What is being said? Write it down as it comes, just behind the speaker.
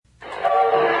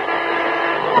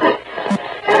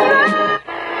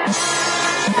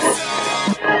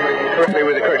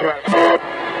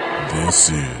This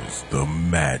is the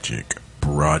Magic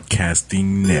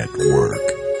Broadcasting Network. Open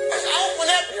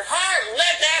up your heart and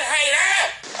let that hate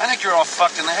out. I think you're all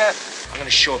fucked in the head. I'm gonna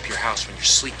show up your house when you're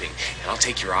sleeping, and I'll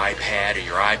take your iPad or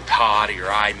your iPod or your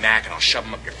iMac, and I'll shove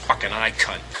them up your fucking eye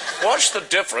cunt. What's the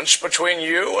difference between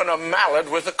you and a mallard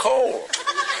with a cold?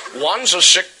 One's a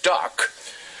sick duck.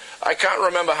 I can't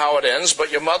remember how it ends,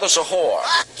 but your mother's a whore.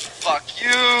 Fuck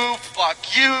you,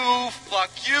 fuck you,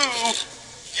 fuck you.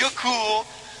 You're cool.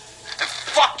 And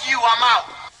fuck you, I'm out.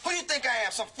 Who do you think I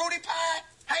am, some fruity pie?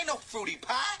 I ain't no fruity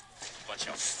pie. Bunch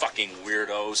of fucking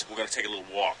weirdos. We're gonna take a little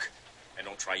walk. And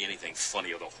don't try anything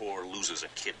funny or the whore loses a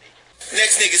kidney.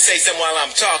 Next nigga say something while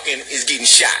I'm talking is getting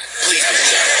shot. Please do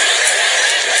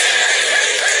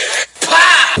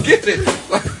that. Get it.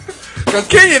 Because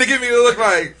Kenya to get me to look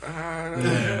like...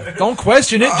 Don't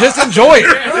question it, just enjoy it.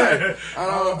 I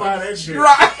don't buy that shit.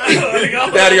 Right.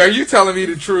 Daddy, are you telling me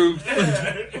the truth?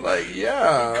 Like,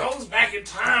 yeah. Goes back in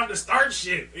time to start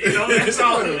shit. You know, that's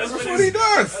all. That's what he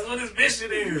does. That's what his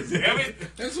mission is. I mean,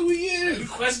 that's who he is. You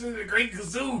questioning the Great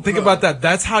Kazoo. Think about that.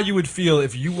 That's how you would feel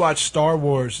if you watched Star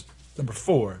Wars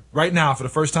 #4 right now for the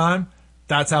first time.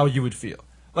 That's how you would feel.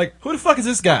 Like, who the fuck is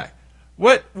this guy?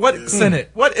 What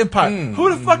Senate? What Empire? Who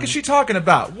the fuck is she talking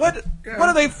about? What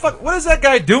are they what is that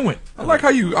guy doing? I like how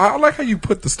you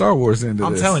put the Star Wars into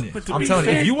I'm this. telling you.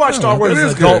 If you watch Star Wars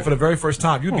as an adult for the very first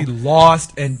time, you'd be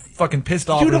lost and fucking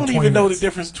pissed off. You don't even know the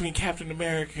difference between Captain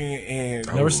America and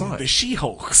the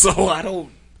She-Hulk. So I don't.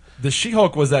 The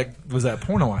She-Hulk was that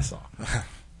porno I saw.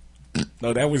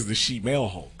 No, that was the She-Male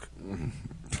Hulk.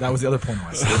 That was the other porno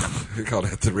I saw. They call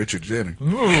that the Richard Jenner.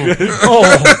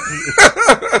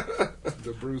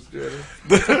 The Bruce Jenner.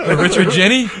 The Richard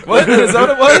Jenny? What? Is that what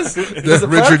it was? The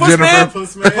Richard Jenner.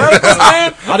 Platypus Man?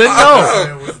 I didn't know.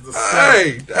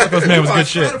 Hey, Platypus Man was good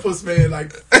shit. Platypus Man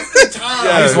like 50 times.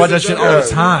 I used to watch that shit all the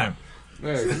time.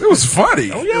 It was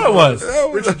funny. Oh, yeah, it was.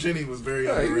 Richard Jenny was very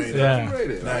underrated.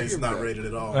 Yeah. Now he's not rated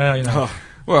at all. Well, you know.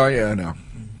 Well, yeah, I know.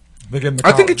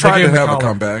 I think he tried to have a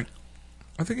comeback.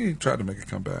 I think he tried to make a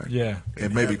comeback. Yeah.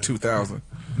 In maybe 2000.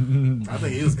 I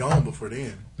think he was gone before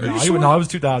then. No, it was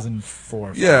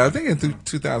 2004. Yeah, I think in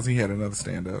 2000 he had another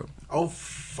stand-up.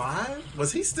 05?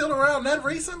 Was he still around that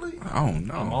recently? Oh,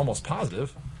 no. I'm almost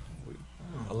positive.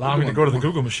 Allow me to go to the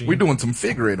Google machine. We're doing some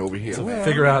figuring over here.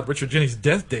 Figure out Richard Jenny's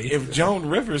death date. If Joan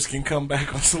Rivers can come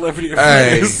back on Celebrity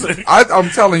Affairs. Hey, I'm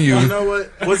telling you. You know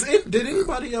what? Did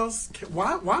anybody else...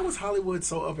 Why was Hollywood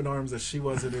so up in arms that she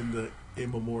wasn't in the in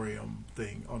memoriam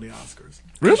thing on the Oscars?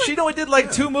 Really? She only did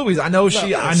like 2 movies. I know.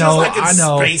 I know.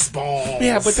 Spaceballs.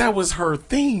 Yeah, but that was her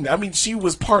thing. I mean, she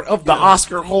was part of the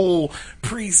Oscar whole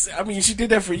I mean, she did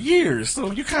that for years.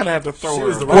 So you kind of have to throw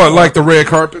her. What, like the red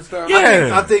carpet stuff?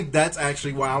 Yeah. I think that's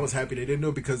actually why I was happy they didn't do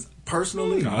it, because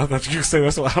personally... No, I thought you were saying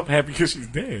that's why I'm happy because she's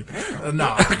dead.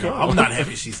 No, I'm not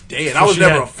happy she's dead. I was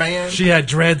never a fan. She had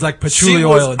dreads like patchouli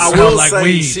oil and smelled like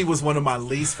weed. She was one of my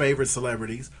least favorite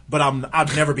celebrities, but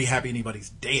I'd never be happy anybody's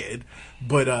dead.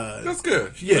 But that's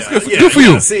good. Yeah, that's good. Good for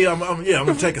you. See, I'm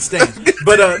gonna take a stand.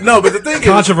 But no, but the thing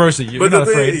controversy. is, You're not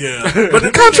afraid. But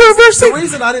the controversy. The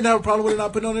reason I didn't have a problem with it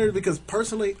not putting on there is because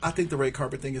personally, I think the red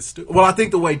carpet thing is stupid. Well, I think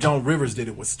the way Joan Rivers did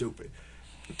it was stupid.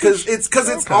 Because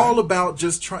it's all about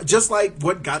just like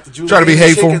what got the Julia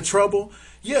chick in trouble.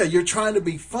 Yeah, you're trying to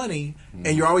be funny,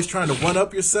 and you're always trying to one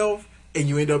up yourself. And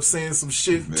you end up saying some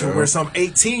shit to where some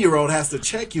 18-year-old has to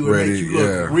check you and make you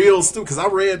look real stupid. Because I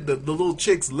read the little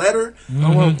chick's letter.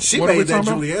 She made that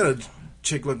Juliana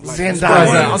chick look like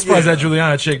I'm surprised that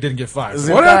Juliana chick didn't get fired.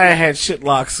 Zendaya had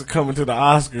shitlocks coming to the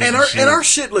Oscars. And her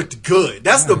shit looked good.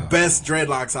 That's the best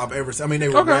dreadlocks I've ever seen. I mean, they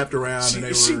were wrapped around.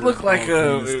 She looked like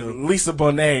Lisa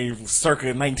Bonet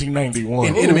circa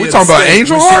 1991. We talking about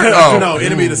Angel Heart? No,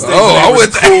 Enemy of the State. I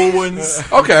went cool ones.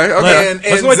 Okay.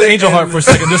 Let's go with the Angel Heart for a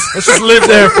second. Let's just live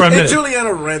there for a minute. And Juliana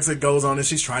Rancic goes on and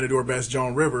she's trying to do her best.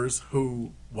 Joan Rivers,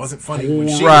 who wasn't funny when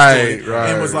she was doing it,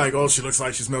 and was like, "Oh, she looks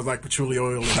like she smells like patchouli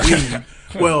oil and weed."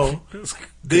 Well,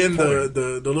 then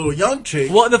the little young chick.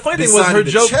 Well, the funny thing was her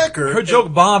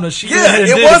joke bombed. And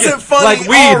it wasn't funny like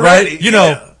weed, already. Right? You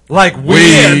know, like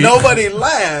weed. Yeah, nobody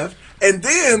laughed. And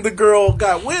then the girl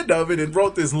got wind of it and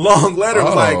wrote this long letter.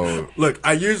 Was like, "Look,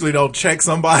 I usually don't check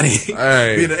somebody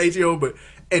being an ATO, but."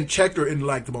 And checked her in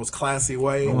like the most classy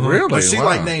way. Really? But she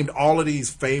like named all of these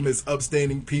famous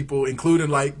upstanding people, including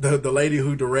like the lady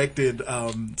who directed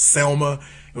Selma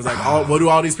It was like, what do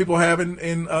all these people have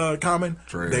in common?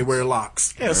 Dreads. They wear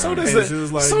locks. Yeah, so And does she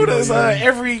was like,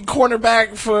 every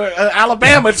cornerback for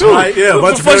Alabama too. Right, yeah, a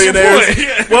bunch of millionaires.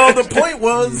 Yeah. Well, the point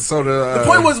was, So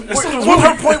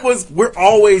her point was, we're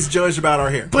always judged about our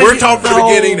hair. We're taught from the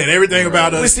beginning that everything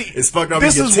about us is fucked up.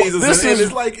 This and is teases us, this and is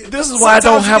it's like this is why I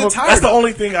don't sometimes you have get a. tired That's the of it.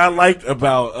 only thing I liked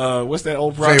about what's that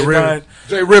old brother died?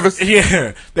 Jay Rivers.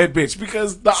 Yeah, that bitch.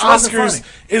 Because the wasn't Oscars funny.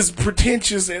 is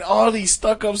pretentious, and all these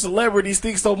stuck-up celebrities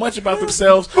think so much about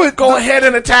themselves. But go ahead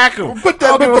and attack them. But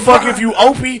I don't give a fuck if you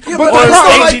Opie but or the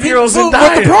problem- 18-year-olds in But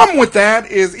the dying. problem with that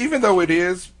is, even though it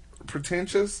is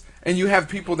pretentious, and you have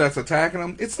people that's attacking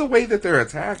them, it's the way that they're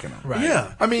attacking them. Right.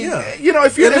 Yeah, I mean, yeah. you know,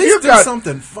 if you At least you've do got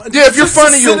something fun. yeah, if you're Just to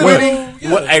funny, you're sit witty. around,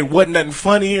 yeah. What? Wasn't nothing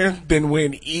funnier than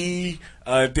when didn't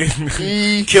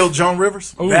Killed Joan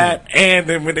Rivers. that, and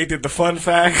then when they did the fun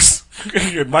facts,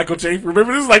 Michael J.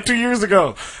 Remember, this is like 2 years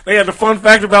ago. They had the fun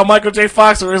fact about Michael J.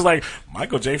 Fox, where it's like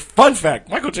Michael J. Fun fact: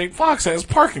 Michael J. Fox has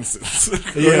Parkinson's.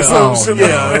 Yeah, So,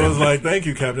 it was like, thank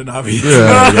you, Captain Obvious.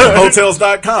 Yeah.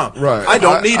 Hotels.com. Right. I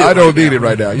don't need it. I don't right need now. it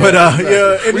right now. But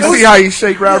yeah, and we it was- see how you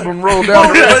shake, rattle, and roll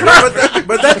down.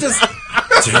 but that just.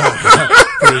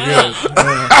 Pretty good.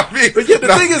 But yeah, the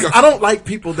thing is, I don't like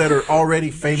people that are already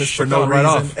famous for no right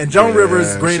reason. off. And Joan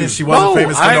Rivers, granted, she wasn't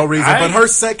famous for no reason, but her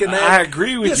second act, I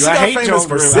agree with you. she I got hate famous Joan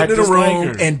for Rivers. sitting in I a room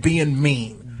dislike her. and being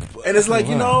mean. And it's like,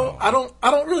 I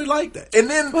don't really like that. And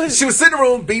then she would sit in a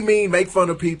room, be mean, make fun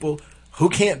of people who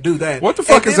can't do that. What the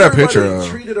fuck And is then that picture everybody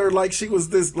of? treated her like she was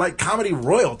this like comedy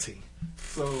royalty.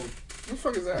 So What the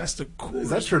fuck is that? That's the Coors, is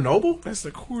that Chernobyl? That's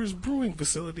the Coors Brewing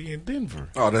facility in Denver.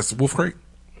 Oh, that's Wolf Creek.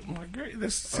 My great.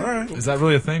 That's All right. Is that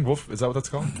really a thing? Wolf? Is that what that's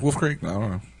called? Wolf Creek. I don't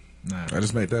know. Nah. I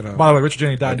just made that up. By the way, Richard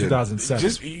Jennings died in did.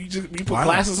 2007. You put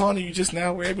glasses on and you just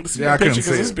now were able to see Yeah, I the picture couldn't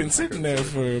see because it's it. been sitting there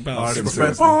for about I 6 couldn't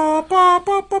months. see it.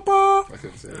 Ba-ba-ba-ba-ba. I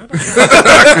couldn't say it.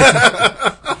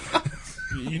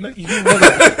 You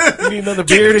need another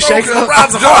beer to shake up.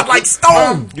 Rob's hard like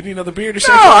stone. You need another beer to shake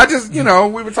No, up. I just, we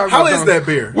were talking How about. is that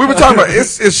beer? We were talking about,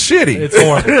 it's shitty. It's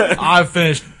horrible. I've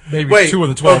finished maybe Wait, 2 of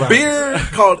the 12 a beer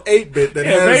called 8-Bit that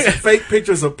has maybe- fake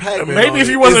pictures of Pac-Man. Maybe on if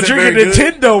it. you wasn't Is it drinking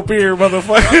very good? Nintendo beer,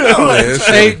 motherfucker. Yeah, it's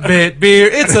shitty. 8-bit beer.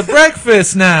 It's a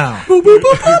breakfast now. Boop, boop,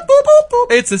 boop, boop, boop, boop, boop.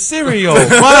 It's a cereal.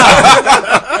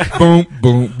 Wow. Boom,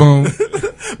 boom, boom.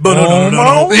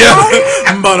 Ba-da-da-da-da.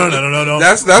 Yeah. Ba-da-da-da-da.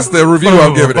 That's the review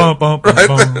I'm giving Bum, it. bum, bum,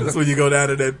 bum. That's when you go down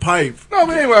to that pipe, No,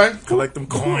 but anyway. collect them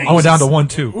coins. I went down to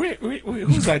 1-2. Wait,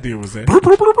 whose idea was that? Where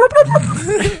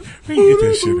you get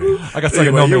that shit at? I got stuck in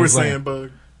Anyway, no you were man's saying, land.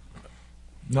 Bug.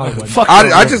 No, it wasn't. Fuck I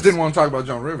Joan just didn't want to talk about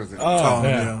Joan Rivers. Oh, yeah.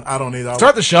 yeah. I don't either.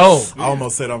 Start the show. I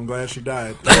almost said I'm glad she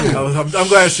died. I'm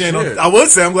glad she ain't on, I would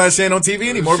say I'm glad she ain't on TV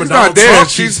anymore, She's but not Donald dead. Trump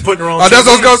She's keeps putting her on That's what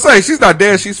I was TV. gonna say. She's not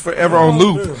dead. She's forever on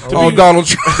loop on Donald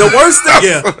Trump.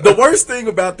 The worst thing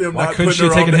about them Why not couldn't putting she her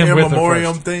have on taken the him in with her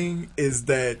memoriam first? thing is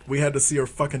that we had to see her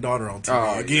fucking daughter on TV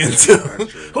Oh, again yeah, too. that's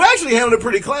true. Who actually handled it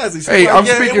pretty classy. She Hey, was like, I'm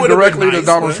yeah, it speaking would've been directly to nice,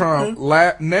 Donald but-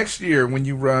 Trump. Next year, when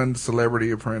you run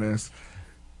Celebrity Apprentice,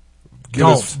 give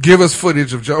Don't. us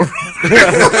footage of Joe. Do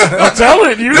I'm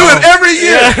telling you. it every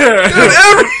year. Do it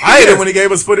every I hated when he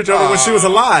gave us footage of her when she was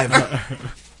alive.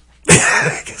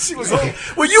 She was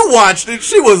when you watched it,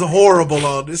 she was horrible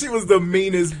on this. She was the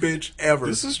meanest bitch ever.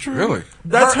 This is true. Really?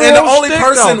 That's her and the whole only shtick,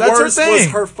 person though. That's her worse thing. was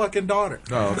her fucking daughter.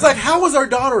 Oh, okay. It's like, how was her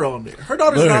daughter on there? Her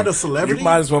daughter's Look, not a celebrity. You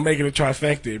might as well make it a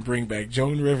trifecta and bring back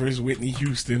Joan Rivers, Whitney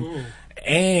Houston,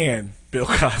 and Bill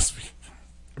Cosby.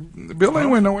 Bill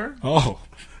ain't went nowhere. Oh.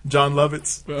 John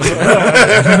Lovitz.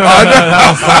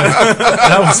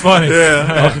 That was funny.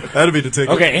 Yeah, that'd be the ticket.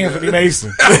 Okay, Anthony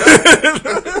Mason.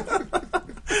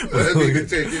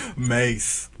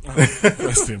 Mace.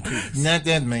 Rest in peace. Not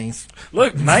that Mace.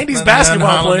 Look, 90s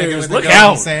basketball players, look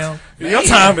out. Your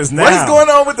time is now. What is going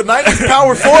on with the 90s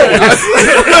power forward?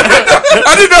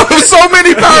 I didn't know there was so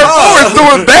many power forwards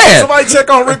doing bad. Somebody check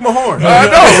on Rick Mahorn. I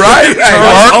know, right?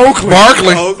 Hey, Oakley.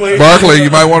 Barkley,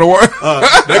 you might want to work.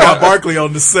 They got Barkley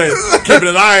on the set. Keeping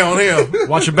an eye on him.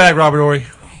 Watch your back, Robert Ory.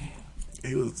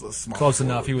 He was a smart. Close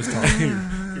enough. He was tall.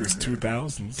 It was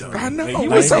 2000s. I know. He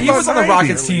What's up was on the about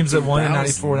Rockets 90s? teams that won in 2000s.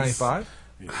 94, 95.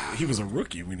 He was a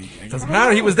rookie when he Doesn't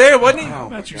matter. He was there, wasn't he? How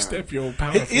about you step your old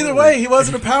power Either forward? way, he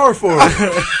wasn't a power forward.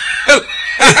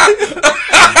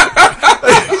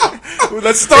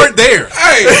 Let's start there.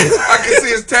 Hey, I can see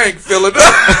his tank filling up.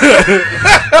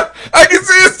 I can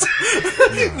see his.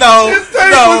 No,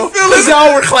 tank no, was filling because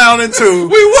y'all were clowning too.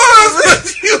 We was. But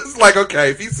he was like, okay,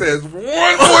 if he says one more,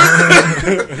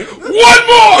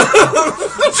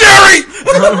 Jerry.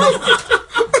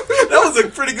 That was a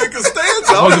pretty good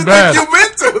Costanza. I Wasn't didn't bad. think you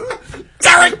meant to.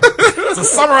 Jerry. It's the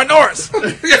summer of Norris.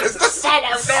 Yes, the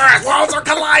summer of Norris. Worlds are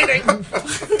colliding.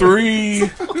 3,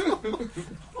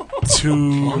 2,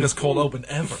 Longest cold open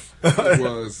ever. It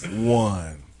was.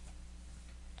 1.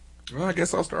 Well, I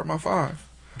guess I'll start my 5.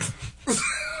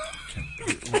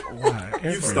 Why?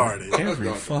 You started.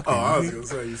 Every fucking Oh, I was going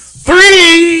to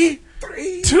say.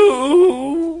 3,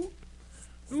 2.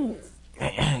 Ooh.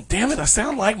 Damn it! I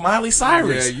sound like Miley Yeah,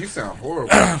 Cyrus. you sound horrible.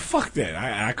 Fuck that!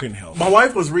 I couldn't help. My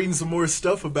wife was reading some more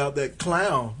stuff about that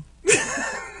clown.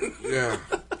 Yeah.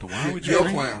 Why would Yo,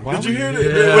 read- clown. why Did you would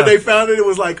hear that? When they found it, it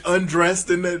was like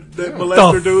undressed in that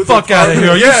molester The dude's fuck outta apartment.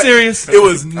 here. Are you serious? It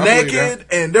was believe naked,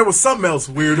 and there was something else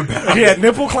weird about He it. had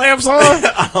nipple clamps on.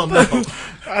 I don't know.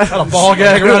 Had a ball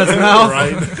gag around his mouth.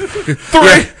 Right?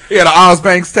 3. He had an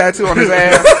Ozbanks tattoo on his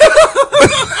ass.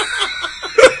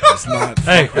 It's not.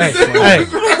 Hey.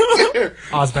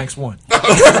 Ozbanks won.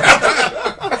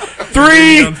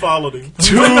 3, Unfollowed him.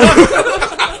 2. God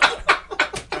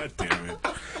damn it!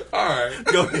 All right.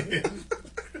 Go ahead.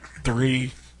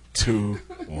 3, 2,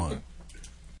 1.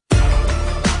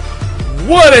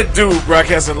 What it do?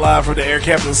 Broadcasting live from the Air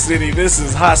Capital City. This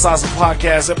is Hot Sauce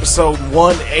Podcast, episode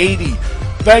 180.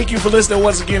 Thank you for listening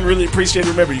once again. Really appreciate it.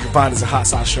 Remember, you can find us at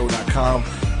hotsauceshow.com. Go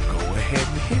ahead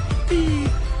and hit the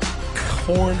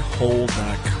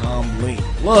cornhole.com link.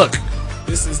 Look,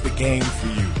 this is the game for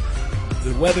you.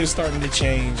 The weather's starting to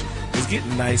change. It's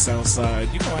getting nice outside.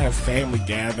 You're going to have family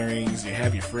gatherings. You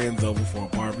have your friends over for a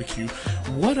barbecue.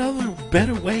 What other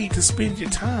better way to spend your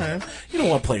time? You don't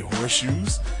want to play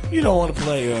horseshoes. You don't want to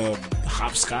play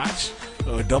hopscotch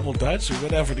or double dutch or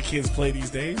whatever the kids play these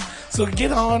days. So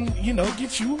get on,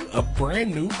 get you a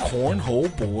brand new cornhole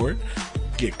board.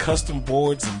 Get custom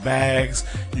boards and bags.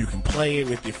 You can play it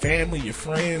with your family, your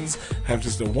friends. Have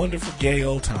just a wonderful gay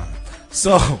old time.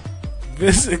 So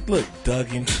visit, look,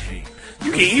 Doug and Kate.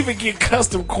 You can even get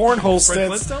custom cornhole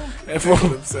sets.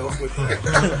 Himself with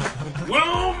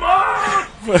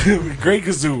Great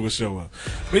Kazoo will show up.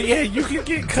 But yeah, you can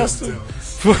get custom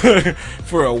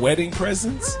for a wedding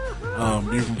presents.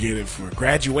 You can get it for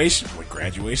graduation. When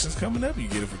graduation's coming up, you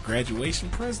get it for graduation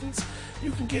presents.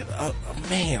 You can get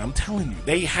man, I'm telling you,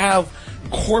 they have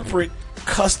corporate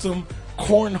custom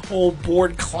cornhole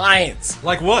board clients.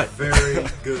 Like what? very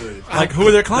good. Like who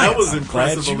are their clients? That was glad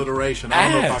impressive you alliteration. I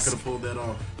don't know if I asked. could have pulled that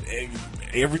off.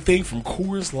 Everything from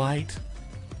Coors Light,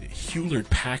 Hewlett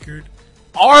Packard,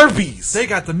 Arby's. They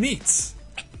got the meats.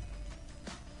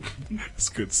 It's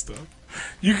good stuff.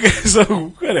 You can, so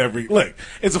whatever. Look,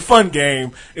 it's a fun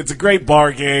game. It's a great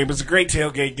bar game. It's a great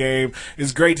tailgate game.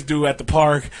 It's great to do at the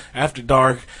park after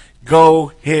dark.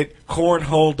 Go hit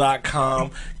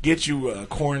cornhole.com. Get you a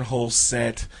cornhole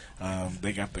set.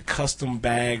 They got the custom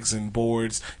bags and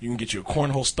boards. You can get you a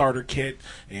cornhole starter kit.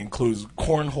 It includes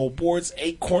cornhole boards,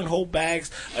 8 cornhole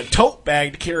bags, a tote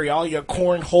bag to carry all your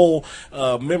cornhole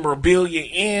memorabilia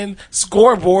in,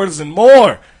 scoreboards, and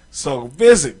more. So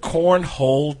visit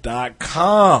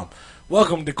cornhole.com.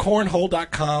 Welcome to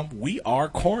cornhole.com. We are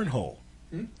Cornhole.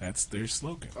 That's their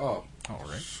slogan. Oh, all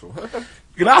right. You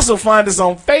can also find us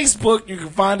on Facebook. You can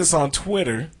find us on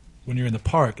Twitter. When you're in the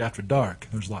park after dark,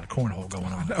 there's a lot of cornhole going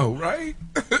on. no, right?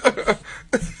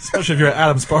 Especially if you're at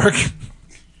Adams Park.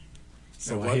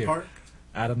 So I what hear. park?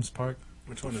 Adams Park.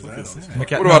 Which one is that?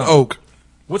 McA- What about no. Oak?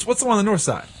 What's the one on the north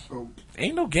side?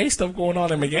 Ain't no gay stuff going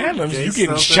on in McAdams. Gay You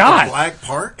getting stuff at shot. the Black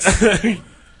Parks?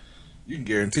 You can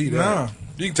guarantee that. Nah.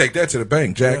 You can take that to the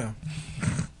bank, Jack. Yeah.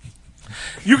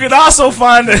 You can also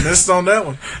find us. Missed on that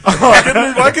one.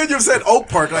 Why couldn't you have said Oak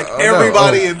Park? Like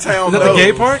everybody in town Is that knows. the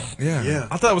gay park? Yeah. Yeah.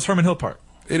 I thought it was Herman Hill Park.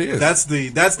 It is. That's the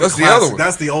That's the classic. other one.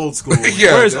 That's the old school.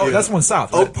 Yeah. Where is? yeah. Oh, that's one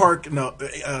south. Oak Right? Park, no.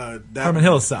 Herman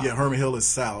Hill is south. Yeah, Herman Hill is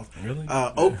south. Really?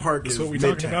 Oak Park That's is what we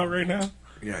talking Midtown. about right now.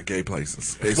 Yeah, gay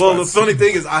places. Gay Well, the spots. funny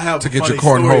thing is, I have To a get funny your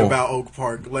story cornhole. about Oak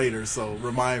Park later, so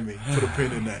remind me. Put a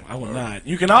pin in that. I will not.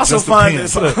 You can also Just a find pen.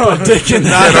 us. Put Dick in Not,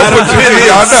 that.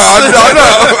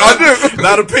 not a pin. I do.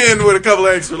 Not a pin with a couple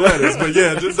of extra letters, but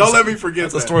yeah, just don't let me forget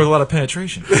That's a that. story with a lot of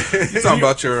penetration. You talking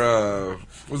about your,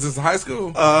 was this high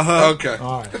school? Uh-huh. Okay.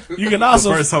 All right. You can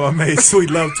also. First time I made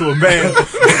sweet love to a man.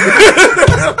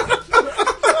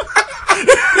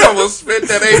 You almost spit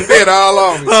that 8-bit all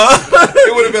on me.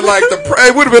 It would have been like the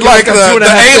that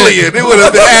 2.5 alien. It would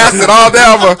have been acid all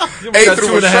down my ate Got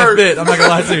through a 2.5 shirt. bit. I'm not gonna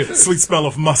lie to you. Sweet smell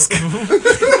of musk.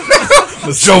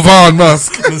 Jovan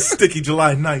Musk. The sticky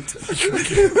July night.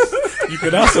 You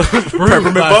can also.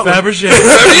 Peppermint Butler. Fabergé.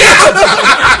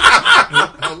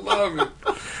 I love it.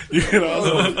 You can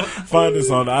also find us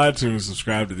on iTunes,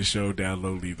 subscribe to the show,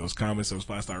 download, leave those comments, those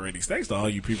 5-star ratings. Thanks to all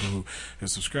you people who have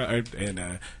subscribed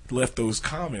and left those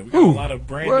comments. We got a lot of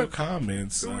brand new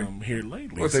comments here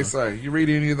lately. What they say? You read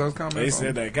any of those comments? They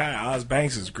said that guy Oz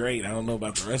Banks is great. I don't know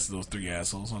about the rest of those 3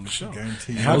 assholes on the show.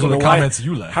 Guarantee you. Those are the comments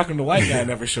you left. How come the white guy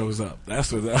never shows up?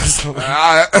 That's what.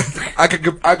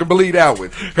 I could believe that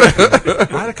one.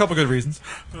 I had a couple good reasons.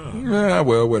 Yeah,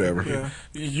 well, whatever. Yeah.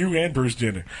 You and Bruce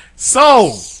Jenner.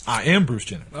 So I am Bruce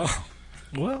Jenner. Oh,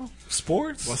 well,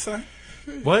 sports. What's that?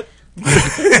 What?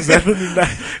 Is that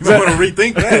the I want to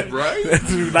rethink that,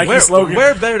 Right? Nike slogan?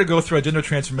 Where better to go through a gender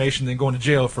transformation than going to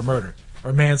jail for murder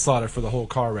or manslaughter for the whole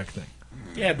car wreck thing?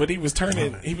 Yeah, but he was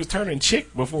turning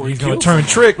chick before He's he going to killed turn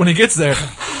trick when he gets there.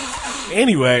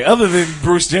 Anyway, other than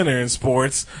Bruce Jenner in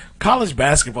sports, college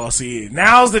basketball season.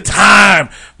 Now's the time.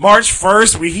 March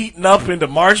 1st, we heating up into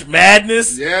March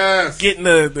Madness. Yes. Getting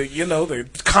the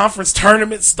conference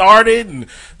tournament started and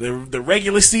the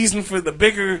regular season for the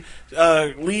bigger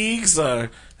leagues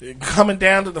coming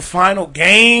down to the final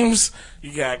games.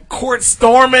 You got court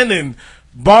storming and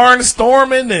barn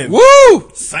storming and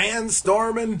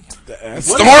Sandstorming.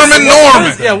 Storming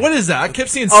Norman. Yeah, what is that? I kept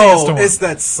seeing Sandstorm. It's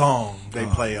that song they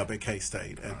play up at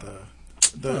K-State at the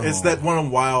it's that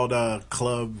one wild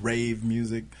club rave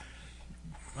music.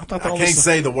 I thought I can't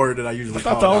say the word that I usually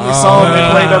call the it. only song they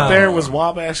played up there was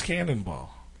Wabash Cannonball.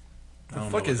 The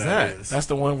fuck is that? That's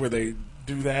the one where they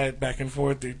do that back and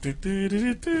forth.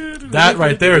 That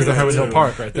right there is the Herbert Hill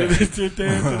Park right there.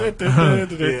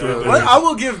 Well, I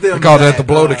will give them. They call that the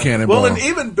blow the cannonball. Well, and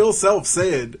even Bill Self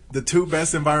said the 2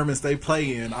 best environments they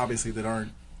play in, obviously that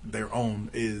aren't their own,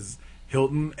 is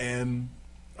Hilton and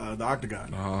the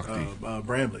Octagon,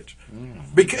 Bramlage.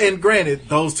 And granted,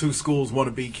 those 2 schools want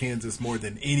to beat Kansas more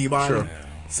than anybody. Sure.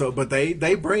 So, but they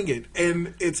bring it,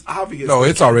 and it's obvious. No,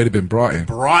 it's already been brought in.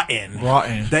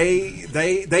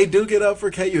 They do get up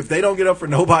for KU. If they don't get up for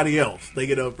nobody else, they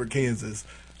get up for Kansas.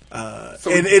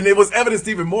 And it was evidenced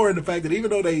even more in the fact that even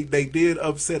though they did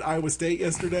upset Iowa State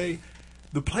yesterday,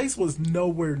 the place was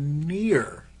nowhere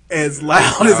near as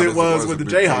loud as it was when the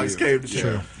Jayhawks came to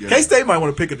town. Yeah. K-State might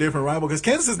want to pick a different rival because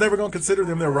Kansas is never going to consider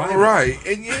them their rival. Right.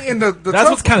 And that's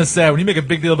what's kind of sad when you make a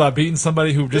big deal about beating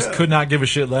somebody who just could not give a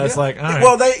shit less. Like, all right.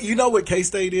 Well, you know what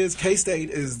K-State is? K-State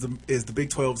is the Big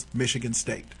 12's Michigan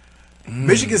State.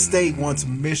 Michigan State wants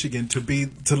Michigan to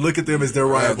look at them as their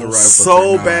rival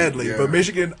so badly, but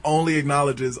Michigan only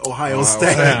acknowledges Ohio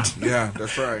State. Yeah,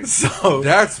 that's right. So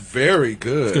that's very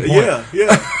good. Yeah.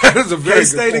 That is a very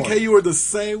K-State good and KU are the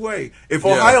same way. If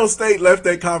Ohio State left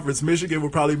that conference, Michigan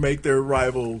would probably make their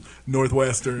rival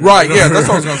Northwestern. Right, yeah, that's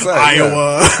what I was going to say.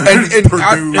 Iowa, and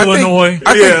Purdue. Illinois.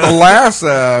 I think the last,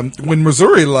 when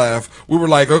Missouri left, we were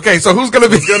like, okay, so who's going to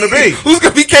be KU's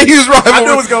rival? I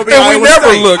knew it was going to be and Iowa we never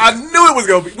State. looked. I knew it was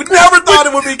going to be. We never thought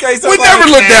it would be K-State. We never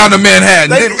looked down to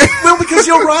Manhattan. Well, because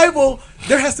your rival,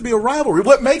 there has to be a rivalry.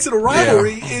 What makes it a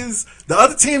rivalry is the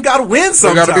other team got to win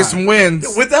sometime. There got to be some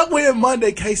wins. With that win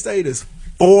Monday, K-State is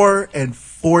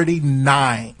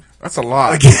 4-49. That's a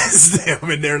lot against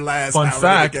them in their last. Fun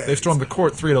fact: they stormed the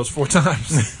court 3 of those 4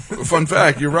 times. Fun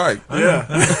fact: you're right. Yeah,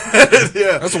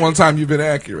 That's the one time you've been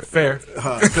accurate. Fair,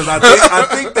 because I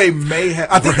think they may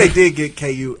have. I think they did get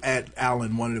KU at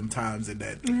Allen one of them times in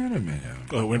that.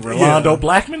 When Rolando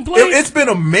Blackman played, it's been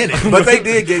a minute, but they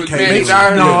did get KU.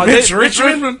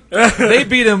 Richmond. They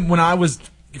beat him when I was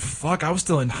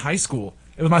still in high school.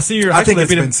 It was my senior year. I think they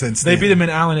it's beat been him since They then. beat him in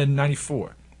Allen in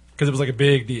 '94 because it was like a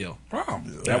big deal. Wow,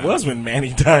 that was when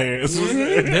Manny Diaz. Yeah,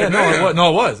 it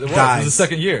was. It was the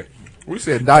second year. We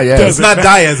said Diaz. It's not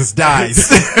Diaz, it's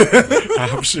Diaz.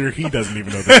 I'm sure he doesn't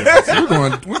even know the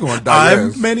difference. We're going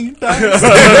Diaz. I'm Manny Diaz.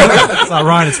 It's not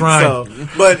Ryan, it's Ryan. So,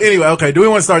 but anyway, okay. Do we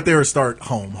want to start there or start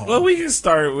home? Well, we can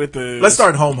start with the. Let's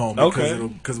start home. Okay.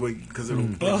 Because it'll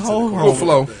We'll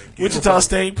flow. Wichita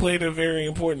State played a very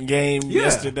important game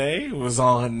yesterday. It was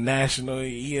on national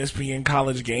ESPN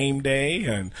College Game Day,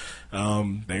 and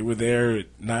they were there at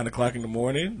 9:00 in the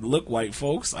morning. Look, white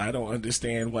folks, I don't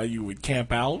understand why you would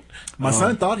camp out. My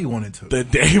son thought he wanted to. The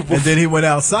day before. And then he went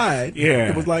outside. Yeah.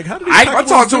 It was like, how did he I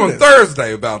talked to him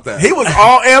Thursday about that. He was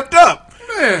all amped up.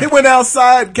 He went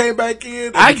outside, came back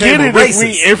in. I get it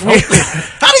if we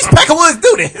how these Peckerwoods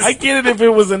do this? I get it if it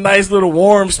was a nice little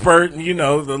warm spurt and,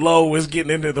 the low was getting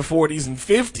into the 40s and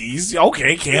 50s.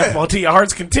 Okay, camp on to your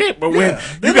heart's content. But when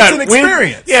you got an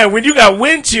experience. when you got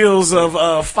wind chills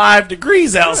of 5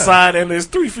 degrees outside and there's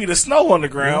 3 feet of snow on the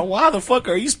ground, why the fuck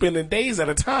are you spending days at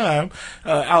a time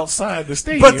outside the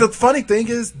stadium? But the funny thing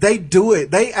is, they do it.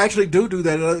 They actually do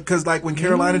that because, like when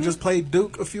Carolina just played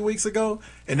Duke a few weeks ago,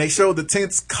 and they showed the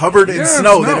tents covered in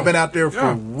snow that had been out there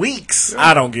for weeks.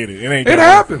 I don't get it. It ain't. It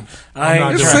happened.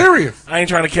 It's serious. I ain't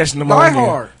trying to catch pneumonia. Die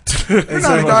Hard. You're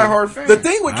not a Die Hard fan. The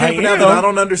thing with camping out that I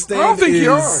don't understand I don't think is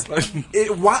you are.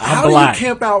 how do you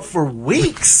camp out for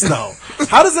weeks though?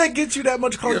 How does that get you that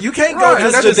much closer? You can't go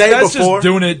just the day that's before. Just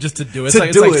doing it just to do it.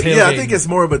 It's like yeah, I think it's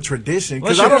more of a tradition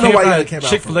because I don't know why you got to camp out.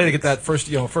 Chick-fil-A to get that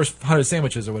first 100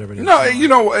 sandwiches or whatever it is.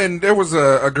 No, and there was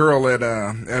a girl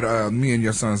at me and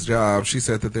your son's job. She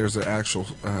said that there's an actual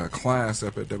class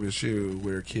up at WSU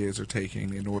where kids are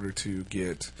taking in order to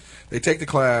get. They take the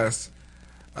class,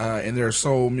 and their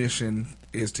sole mission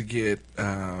is to get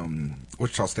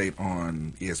Wichita State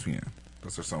on ESPN.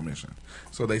 That's their sole mission.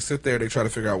 So they sit there, they try to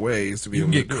figure out ways to be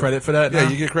able to get credit for that. Yeah,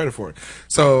 you get credit for it.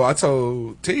 So I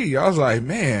told T, I was like,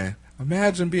 man,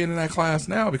 imagine being in that class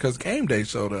now because game day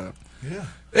showed up. Yeah.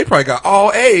 They probably got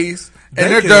all A's,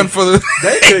 and they're done for the.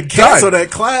 They could cancel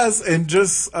that class and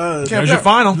just there's your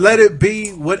final. Let it be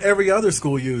what every other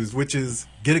school used, which is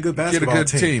get a good basketball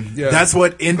team. Yeah. That's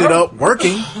what ended up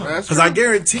working. Because I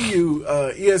guarantee you,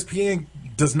 ESPN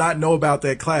does not know about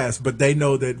that class, but they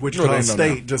know that Wichita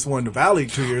State just won the Valley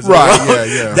 2 years ago. Right?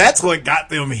 Yeah. That's what got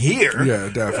them here. Yeah,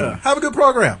 definitely. Yeah. Have a good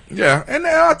program. Yeah, and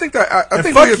I think that I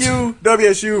think fuck you,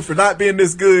 WSU, for not being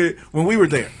this good when we were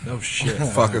there. Oh shit,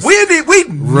 fuck us. We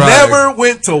never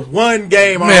went to one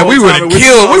game. Man, we would have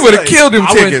killed them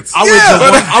tickets.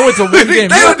 I went to one game.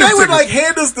 They would like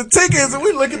hand us the tickets, and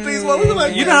we look at these. We were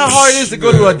like, you know how hard it is to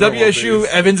go to a WSU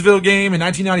Evansville game in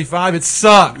 1995. It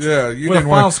sucked. Yeah, you didn't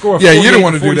want. Score you didn't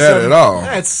want to do that at all.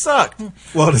 Yeah, it sucked.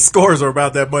 Well, the scores are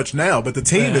about that much now, but the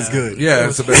team is good. Yeah,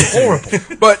 it's a bit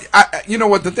horrible. But you know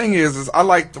what? The thing is I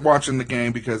liked watching the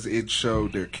game because it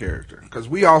showed their character. Because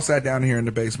we all sat down here in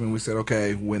the basement. We said,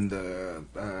 okay, when the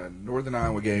Northern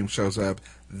Iowa game shows up,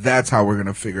 that's how we're going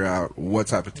to figure out what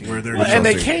type of team. And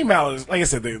they came out, like I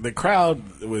said, the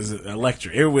crowd was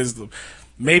electric. It was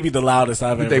maybe the loudest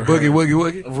I've ever heard. They boogie,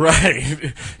 woogie, woogie?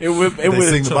 Right. It was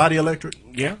sing the Body Electric?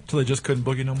 Yeah. Till they just couldn't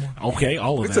boogie no more? Okay,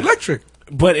 all of that. It's electric.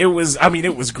 But it was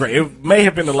great. It may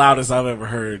have been the loudest I've ever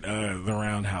heard the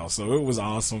Roundhouse. So it was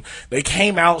awesome. They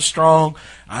came out strong.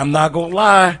 I'm not going to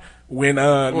lie. When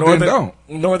Northern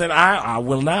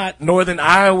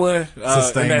Iowa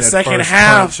sustained in that second first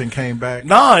half punch and came back.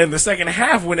 In the second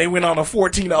half when they went on a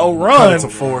 14-0 run, to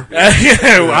 4.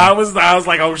 I was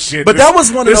like, oh shit! But that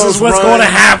was one of those. This is what's going to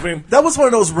happen. That was one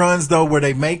of those runs though where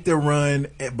they make the run,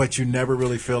 but you never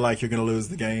really feel like you're going to lose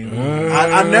the game.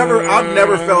 I've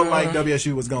never felt like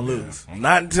WSU was going to lose.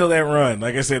 Not until that run.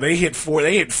 Like I said, they hit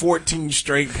 14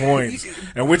 straight points,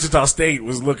 and Wichita State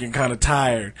was looking kind of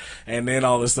tired, and then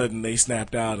all of a sudden they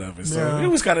snapped out of it. So it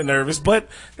was kind of nervous, but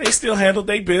they still handled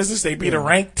their business. They beat a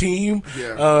ranked team.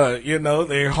 Yeah.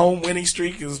 Their home winning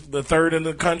streak is the third in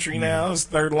the country now. It's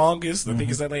third longest. I think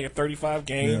it's at like 35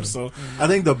 games. So I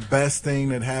think the best thing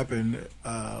that happened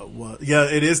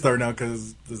it is third now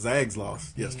because the Zags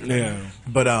lost yesterday. Yeah.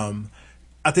 But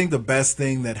I think the best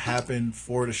thing that happened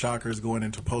for the Shockers going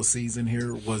into postseason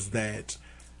here was that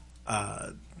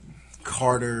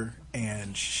Carter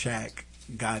and Shaq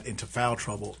got into foul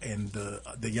trouble, and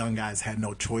the young guys had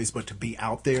no choice but to be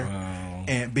out there,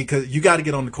 and because you got to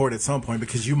get on the court at some point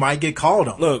because you might get called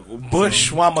on. Look,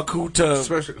 Bush Wamakuta,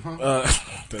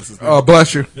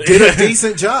 bless you, did a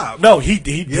decent job. No, he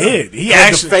did. He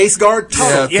actually the face guard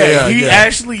tunnel. He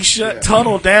actually shut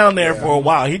tunnel down there for a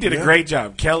while. He did a great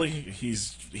job. Kelly,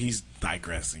 he's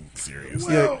digressing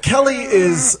seriously. Yeah, Kelly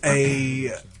is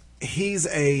he's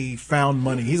a found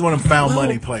money. He's one of them found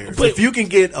money players. If you can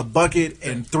get a bucket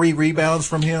and 3 rebounds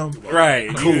from him, right?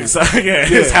 Cool. So,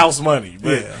 his house money.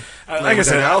 But like I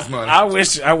said, house money. I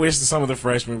wish some of the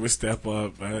freshmen would step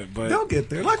up. But they'll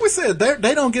get there. Like we said,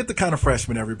 they don't get the kind of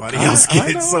freshmen everybody else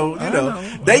gets. So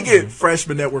they get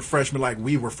freshmen that were freshmen like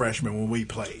we were freshmen when we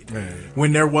played.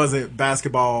 When there wasn't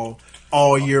basketball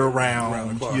all year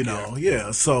round,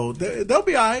 clock, so they'll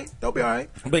be all right. But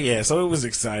so it was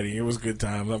exciting. It was good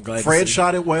times. I'm glad Fred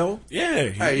shot it well. Yeah.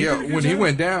 When he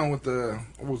went down with the,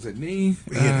 what was it, knee?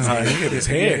 He hit his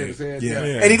head.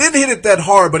 And he didn't hit it that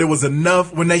hard, but it was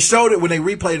enough. When they showed it, when they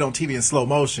replayed it on TV in slow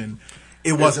motion,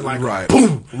 it wasn't like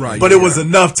boom, but it was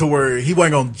enough to where he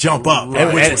wasn't going to jump up.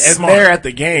 Right. Which was smart. There at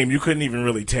the game, you couldn't even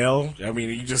really tell. I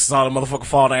mean, you just saw the motherfucker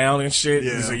fall down and shit,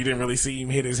 so you didn't really see him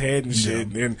hit his head and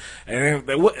shit. And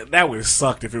that would have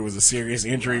sucked if it was a serious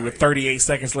injury with 38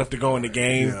 seconds left to go in the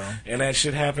game, and that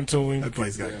shit happened to him. That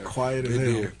place got quiet as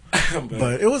hell.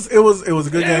 But it was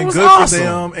a good game. Good awesome. for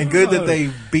them, and good that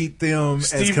they beat them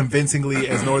as convincingly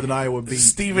as Northern Iowa beat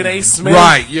Stephen A. Smith.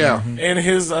 Right, yeah. And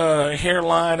his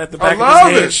hairline at the back of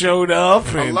love it. showed up.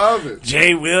 And I love it.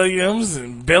 Jay Williams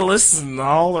and Billis and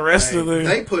all the rest of the.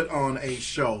 They put on a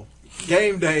show.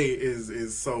 Game day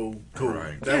is so cool.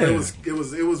 Right. It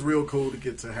was real cool to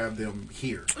get to have them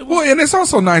here. Well, and it's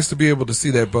also nice to be able to see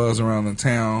that buzz around the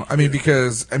town. I mean,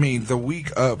 because the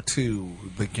week up to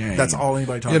the game, That's all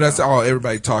anybody talked about. Yeah, that's all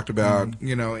everybody talked about.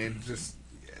 You know, and just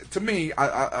to me,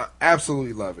 I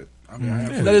absolutely love it. I mean, I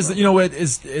absolutely That is, love you know, what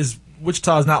is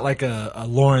Wichita is not like a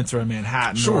Lawrence or a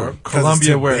Manhattan Sure, or 'cause Columbia, it's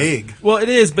too where big. well, it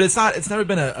is, but it's not. It's never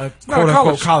been a quote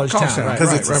unquote college town, right?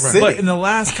 Because it's a city. But in the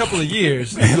last couple of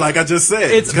years, Like I just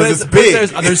said, it's because it's but big.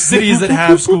 There's cities that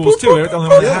have schools too. They're the only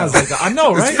one that has like that. I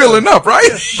know, right? It's filling up, right?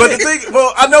 But the thing,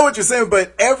 well, I know what you're saying,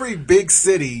 but every big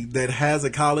city that has a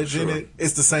college in it,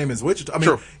 it's the same as Wichita. I mean,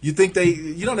 Sure. you think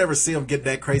you don't ever see them get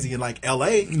that crazy in like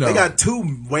L.A. No. They got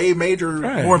two way major,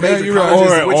 Right. more Yeah, major you're right.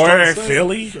 colleges. Or Wichita in State.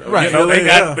 Philly, Right. You know, they Philly,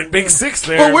 got yeah. Big Six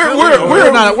there. But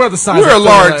we're not the size. we're a of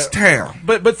large Philly, town.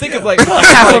 But think of like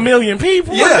half a million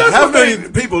people. Yeah, half a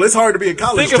million people. It's hard to be a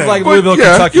college think of town. like But, Louisville,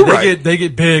 yeah, Kentucky. you're They right.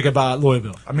 get big about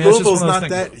Louisville. I mean, it's just Louisville's one of not those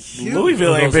that things. huge.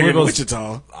 Louisville ain't bigger than Louisville's-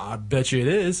 Wichita. I bet you it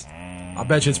is. I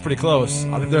bet you it's pretty close.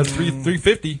 I think they're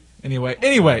 350 anyway.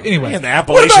 Anyway. And the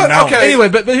Appalachian Mountains. okay. Anyway,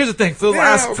 but here's the thing. For the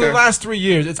okay. last 3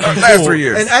 years, it's been Last cool. 3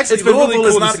 years. And actually, It's been really Louisville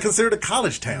is cool to not see- considered a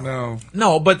college town. No.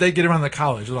 No, but they get around the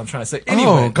college. Is what I'm trying to say. Anyway,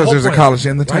 Oh, because there's a college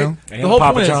in the town. And The whole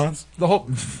Papa point John's. is the whole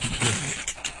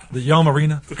the Yum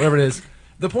Arena, whatever it is.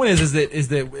 The point is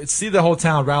that see the whole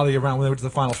town rally around when they went to the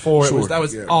Final Four. Sure, That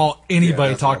was yeah. all anybody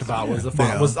that's talked awesome. about was the Yeah.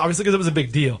 final. Yeah. Was obviously because it was a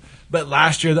big deal. But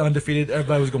last year, the undefeated,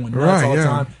 everybody was going nuts Right, all the yeah.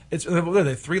 time. It's what are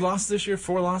they 3 losses this year?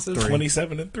 4 losses?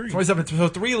 27-3. 27. So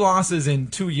 3 losses in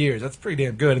 2 years. That's pretty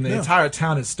damn good. And the entire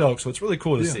town is stoked. So it's really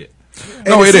cool to see it. And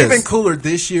No, it's it is. even cooler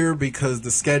this year because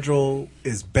the schedule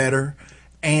is better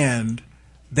and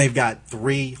they've got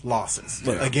 3 losses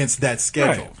against that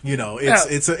schedule. Right. You know, Now-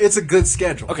 it's a good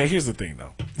schedule. Okay, here's the thing,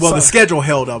 though. Well, So- the schedule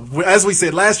held up. As we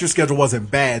said, last year's schedule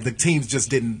wasn't bad. The teams just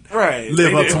didn't Right.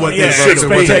 live They up to didn't- what yeah, they should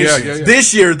have. expectations. Yeah.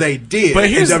 This year they did, But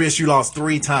and here's- WSU lost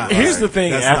 3 times. Here's the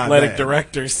thing, That's not athletic bad.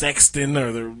 director Sexton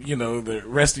or the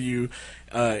rest of you,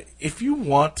 if you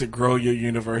want to grow your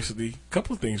university, a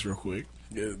couple of things real quick.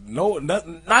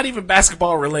 Not even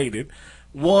basketball related.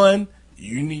 One,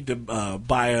 you need to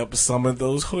buy up some of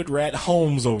those hood rat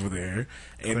homes over there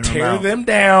and Clear 'em tear out. them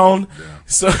down.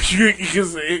 So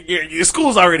because your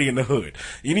school's already in the hood,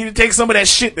 you need to take some of that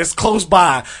shit that's close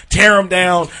by, tear them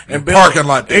down, and build parking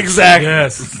lot that exactly.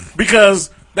 Yes.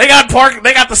 Because they got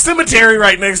the cemetery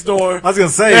right next door. I was gonna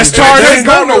say That's they charging, ain't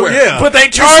going nowhere. Yeah. but they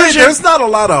You see, charge there's not a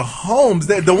lot of homes.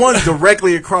 The ones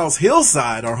directly across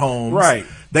Hillside are homes. Right.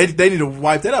 They need to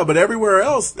wipe that out. But everywhere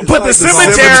else, it's But like the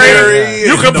cemetery,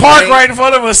 you and can the park bank. right in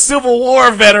front of a Civil War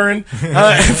veteran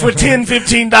for $10,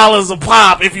 $15 a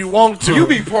pop if you want to. You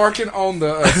be parking on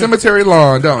the cemetery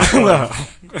lawn, don't you?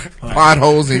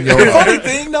 Potholes in your The lawn. funny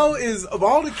thing though is, of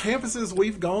all the campuses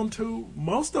we've gone to,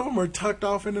 most of them are tucked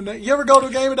off in the neighborhood. You ever go to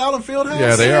a game at Allen Fieldhouse?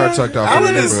 Yeah, they are tucked off in the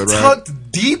Allen is neighborhood, right?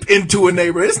 tucked deep into a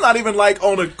neighborhood. It's not even like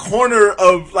on a corner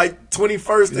of like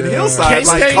 21st and Hillside,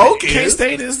 like Coke is.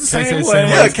 K-State is the same K-State's way. same way.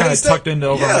 Yeah, It's kinda K-State- tucked into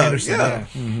over on Anderson, yeah.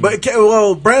 But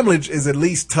Bramlage is at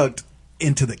least tucked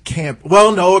into the camp.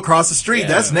 Well, no, across the street.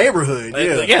 That's neighborhood.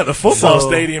 Yeah, The football So,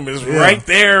 stadium is yeah. right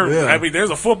there. Yeah. I mean, there's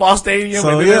a football stadium So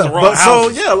and then there's a row of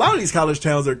houses. a lot of these college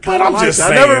towns are kind But of I'm like just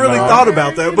that. I never saying, really man. thought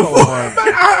about that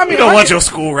before. You don't want your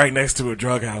school right next to a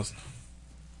drug house.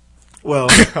 Well,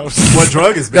 what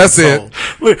drug is being That's it. sold?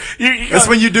 Look, That's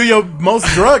when you do your most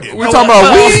drugging. We talking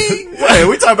about weed? Yeah,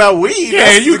 we talking about weed. Yeah,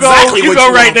 That's you exactly go what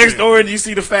right want next there. door and you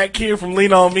see the fat kid from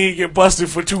Lean On Me get busted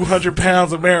for 200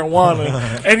 pounds of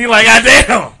marijuana, and you're like, God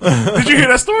damn! Did you hear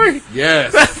that story?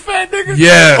 Yes. That fat nigga.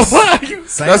 Yes. Why are you?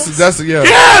 That's yeah.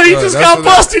 Yeah, he just got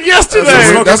busted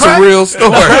yesterday. That's a real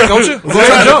story, don't you?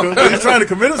 Was he trying to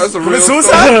commit That's a real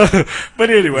suicide?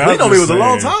 But anyway, Lean on me just was a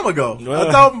long saying. time ago.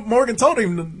 I thought Morgan told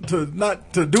him to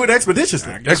do it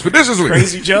expeditiously. Expeditiously.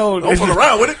 Crazy Joe. Don't fool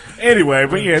around with it. Anyway,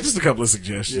 but yeah, just a couple of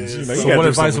suggestions. You know, you So gotta what do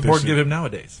advice something would with Borg this give him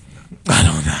nowadays?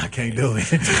 I can't do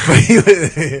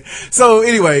it. So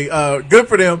anyway, good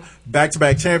for them.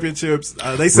 Back-to-back championships.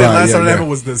 They said Right, last time yeah, that yeah. happened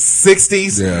was the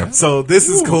 60s. Yeah. So this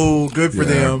is cool. Good for Yeah.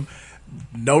 them.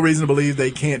 No reason to believe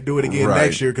they can't do it again Right.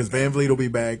 next year because Van Vliet will be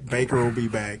back. Baker will be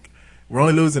back. We're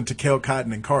only losing to Kel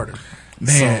Cotton and Carter.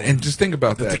 Man, and just think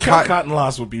about The that. Cal Cotton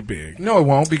loss would be big. No, it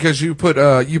won't, because you put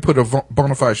a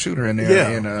bona fide shooter in there. Yeah.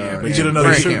 And, but and get another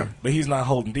Frank shooter. Cam. But he's not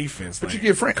holding defense. But like you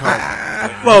get Frank.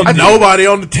 Well, nobody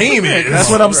on the team is. That's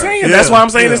what I'm saying. Yeah. That's why I'm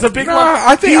saying it's a big Nah, one.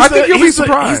 I think you'll be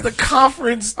surprised. He's the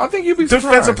conference I think you'll be defensive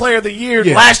surprised. player of the year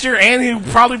Yeah. last year, and he'll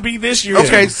probably be this year.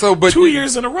 Okay, too. so but 2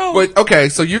 years in a row. But okay,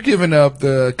 so you're giving up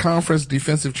the conference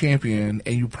defensive champion,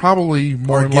 and you probably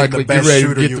more than getting likely the best get ready to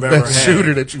shooter get you've the ever best had.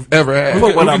 shooter that you've ever had.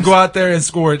 Who can go out there and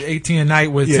score 18 a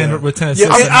night with 10 assists?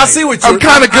 Yeah, I see what you're. I'm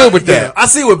kinda good with that. Yeah, I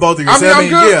see what both of you I mean,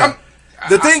 saying. I'm good. Yeah.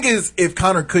 The thing is, if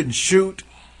Connor couldn't shoot,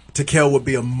 Tikel would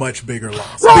be a much bigger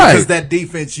loss. Right. Because that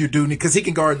defense you do need, because he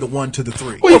can guard the 1 to the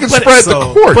 3. Well, you can spread the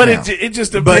court but now. it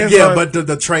just But depends. yeah, on, but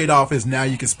the trade off is now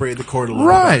you can spread the court a little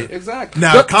Right, better. exactly.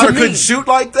 Now, But if Connor to me- couldn't shoot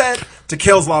like that,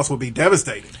 Tikel's loss would be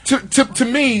devastating. To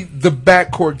me, the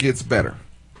backcourt gets better.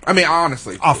 I mean,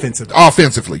 honestly,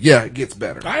 Offensively. yeah, it gets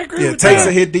better. I agree. Yeah, it with takes that.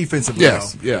 a hit defensively.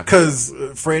 Yes, yeah. Because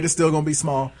Fred is still going to be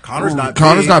small. Connor's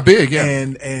not big, yeah.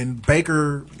 And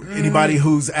Baker, anybody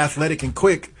who's athletic and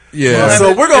quick. Yeah. So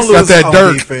we're going to Got lose that on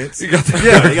Dirk. defense. You got that-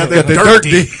 Yeah, you got that that Dirk Dirk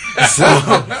D.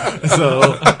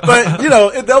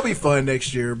 But, they'll be fun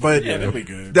next year. But Yeah, they'll be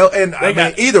good.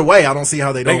 Either way, I don't see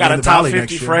how they don't They got win a the top Valley 50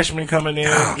 next year. freshman coming in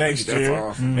next that's year.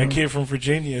 awesome. That kid from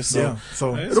Virginia. So, Yeah,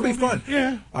 so it's it'll be gonna fun.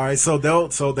 Yeah. All right, so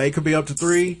they could be up to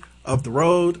 3 up the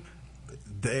road.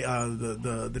 They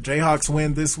the Jayhawks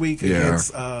win this week Yeah.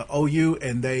 against OU,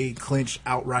 and they clinch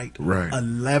outright Right.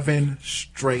 11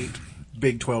 straight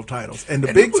Big 12 titles. And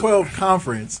the Big 12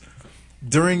 conference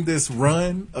during this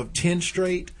run of 10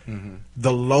 straight,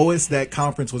 the lowest that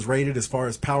conference was rated as far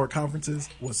as power conferences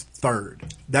was 3rd.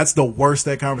 That's the worst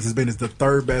that conference has been. Is the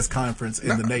 3rd best conference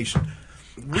in the nation.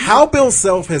 How Bill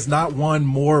Self has not won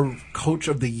more Coach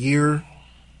of the Year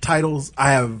titles,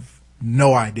 I have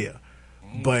no idea.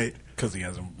 But Because he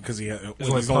only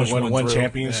he's only won one through.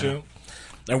 championship.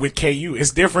 And with KU, it's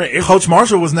different. Coach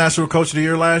Marshall was National Coach of the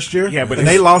Year last year. Yeah, but and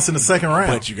they lost in the second round.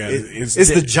 But you guys,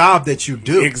 it's the job that you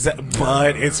do.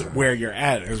 But it's where you're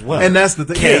at as well. And that's the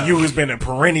thing. KU has been a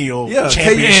perennial And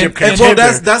championship well,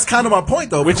 contender. that's kind of my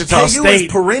point, though. Wichita KU State-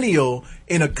 is perennial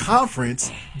in a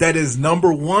conference that is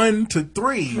number 1 to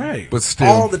 3, Right. But still.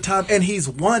 all the time, and he's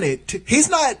won it. He's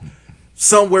not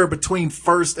somewhere between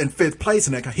 1st and 5th place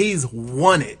in that. He's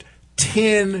won it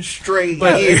 10 straight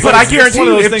years. but I guarantee it's one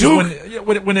of you, those if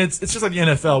things when it's just like the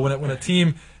NFL when a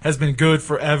team has been good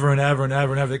forever and ever and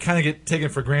ever and ever, they kind of get taken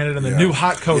for granted, and the new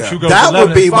hot coach who goes that 11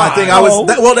 would be and my 5.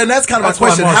 thing. Then that's kind of my That's why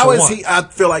question. Marshall How is won. he? I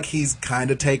feel like he's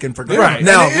kind of taken for granted. Right.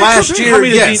 Now, And it last could be- year, how many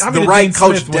did yes, Dean- how the many did right Dean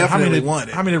coach Smith win? definitely won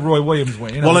it. How many did Roy Williams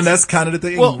win? You know? Well, and that's kind of the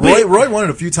thing. Well, Roy won it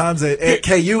a few times at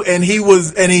KU, and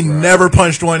he never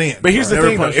punched one in. But here's the Never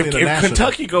thing, though. punched in If a national.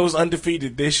 Kentucky goes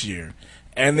undefeated this year,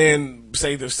 and then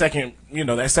say the second,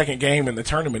 that second game in the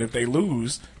tournament, if they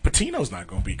lose, Patino's not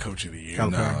going to be coach of the year.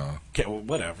 Well,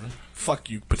 whatever. Fuck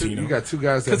you, Patino. You got 2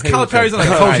 guys that because hate each Calipari's other.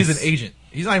 not a coach; he's an agent.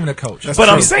 He's not even a coach. But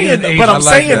I'm saying,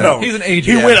 though, He's an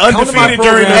agent. He went Come to my undefeated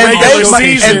during the program. regular and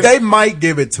season, they might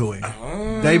give it to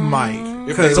him. They might.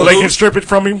 so they can strip it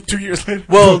from him 2 years later.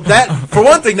 Well, that for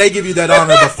one thing, they give you that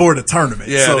honor before the tournament.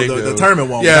 Yeah, so they the do. tournament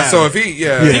won't. Yeah, matter. so if he he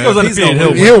goes undefeated,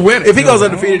 he'll win it. If he goes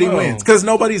undefeated, he wins because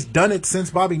nobody's done it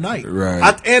since Bobby Knight.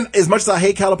 Right. And as much as I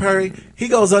hate Calipari, he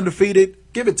goes undefeated.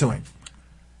 Give it to him.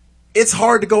 It's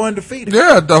hard to go undefeated.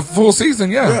 Yeah, the full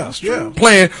season. Yeah, Yeah.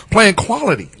 playing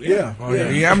quality. Yeah.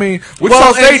 I mean,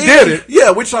 Wichita State did it.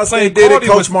 Yeah, Wichita State did it. quality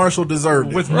Coach with- Marshall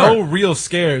deserved it. with no real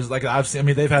scares like I've seen. I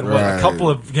mean, they've had Right. a couple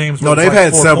of games. No, where they've it's like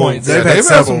had 4 several. points. They've Yeah, had they've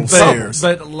had several some scares.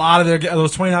 But a lot of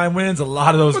those 29 wins, a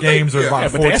lot of those games are about Yeah,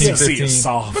 but the 14, SEC 15. is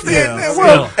soft. Yeah.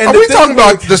 Well, And are the we thing talking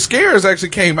about with- the scares actually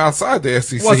came outside the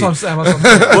SEC? Well, that's what I'm saying.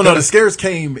 Well, no, the scares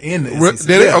came in the SEC.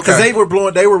 Did it? Yeah, because Okay.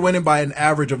 they were winning by an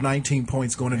average of 19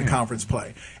 points going into conference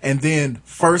play, and then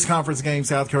first conference game,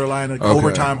 South Carolina,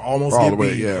 overtime, almost All get the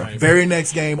way, beat. yeah. Very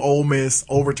next game, Ole Miss,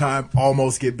 overtime,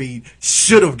 almost get beat.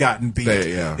 Should have gotten beat,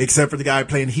 Yeah. except for the guy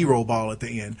playing hero ball at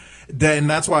the end. And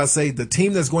that's why I say the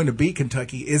team that's going to beat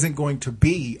Kentucky isn't going to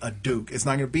be a Duke. It's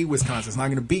not going to be Wisconsin. It's not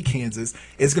going to be Kansas.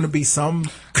 It's going to be some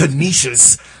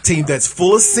Canisius team that's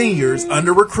full of seniors,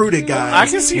 under-recruited guys. I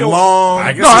can see a- long.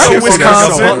 I can No, I see can a see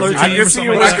Wisconsin. Butler I team can or see a something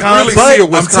like that. Wisconsin. Really see a I'm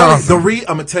telling Wisconsin. you,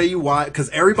 I'm gonna tell you why. Because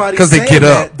everybody 'Cause they get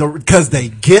up. Because they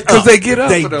get up. 'Cause they get up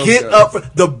They for those get guys.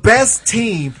 up. The best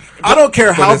team. I don't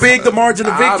care how it's- big the margin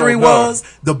of I victory don't know. was.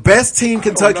 The best team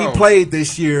Kentucky know. played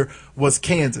this year was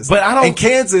Kansas. But I don't- and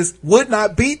Kansas would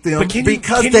not beat them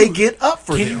because they get up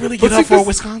for Can them. you really get up for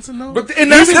Wisconsin though? But and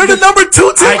that's They're the number 2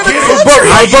 team in the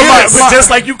I country. get it, but just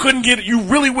like you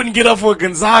really wouldn't get up for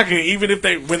Gonzaga even if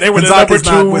when they were Gonzaga's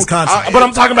the number 2. not Wisconsin. But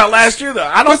I'm talking about last year though.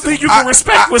 I don't think you can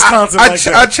respect Wisconsin I like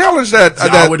that. I challenge that.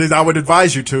 I would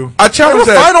advise you to. I challenge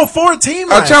They were that. Final Four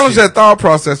team. I challenge that thought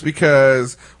process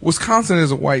because Wisconsin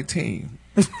is a white team.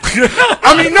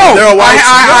 I mean, no, They're a white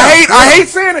I hate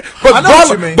saying it, but I know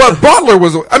what you mean. Butler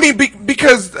was. I mean,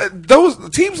 because those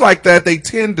teams like that, they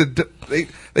tend to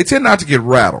they tend not to get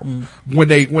rattled when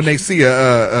they see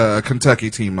a Kentucky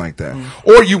team like that,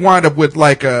 or you wind up with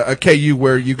like a KU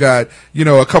where you got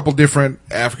a couple different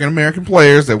African American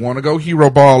players that want to go hero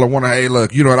ball or want to hey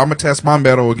look I'm gonna test my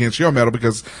medal against your medal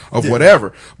because of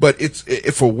whatever. But it's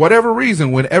for whatever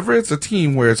reason, whenever it's a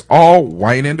team where it's all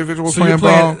white individuals So you're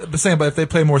playing ball. but if they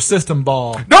play more system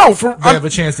ball, No, they have a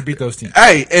chance to beat those teams.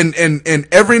 Hey, and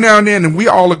every now and then, and we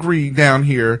all agree down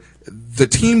here, the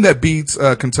team that beats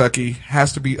Kentucky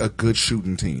has to be a good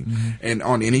shooting team. And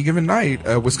on any given night,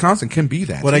 Wisconsin can be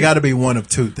that. Well, team. they got to be one of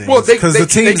two things. Well, because the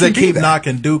teams they that can be keep that.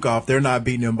 knocking Duke off, they're not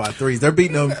beating them by threes. They're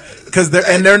beating them because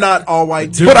they're not all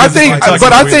white. But I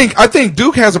teams. think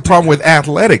Duke has a problem with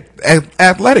athletic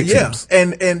teams.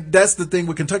 And that's the thing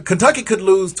with Kentucky. Kentucky could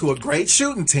lose to a great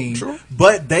shooting team,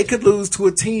 but they could lose to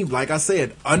a team, like I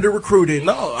said, under recruited.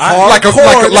 Like a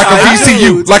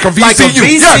VCU.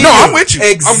 Yeah, no, I'm with you.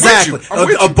 Exactly. I'm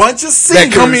with you. A bunch of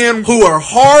seniors come in who are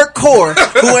hardcore,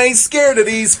 who ain't scared of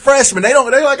these freshmen. They're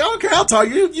like, I don't care how tall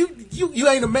you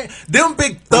ain't a man. Them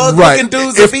big thug looking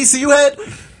dudes that VCU had.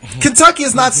 Kentucky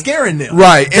is not scaring them.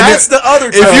 Right. That's the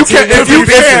other team.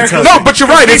 But you're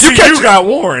right. If you got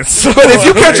warrants. But if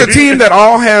you catch a team that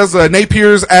all has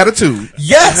Napier's attitude.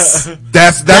 Yes.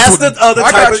 That's the other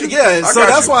type of, yeah. So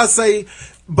that's why I say,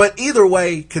 but either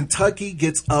way, Kentucky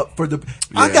gets up for the.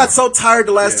 I got so tired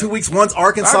the last 2 weeks. Once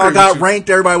Arkansas got ranked,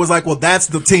 everybody was like, well, that's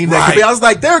the team that could be. I was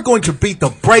like, they're going to beat the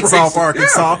brakes off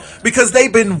Arkansas because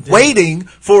they've been waiting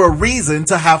for a reason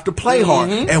to have to play hard.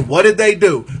 And what did they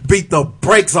do? Beat the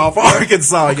brakes off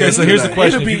Arkansas. Okay, so here's the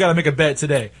question. If you got to make a bet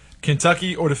today,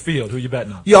 Kentucky or the field, who you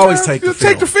betting on? You always take the field.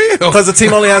 Take the field. Because the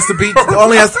team only has to beat,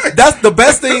 that's the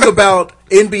best thing about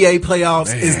NBA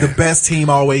playoffs is the best team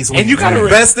always wins. And the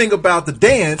best thing about the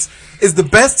dance is the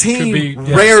best team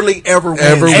rarely ever wins.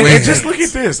 And just look at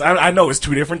this. I know it's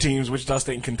two different teams, Wichita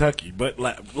State and Kentucky, but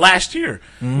last year,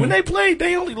 when they played,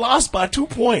 they only lost by 2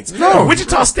 points. No.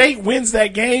 Wichita State wins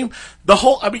that game.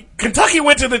 Kentucky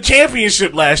went to the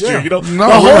championship last year. The No,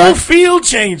 whole field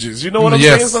changes. You know what I'm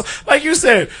saying? Yes. So, like you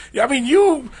said,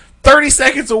 you 30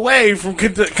 seconds away from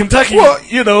Kentucky,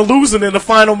 losing in the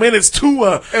final minutes to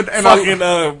a fucking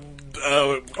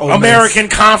American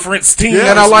Conference team.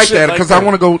 Yeah, and I like that because I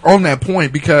want to go on that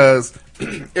point because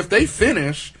if they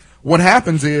finish, what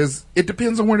happens is it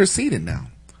depends on where they're seated now.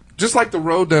 Just like the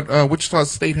road that Wichita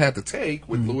State had to take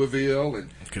with Louisville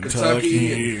and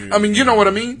Kentucky. I mean, you know what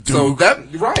I mean? Duke.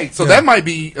 So that might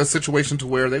be a situation to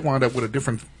where they wind up with a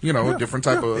different, a different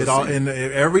type of. And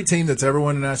every team that's ever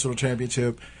won a national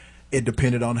championship, it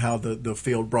depended on how the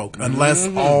field broke. Unless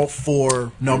all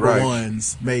four number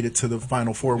ones made it to the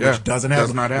Final Four, which doesn't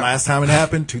happen. Last time it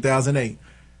happened, 2008,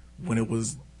 when it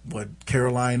was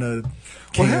Carolina,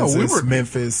 Kansas,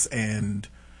 Memphis, and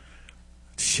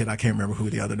shit, I can't remember who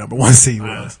the other number one seed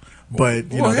was. But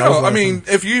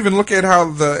if you even look at how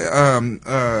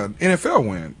the NFL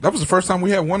went, that was the first time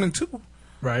we had 1 and 2.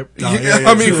 Right.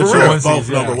 I mean, for real. Both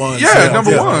number ones. Yeah,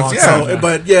 number ones. Yeah. So,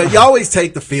 but you always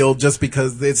take the field just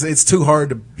because it's too hard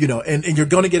to, and you're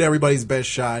going to get everybody's best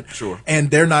shot. Sure.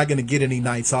 And they're not going to get any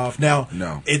nights off. Now,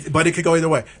 but it could go either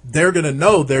way. They're going to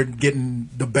know they're getting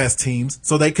the best teams,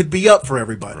 so they could be up for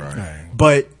everybody. Right.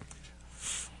 But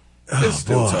it's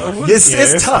still tough.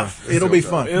 It's tough. It'll be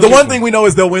fun. The one thing we know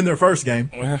is they'll win their first game.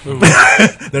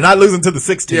 They're not losing to the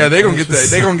 6th team. Yeah, they're gonna get that.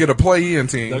 They're gonna get a play-in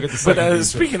team. But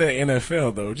speaking of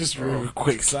NFL, though, just a real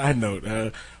quick side note: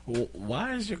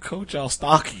 why is your coach all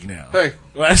stocky now? Hey,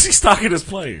 why is he stalking his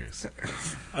players?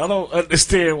 I don't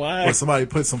understand why. Or somebody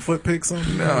put some foot pics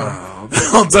on? No,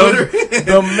 on Twitter.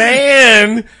 The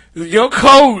man. Your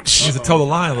coach. He's a toe the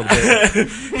line a little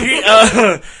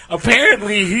bit.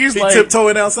 Apparently he's like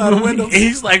tiptoeing outside the window.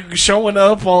 He's like showing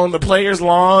up on the players'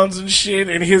 lawns and shit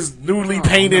in his newly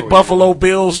painted Buffalo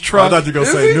Bills truck. I thought you were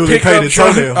gonna say newly painted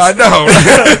toenails. I know.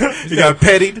 He got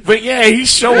petted. But yeah, he's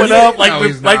showing up like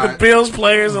the Bills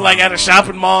players are like at a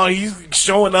shopping mall. He's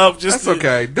showing up just. That's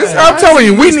okay. I'm telling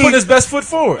you, we He's need putting his best foot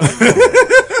forward.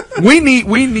 we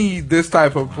need this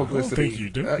type of publicity. I don't think you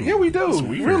do. Yeah, we do.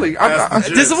 Really,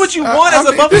 This is what you want as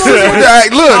a Buffalo. This is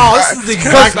This is the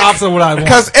exact opposite of what I want.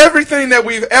 Because everything that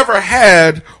we've ever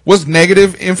had was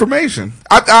negative information.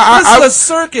 This is a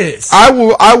circus. I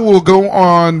will go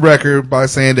on record by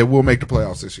saying that we'll make the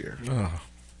playoffs this year.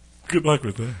 Good luck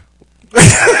with that.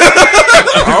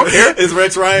 I don't care. Is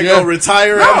Rex Ryan going to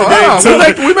retire after No,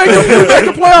 game 2? we make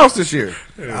the playoffs this year.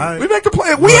 Right. We make the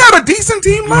play. We had a decent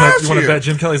team last You want to year. bet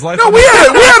Jim Kelly's life? No, we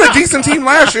had a decent team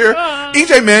last year.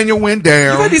 EJ Manuel went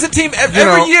down. You had a decent team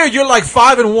every year. You're like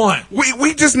 5-1,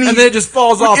 We just need, and then it just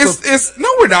falls off. It's no,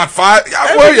 we're not five.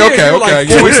 Every year Okay. you're like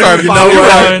Yeah, we started. You know You're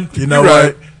what? right. You know You're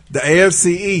what? The AFC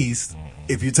East.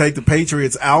 If you take the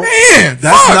Patriots out, Man,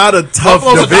 that's fuck. not a tough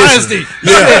Buffalo's a division. dynasty.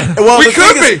 Yeah. Well, We the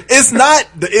could thing is, be. it's not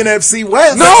the NFC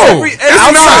West. No, That's it's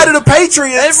outside not. of the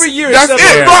Patriots. Every year, That's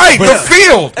except it, for- right? But The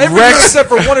field. Every year except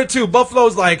for 1 or 2.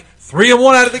 Buffalo's like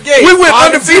 3-1 out of the gate. We went 5-2.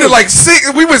 undefeated like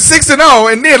 6. We went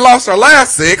 6-0, and then lost our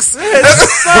last 6.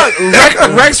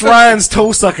 Rex Ryan's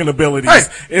toe sucking abilities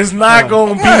is not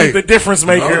going to be Hey. the difference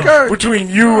maker Okay. between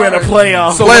you and a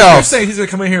playoff. So what you're Playoffs. saying he's going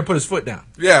to come in here and put his foot down.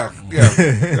 Yeah.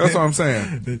 That's what I'm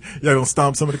saying. Y'all gonna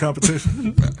stomp some of the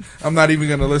competition? I'm not even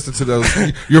going to listen to those.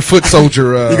 Your foot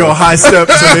soldier. You gonna high step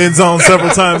to the end zone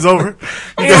several times over?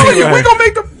 We're going to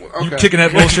make the. You kicking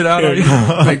that bullshit out? Are you?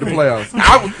 Make the playoffs.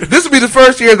 This will be the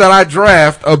first year that I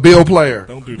draft a Bill player.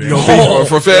 Don't do that.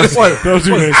 For fantasy. Don't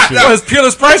do that shit. What, is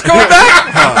Peerless Price coming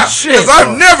back? Shit. Because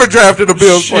I've never drafted a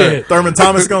Bills Shit. player. Thurman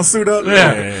Thomas gonna suit up?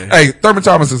 Yeah. Hey, Thurman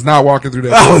Thomas is not walking through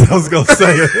that. I was gonna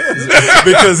say it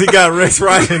because he got Rex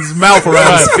Ryan's mouth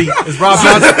around his feet. Is Rob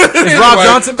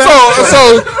Johnson back?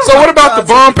 So what about the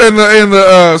bump and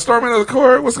the storming of the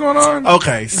court? What's going on?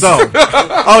 Okay, so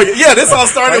this all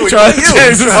started with trying to you.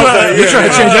 change this Okay, You're trying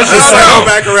to change that shit. Let's circle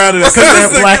back around to this because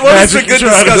this is a Black well, this is a magic good you're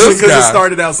trying to discussion do. because it This guy.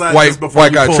 started outside White- just before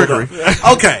white we guy pulled trickery.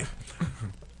 up. Okay,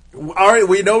 all right,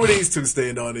 we know where these two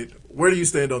stand on it. Where do you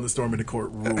stand on the storm in the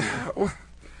court rule?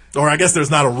 Or I guess there's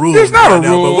not a rule. There's not right a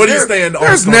now, rule. but what do you stand on?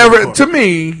 There's storming the never court? to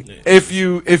me. If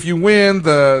you win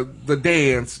the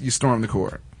dance, you storm the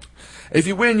court. If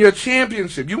you win your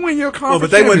championship, you win your Well, conference.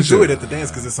 but they wouldn't do it championship. at the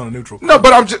dance because it's on a neutral. No,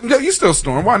 but I'm just you still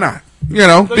storm. Why not? You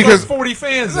know, There's because like 40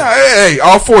 fans. hey,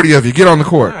 all 40 of you get on the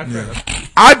court. Yeah.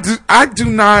 I do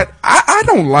not. I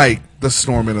don't like the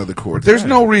storming of the court. There's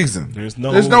no reason. There's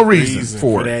no reason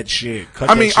for it. that shit. Cut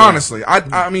I that mean, shit. honestly,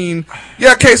 I mean,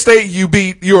 yeah, K-State, you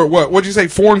beat your what? What'd you say?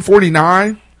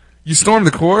 4-49. You stormed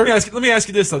the court. Let me ask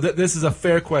you this though. This is a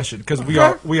fair question because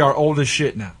we are old as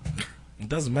shit now. It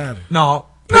doesn't matter. No.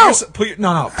 Put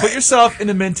yourself in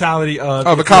the mentality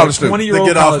of a college student. 20-year-old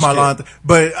To get off college my kid. lawn.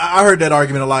 But I heard that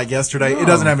argument a lot yesterday. It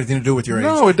doesn't have anything to do with your age.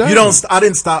 No, it doesn't. You don't. I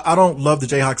didn't stop. I don't love the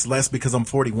Jayhawks less because I'm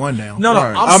 41 now. No,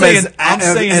 Right. I'm saying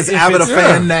as if avid a it's-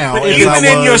 fan now. But as even I in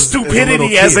your was as a little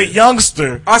stupidity as a kid.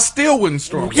 youngster, I still wouldn't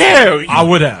storm. yeah, I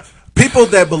would have. People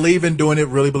that believe in doing it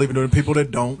really believe in doing it. People that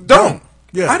don't. Don't.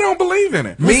 Yeah. I don't believe in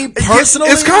it. Me personally,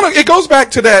 it's kind of. It goes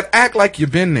back to that act like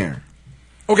you've been there.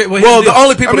 Okay, Well, the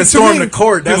only people I mean, that storm to me, the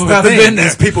court, that's people the who haven't thing, been there.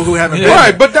 is people who haven't Yeah. been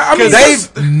Right, there. but I mean,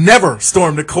 They've never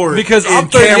stormed the court because in I'm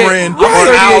 38, Cameron or I'm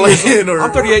 38 Allen or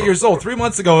I'm 38 years old. 3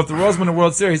 months ago, if the Rose won the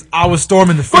World Series, I was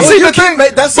storming the But field. see, you the can't thing-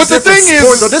 make- that's but a the different thing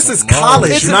sport, is- though. This is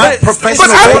college, It's a not bit- professional.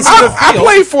 But It's I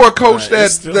played for a coach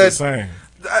it's still the that same.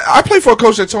 I played for a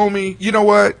coach that told me, you know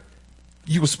what,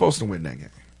 you were supposed to win that game.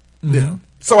 Yeah.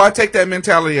 So I take that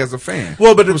mentality as a fan.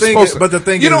 Well, but You the were thing, supposed to- but the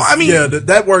thing, you know, is, I mean, yeah,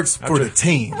 that works for the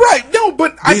team. right? No,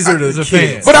 but These are the as a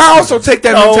kids. But I also take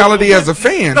that No, mentality as a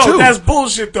fan No, too. that's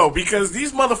bullshit though, because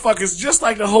these motherfuckers, just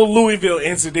like the whole Louisville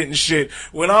incident and shit,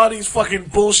 when all these fucking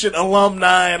bullshit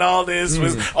alumni and all this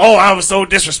was, I was so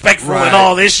disrespectful Right. and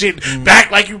all this shit,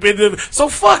 back like you've been to. So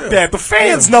fuck that. The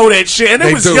fans know that shit, and They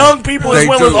it was do. young people They as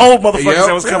well do. as old motherfuckers Yep.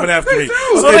 that was coming Yeah, after they me.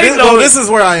 do. So Okay, they know this is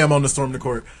where I am on the storm the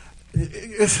court.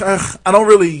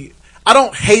 I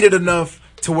don't hate it enough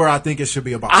to where I think it should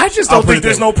be about. I just I'll don't put think it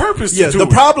there's that no way. purpose Yeah, to the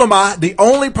it. the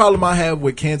only problem I have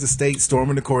with Kansas State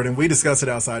storming the court, and we discussed it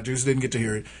outside. Juice didn't get to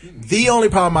hear it. The only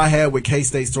problem I have with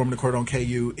K-State storming the court on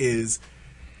KU is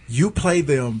you play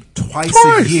them twice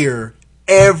a year,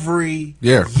 every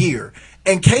year.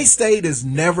 And K-State is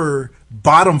never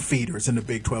bottom feeders in the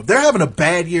Big 12. They're having a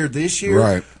bad year this year,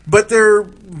 Right. but they're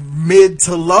mid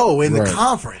to low in the Right.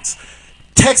 conference.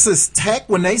 Texas Tech,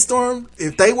 when they storm,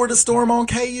 if they were to storm on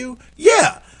KU,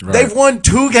 yeah. Right. They've won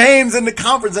 2 games in the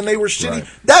conference and they were shitty. Right.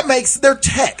 That makes their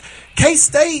Tech.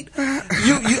 K-State,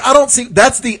 I don't see,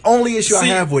 that's the only issue I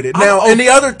have with it. Now, and the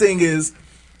other thing is,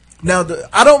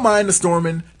 I don't mind the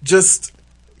storming, just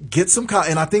get some,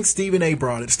 and I think Stephen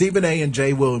A. and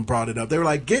Jay William brought it up. They were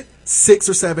like, get 6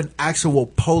 or 7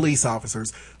 actual police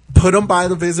officers, put them by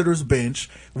the visitors' bench.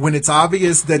 When it's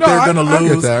obvious that they're going to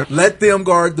lose, let them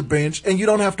guard the bench, and you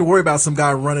don't have to worry about some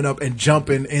guy running up and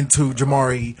jumping into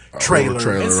Jamari trailer,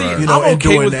 And see, you know, I'm and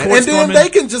okay doing with that. court And then storming. they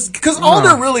can just, because all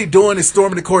they're really doing is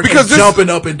storming the court Because and jumping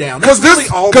up and down. That's really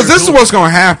all because they're this is doing. what's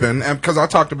going to happen. And because I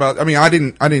talked about, I mean,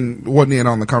 wasn't in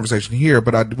on the conversation here,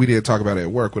 but we did talk about it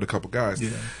at work with a couple guys. Yeah.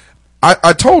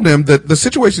 I told him that the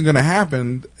situation going to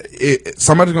happen.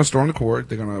 Somebody's going to storm the court.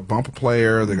 They're going to bump a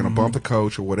player. They're going to bump the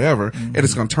coach or whatever, and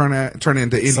it's going to turn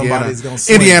into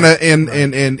Indiana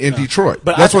and Detroit.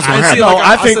 But that's what's going to happen.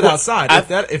 I think outside.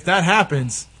 If that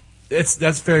happens,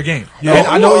 that's fair game. Yeah.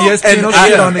 I know ESPN will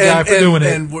shit on the guy for doing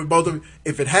it. And we're both of,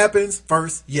 if it happens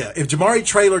first, yeah. If Jamari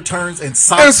Trailer turns and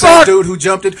socks that dude who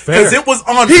jumped it, because it was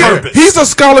on purpose. He's a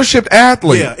scholarship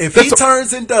athlete. Yeah, if he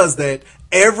turns and does that,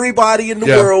 everybody in the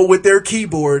world with their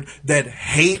keyboard that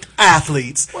hate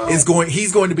athletes he's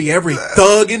going to be every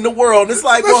thug in the world. And it's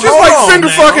like, That's well, just hold like on finger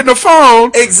now. fucking the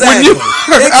phone. Exactly.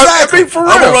 I mean, for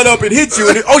real. I'm gonna run up and hit you.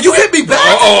 And you hit me back.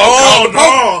 Oh,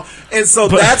 no. And so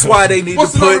that's why they need to put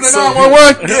some.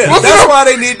 That's why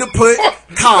they need to put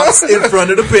cops in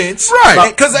front of the bench, right?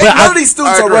 Because none of these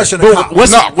students are rushing a cop.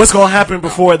 What's going to happen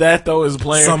before that though is a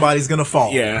player. Somebody's going to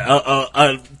fall. Yeah,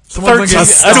 a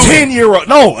 10-year-old,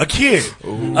 no, a kid,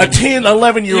 a 10,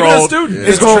 11-year-old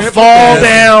is going to fall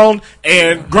down,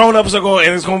 and grown-ups are going,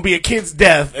 and it's going to be a kid's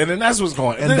death, and then that's what's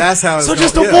going. And that's how. So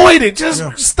just avoid it.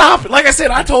 Just stop it. Like I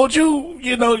said, I told you,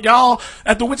 y'all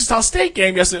at the Wichita State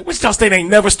game yesterday. Wichita State ain't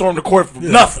never stormed the court for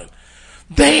nothing.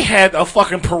 They had a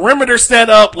fucking perimeter set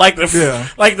up like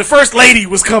the first lady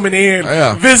was coming in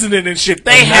visiting and shit.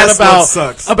 They had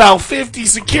about 50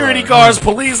 security guards,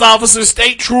 police officers,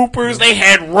 state troopers. They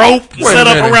had rope set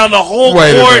up around the whole court.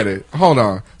 Wait a minute. Hold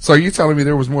on. So you telling me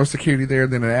there was more security there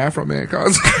than an Afro Man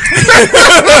concert?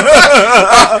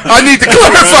 I need to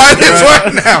clarify this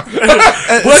right now.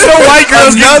 What's no white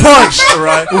girls get punched?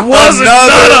 Right.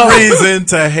 Another reason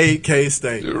to hate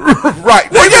K-State.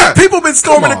 Right. Well, people have been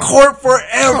storming the court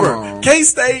forever.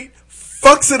 K-State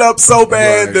fucks it up so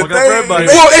bad that they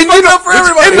fuck up for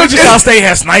everybody. Wichita State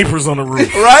has snipers on the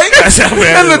roof, right?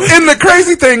 And the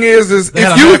crazy thing is they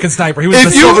had an American sniper. He was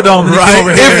the Silverdome.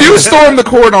 If you storm the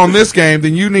court on this game,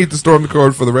 then you need to storm the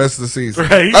court for the rest of the season.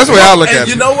 Right. That's the way I look at it.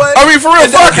 You know what? I mean, for real,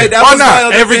 fuck it. Why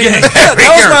not? Every game.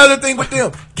 That was my other thing with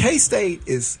them. K-State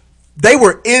is. They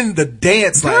were in the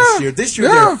dance last year. This year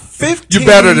they're 15. You're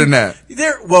better than that.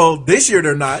 This year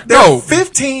they're not. They're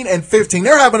 15-15.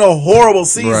 They're having a horrible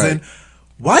season. Right.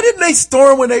 Why didn't they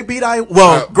storm when they beat Iowa?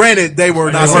 Well, granted, they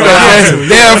were not supposed to.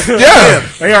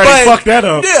 They already fucked that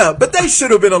up. Yeah, but they should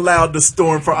have been allowed to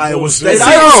storm for Iowa State.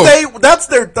 Iowa State, that's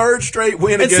their third straight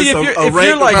win against a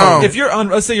ranked opponent.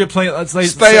 Let's say you're playing,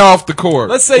 stay off the court.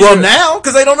 Let's say now,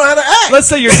 because they don't know how to act. Let's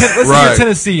say you're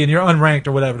Tennessee and you're unranked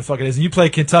or whatever the fuck it is, and you play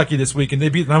Kentucky this week and they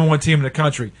beat the number 1 team in the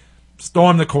country.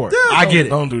 Storm the court. Yeah, I get it.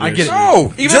 Don't do that. I get shit. it.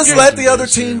 No, just let the other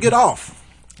team get off.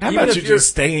 How about you just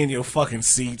stay in your fucking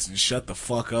seats and shut the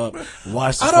fuck up?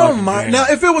 Watch the I don't mind. game. Now,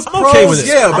 if it was I'm pros, okay with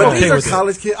it. but these are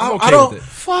college kids. I don't.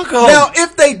 Fuck up. Now,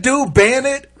 if they do ban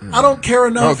it, I don't care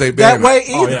enough that way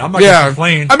either. Oh, yeah, I'm not gonna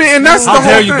complain. I mean, and that's the whole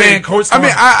dare thing. you ban court I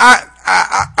mean,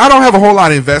 I don't have a whole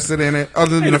lot invested in it,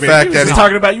 other than the fact that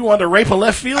talking about you wanted to rape a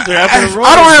left fielder after the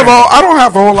I don't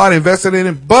have a whole lot invested in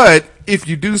it, but if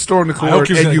you do storm the court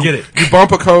and you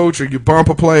bump a coach or you bump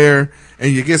a player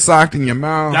and you get socked in your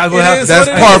mouth, that's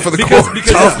par for the court.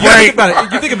 Because you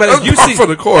think about it. You see, for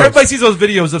the court. Everybody sees those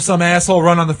videos of some asshole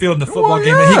run on the field in the football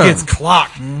game and he gets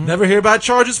clocked. Never hear about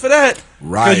charges for that.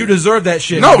 Right. Because you deserve that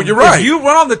shit. No, you're right. If you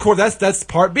run on the court, that's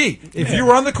part B. If you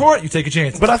run on the court, you take a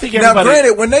chance. But I think now,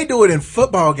 granted, when they do it in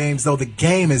football games, though, the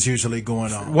game is usually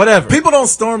going on. Whatever. People don't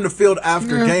storm the field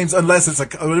after games unless it's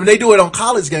they do it on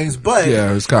college games, but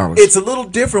it's college. It's a little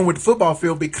different with the football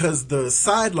field because the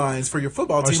sidelines for your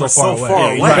football team are so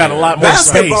far away. You got a lot more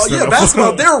basketball, space.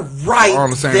 Basketball, they're right on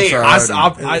the same there.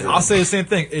 side. I'll say the same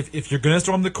thing. If you're going to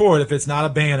storm the court, if it's not a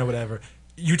ban or whatever,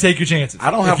 you take your chances.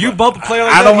 If you bump a player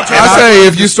like I say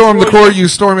if you storm the court, you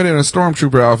storm it in a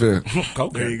stormtrooper outfit.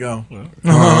 Okay. There you go. See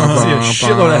a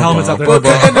shitload of helmets out there.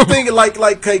 And the thing,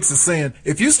 like Cakes is saying,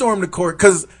 if you storm the court,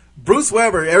 because Bruce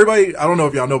Weber, everybody, I don't know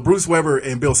if y'all know, Bruce Weber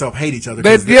and Bill Self hate each other.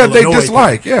 They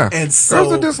dislike, And so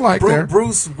there's a dislike there.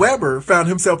 Bruce Weber found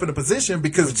himself in a position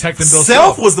because Protecting Bill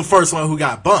Self was the first one who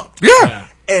got bumped. Yeah.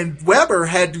 And Weber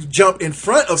had to jump in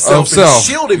front of Self and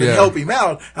shield him and help him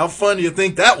out. How fun do you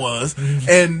think that was?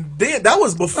 And then that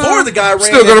was before the guy ran.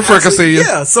 Still gonna fricassee you.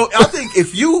 Yeah, so I think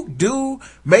if you do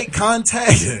make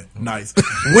contact, nice,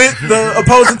 with the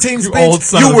opposing team's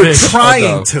bench, you were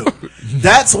trying to.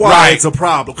 That's why it's a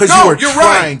problem, because you were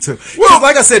trying to. Well,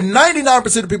 like I said, 99%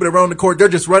 of the people that run the court, they're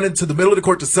just running to the middle of the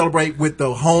court to celebrate with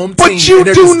the home team. But you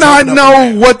do not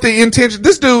know what the intention.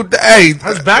 This dude, hey,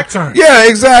 that's back turn. Yeah,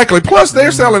 exactly. Plus,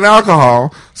 they're selling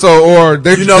alcohol, so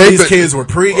these kids were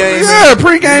pre-gaming. Yeah,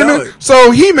 pre-gaming. You know,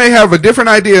 so he may have a different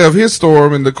idea of his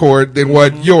storm in the court than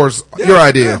what your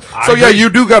idea. Yeah. So you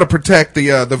do got to protect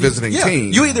the visiting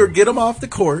team. You either get them off the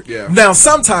court. Yeah. Now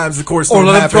sometimes the court storm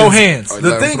or let happens. them throw hands.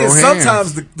 The thing is,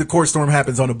 sometimes the court storm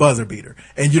happens on a buzzer beater,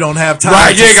 and you don't have time.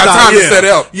 Right, you ain't got time to set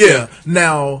up. Yeah.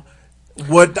 Now,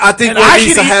 what I think what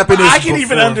needs to happen is I can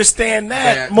even understand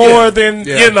that more than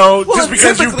just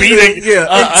because you're beating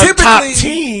a top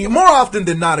team. More often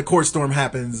than not, a court storm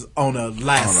happens on a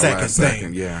last second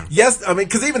thing. Yeah. Yes, I mean,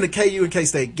 because even the KU and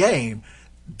K-State game,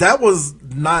 that was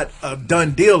not a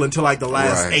done deal until like the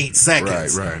last 8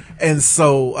 seconds. Right. And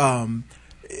so,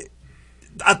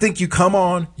 I think you come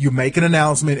on, you make an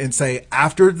announcement and say,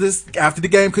 after the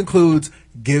game concludes,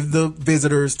 give the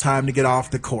visitors time to get off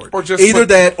the court. Or just either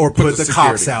that or put the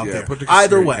cops out there.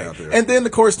 Either way. And then the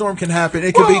court storm can happen.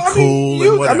 It can be cool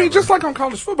and whatever. I mean, just like on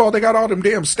college football, they got all them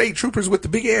damn state troopers with the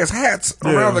big ass hats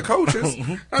around the coaches.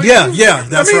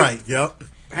 That's right. Yep.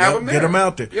 Have them there. Get them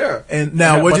out there. Yeah. And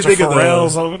now, what'd you think of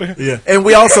those? Over there? Yeah. And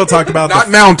we also talked about not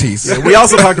Mounties. Yeah, we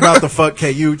also talked about the "fuck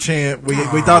KU" chant. We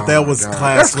thought that was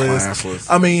classless.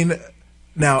 I mean,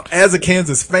 now as a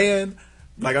Kansas fan,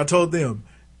 like I told them,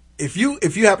 if you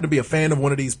happen to be a fan of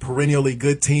one of these perennially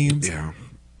good teams,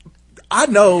 I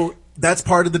know that's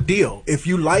part of the deal. If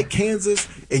you like Kansas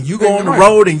and you go on the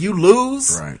road and you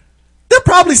lose, they're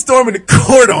probably storming the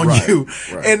court on you.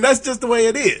 And that's just the way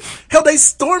it is. Hell, they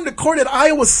stormed the court at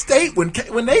Iowa State when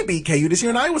they beat KU this year,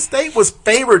 and Iowa State was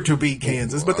favored to beat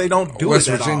Kansas, but they don't do it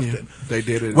that often. They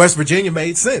did it. West Virginia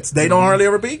made sense. They don't hardly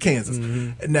ever beat Kansas.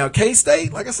 Now,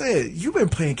 K-State, like I said, you've been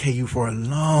playing KU for a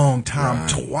long time,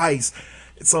 twice.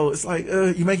 So it's like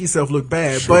you make yourself look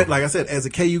bad, but like I said, as a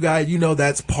KU guy, you know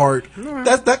that's part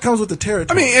that comes with the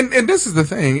territory. I mean, and this is the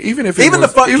thing. Even if the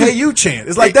fuck KU chant,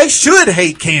 it's like they should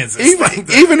hate Kansas.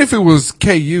 Even if it was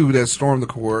KU that stormed the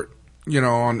court,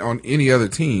 on any other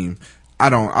team,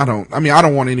 I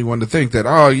don't want anyone to think that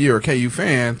you're a KU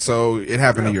fan, so it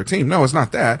happened to your team. No, it's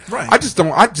not that. Right.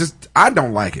 I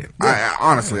don't like it.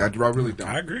 Honestly, I really don't.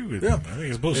 I agree with you. I think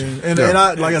it's bullshit. And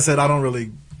I, like I said, I don't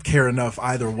really care enough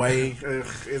either way.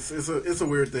 It's a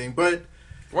weird thing, but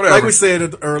whatever. Like we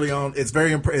said early on, it's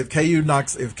very if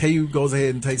KU goes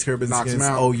ahead and takes care of business against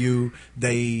OU,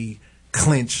 they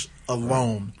clinch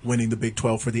alone, winning the Big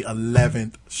 12 for the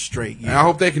 11th straight year. And I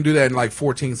hope they can do that in like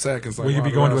 14 seconds. Will you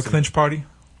be going to a clinch party?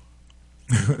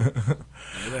 I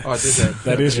did that.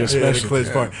 That is your special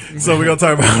clinch party. So we're gonna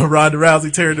talk about Ronda Rousey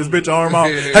tearing this bitch arm off.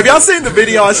 Have y'all seen the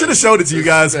video? I should have showed it to you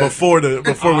guys before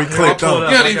we clicked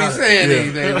on. You didn't even say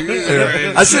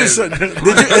anything. I should have showed. Did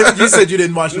you? You said you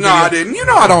didn't watch the video. No, I didn't.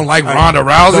 I don't like Ronda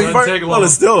Rousey. Well,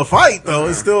 it's still a fight though.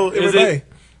 It's still MMA.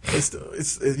 It's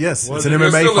an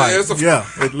MMA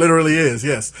fight. It literally is.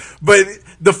 Yes, but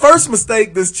the first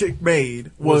mistake this chick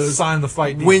made was sign the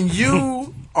fight deal. When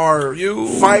you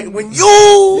when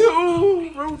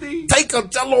you Rudy, take a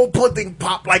Jello pudding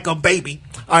pop like a baby.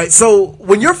 All right, so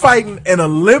when you're fighting an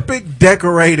Olympic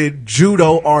decorated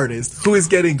judo artist who is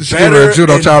getting better,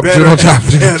 judo chop. Can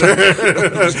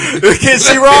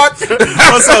she rock?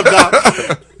 What's up,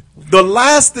 Doc? The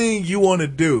last thing you want to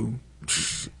do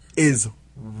is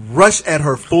rush at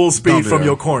her full speed from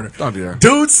your corner. Don't do that.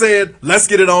 Dude said, let's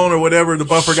get it on, or whatever the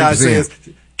buffer guy says.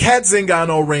 Kat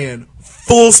Zingano ran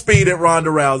full speed at Ronda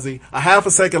Rousey. A half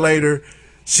a second later,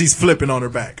 she's flipping on her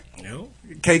back.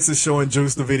 Cakes is showing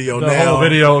Juice the video now. The whole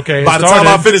video, okay. By the time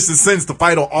I finish the sentence, the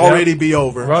fight will already be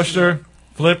over. Rushed her,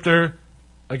 flipped her,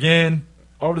 again,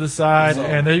 over to the side,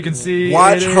 and there you can see.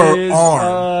 Watch her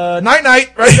arm.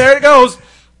 Night, right there it goes.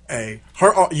 Hey,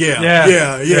 her arm, yeah.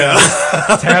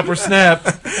 Tap or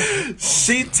snap.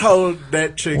 She told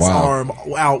that chick's arm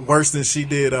out worse than she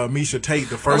did Misha Tate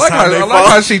the first time they fought. I like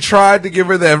how she tried to give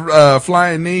her that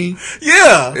flying knee.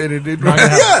 Yeah. And it didn't work.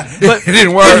 But it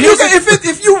didn't work.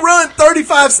 If you run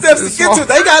 35 steps to get to it,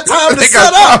 they got time to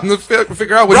set up. To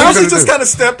figure out what Rousey just kind of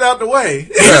stepped out the way.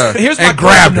 Here's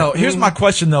my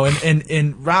question, though.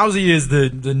 And Rousey is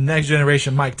the next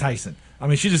generation Mike Tyson. I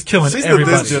mean, she's just killing She's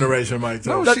everybody. the this generation, Mike.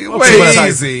 No, Tyson. she, okay, whatever.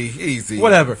 easy.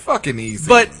 Whatever. Fucking easy.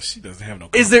 But She doesn't have no.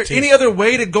 is there competition. any other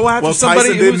way to go after Well, somebody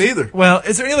Tyson who's... didn't either. Well,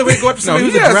 is there any other way to go after somebody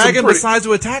he who's a has some dragon pretty- besides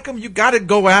to attack him? You got to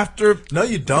go after... No,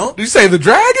 you don't. you say the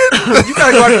dragon? You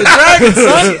got to go after the dragon,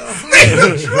 son.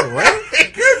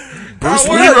 Bruce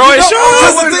Well, Leroy you show? know,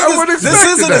 Because the thing I would is, this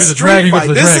expect isn't that. a He's a street dragon fight. with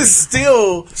the This dragon. is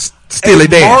still Steely a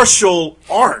Dan. martial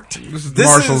art. This is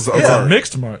martials of yeah. art.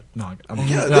 Mixed mark. No,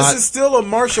 Yeah, this is still a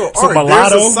martial a art.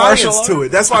 mulatto There's a martial science art? to it.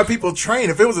 That's why people train.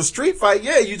 If it was a street fight,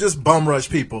 yeah, you just bum rush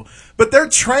people. But they're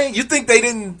trained. You think they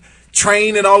didn't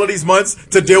train in all of these months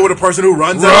to deal with a person who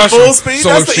runs at full speed? So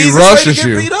That's if the she easiest way to rushes get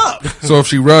you, beat up. so if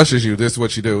she rushes you, this is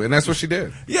what you do, and that's what she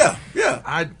did. Yeah.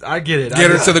 I get it.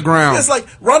 Get her to the ground. It's like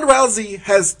Ronda Rousey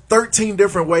has 13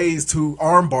 different ways to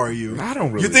armbar you. I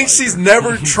don't really You think like she's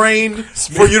never trained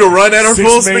for you to run at her 6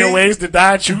 full million speed? ways to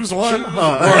die. Choose one.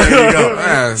 There you go.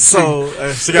 Yeah, So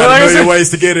she Well, got like I a million said- ways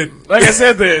to get it. Like I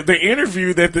said, the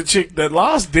interview that the chick that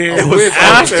lost did It was was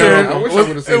after. terrible. I wish I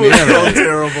would have seen It was the so interview.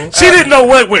 terrible. She didn't know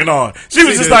what went on. She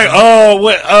was just didn't. like, "Oh,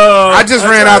 what? I just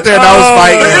ran out there and I was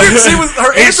fighting. She was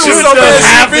her It answer was shouldn't so have bad. She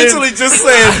happened. eventually just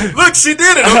said, "Look, she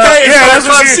did it. Okay, yeah, that's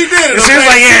what she did it. She was okay?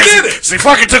 like, "Yeah, she did it." she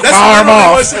fucking took That's my arm literally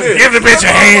off. what she did. Give the bitch a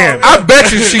hand." I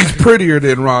bet you she's prettier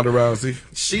than Ronda Rousey.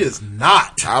 She is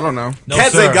not. I don't know. No,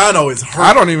 Kat sir. Zingano is her.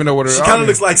 I don't even know what her. She kind of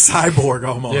looks like Cyborg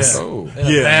almost. Yeah. Oh. In a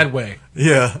Yeah. bad way.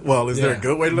 Yeah. Well, is there a Yeah.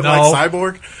 good way to look No. like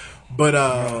Cyborg? But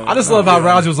I just love how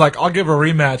Rousey was like, I'll give her a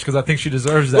rematch because I think she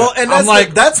deserves that. well, and I'm that's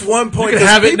like, that's one point. you can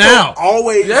 'cause have it people now.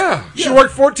 Always, Yeah. she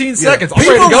worked 14 seconds. I'm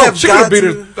People ready to go. have She could have got beat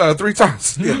to- her 3 times.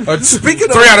 Speaking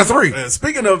of three out of 3.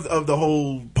 Speaking of the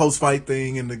whole post fight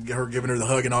thing and her giving her the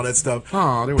hug and all that stuff,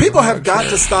 Oh, there was people a have hug. got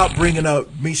to stop bringing up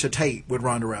Misha Tate with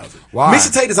Ronda Rousey. Why?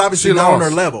 Misha Tate is obviously She not on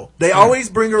lost. her level. They always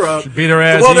bring her up. She beat her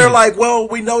ass Well, they're easy. like, well,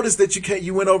 we noticed that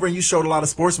you went over and you showed a lot of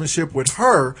sportsmanship with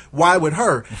her. Why with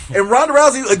her? And Ronda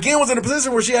Rousey again was in a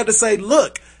position where she had to say,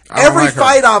 look, I don't every like her.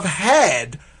 fight I've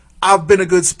had, I've been a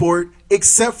good sport,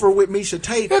 except for with Misha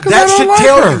Tate. Yeah, 'cause I that don't should like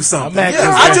tell her. you something. I'm mad Yeah,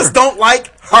 'cause I of just her. don't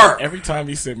like her. Every time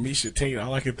he said Misha Tate,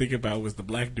 all I could think about was the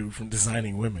black dude from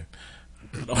Designing Women.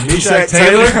 Misha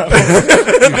Taylor?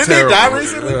 Didn't he die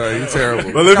recently? He's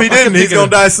terrible. Well, if he didn't, he's gonna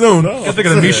die soon. I'm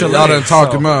thinking of Misha Y'all done Lane,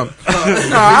 talked so. him up. No,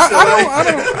 I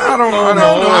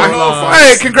don't.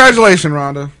 Hey, congratulations,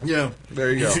 Rhonda. Yeah,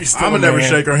 There you go. He's still I'm a gonna never man.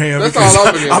 shake her hand. That's because all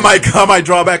I'm gonna I might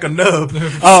draw back a nub.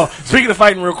 Oh, speaking of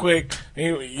fighting, real quick,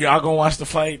 y'all gonna watch the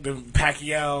fight, the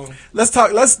Pacquiao? Let's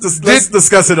talk. Let's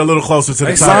discuss it a little closer to the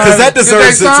They time signed- because that did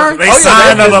deserves they sign? it. They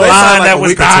signed on the they line like that a was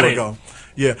week or two dotted. ago.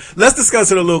 Yeah, let's discuss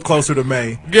it a little closer to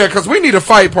May. Yeah, because we need a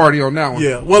fight party on that one.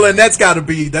 Yeah, well, and that's got to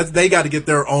be they got to get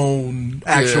their own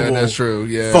actual. Yeah, that's true.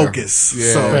 Yeah. Focus.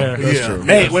 Yeah, so, that's yeah. true.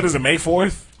 May, what is it, May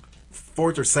 4th?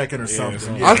 4th or 2nd or something.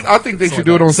 something. Yeah. I think they should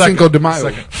do it on Cinco de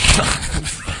Mayo. Second.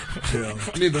 Yeah.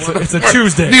 Neither one. It's a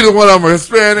Tuesday. Neither one of them are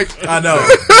Hispanic. I know.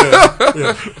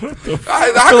 Yeah.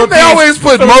 How come they always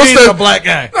put most Philippines, a of black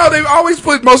guy. No, they always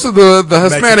put most of the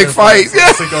Hispanic Mexican fights. fights Yeah,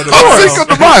 on Cinco de on Mayo. Cinco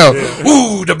de Mayo.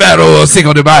 Ooh, the battle of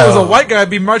Cinco de It was a Mayo. white guy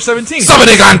beat March 17th.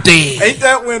 Sabadigante. Ain't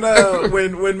that when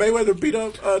Mayweather beat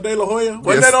up De La Hoya?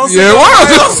 Wasn't that on Yeah,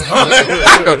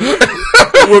 Cinco de it Mayo?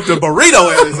 Whooped a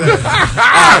burrito at his ass.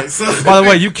 All right, so By the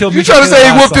way, you killed me. You trying to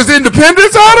say he whooped his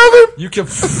independence out of him? You killed.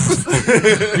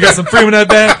 You got some freedom in that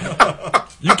bag.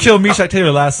 You killed Misha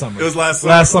Taylor last summer. it was last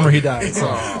summer. Last summer he died. So.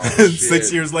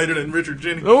 6 years later than Richard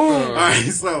Jennings. Ooh. All right,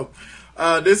 so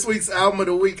this week's album of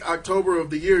the week, October of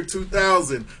the year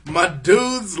 2000, my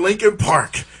dudes, Linkin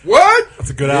Park. What? It's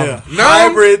a good Yeah, album.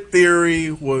 Hybrid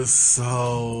Theory was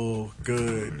so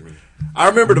good. I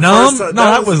remember the Numb? first time. No,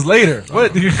 that was later.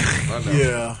 What?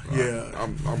 yeah.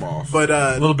 I'm off. But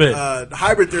a little bit.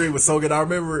 Hybrid Theory was so good. I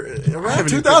remember around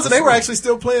 2000 they were actually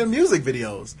still playing music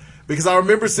videos because I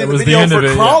remember seeing That the was the video end for of it,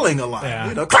 yeah. Crawling a lot. Yeah.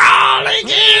 You know, crawling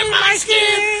in my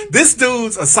skin. This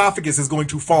dude's esophagus is going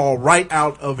to fall right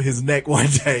out of his neck one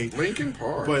day. Linkin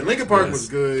Park. But Linkin Park was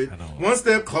good. One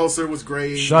Step Closer was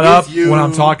great. Shut With up You, when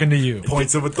I'm talking to you.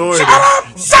 Points of Authority.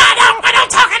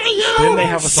 Didn't they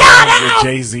have a song with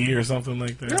Jay-Z or something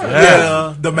like that?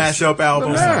 Yeah, the mashup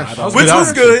album, That was a which good was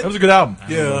album. good. That was a good album.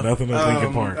 Yeah, Nothing like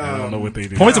Linkin Park. I don't know what they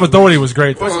do. Points of Authority was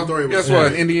great. Points Though. of Authority was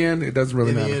Guess what? In the end, it doesn't really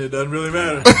In the matter. end, it doesn't really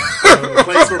matter.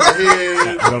 Place for my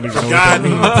head. I don't even know what God that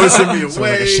means. pushing me Sounds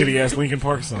like a away. shitty ass Linkin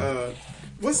Park song.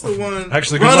 What's the one?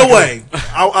 Actually, good Runaway.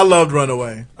 I loved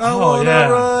Runaway. I wanna yeah.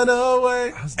 run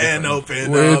away and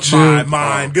open With up you. my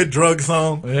mind. Good drug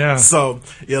song. Yeah. So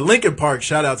yeah, Linkin Park.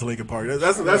 Shout out to Linkin Park.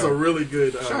 That's a really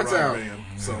good Shouts rock out. band.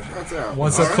 So That's out.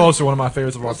 One Step Closer, one of my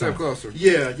favorites of all One step time. closer.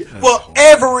 yeah. Well,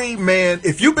 every man,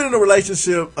 if you've been in a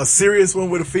relationship, a serious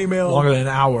one with a female, Longer than an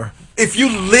hour. if you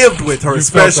lived with her, You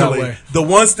felt that especially way. the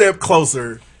one step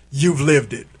closer, you've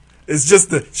lived it. It's just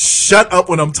the shut up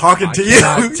when I'm talking to you.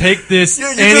 cannot take this You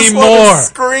just anymore. want to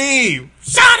scream.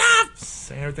 Shut up.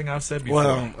 Say everything I've said before.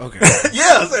 Well, okay.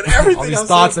 Yes, and everything. All these I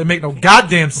thoughts said. that make no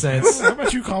goddamn sense. How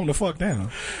about you calm the fuck down?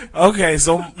 Okay,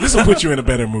 so this will put you in a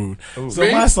better mood. So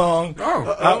Me? my song,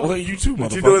 Oh. well, you too, You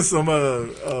motherfucker. doing some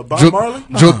Bob Marley?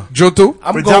 Jotu?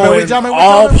 I'm With going Jamaican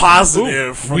all Madonna?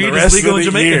 positive from Weed the is rest legal of in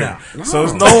the Jamaica year. now. So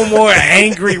it's no more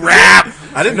angry rap.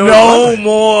 I didn't know No it was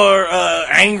more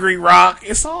angry rock.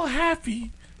 It's all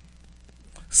happy.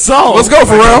 So Let's go,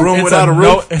 Pharrell. room It's without a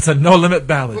roof. it's a no limit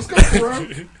ballad. Let's go,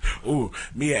 Pharrell. ooh,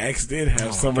 me and X did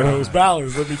have some of those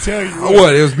ballads. Let me tell you.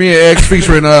 What? It was me and X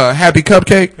featuring Happy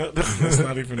Cupcake? That's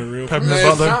not even a real. Peppermint It's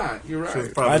Butler. not. You're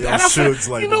right. Probably on Suge's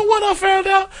label. You know what I found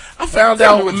out? I found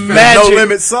Tell me out what you found. Magic. No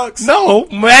Limit sucks. No,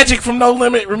 Magic from No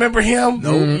Limit. Remember him?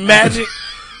 No. Magic.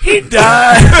 He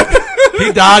died.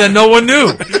 He died and no one knew.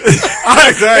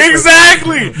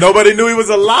 Exactly. Nobody knew he was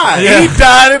alive. He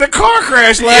died in a car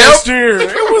crash last year.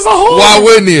 It was a whole. Why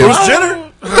wouldn't he? Bruce Jenner?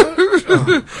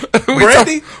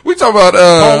 Brandy? We talking about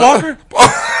Paul Walker?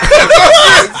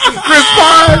 Chris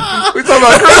Pine. We talking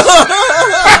about Chris.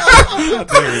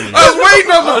 I was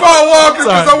waiting on the Paul Walker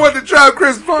because I wanted to try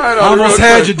Chris Pine. I almost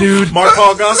had you, dude. Mark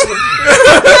Paul Gosselaar?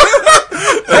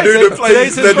 That dude that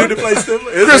plays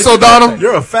Stifler? Chris O'Donnell.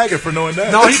 You're a faggot for knowing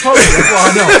that. No, he posted it. That's all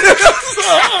I know.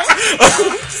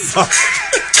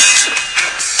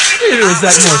 Neither is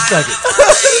that more second.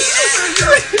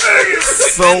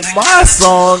 So my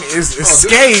song is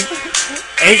Escape,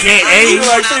 aka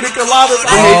like Pina Colada.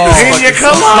 Pina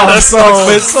Colada song.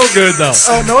 But it's so good, though.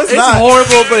 Oh, no, it's It's not.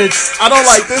 horrible, but it's... I don't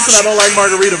like this and I don't like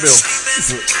Margaritaville.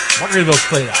 Margaritaville's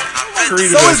played out. So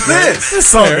is this. This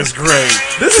song is great.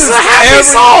 This is a happy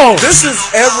song. This is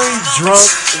every drunk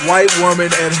white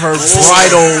woman at her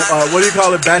bridal, what do you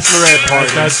call it, bachelorette party.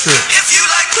 That's true.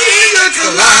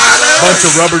 Bunch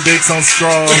of rubber dicks on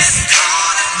straws.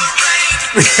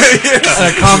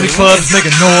 At comedy clubs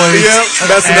making noise.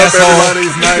 Yep, messing up Asshole.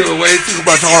 everybody's night. You're way too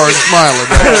much hard smiling.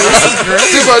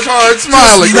 Too much hard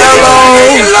smiling.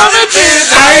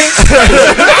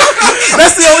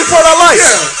 That's the only part I like.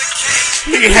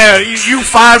 You had you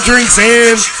 5 drinks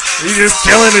in, you just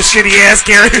killing the shitty ass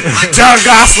character. John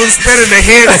Gosling spinning the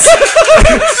hits,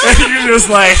 and you're just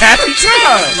like happy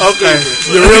time. Okay,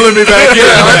 you're reeling me back in.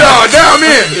 I know. Now I'm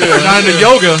in. Not into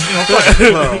yoga. You know, fuck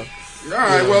it. All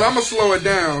right. Well, I'm gonna slow it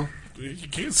down. You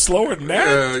can't slow it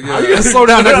down. Yeah. You gotta slow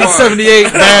down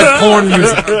 1978 bad porn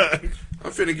music. I'm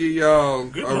finna give y'all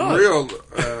a real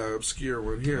obscure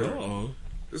one here.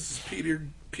 This is Peter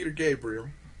Gabriel.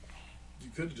 You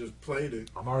could have just played it.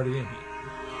 I'm already in.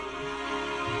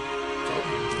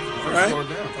 All right. Slow it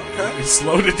down. Okay.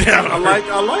 Slowed it down. I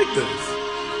like this.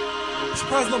 I'm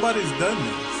surprised nobody's done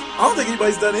this. I don't think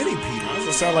anybody's done any Peter.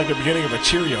 Doesn't sound like the beginning of a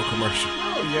Cheerio commercial.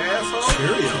 Oh, you asshole.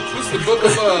 Cheerio. This is the Book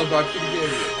of Love by Peter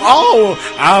Gabriel. Oh,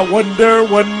 I wonder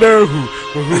who.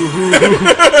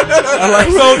 I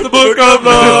wrote the book of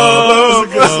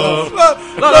love.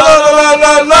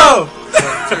 Love.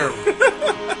 Terrible.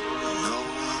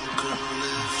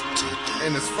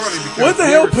 And it's funny because What the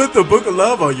hell put the Book of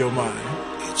Love on your mind?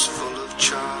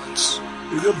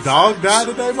 Did your dog die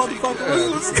today,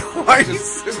 motherfucker? What's going on?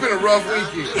 It's been a rough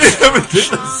weekend.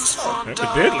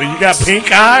 Evidently, you got pink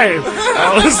eye.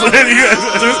 All of a sudden, you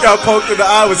Just got poked in the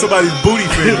eye with somebody's booty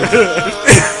finger.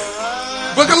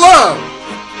 Book of Love.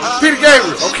 Peter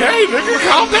Gabriel. okay, nigga,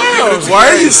 calm down. Why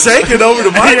are you shaking over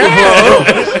the microphone?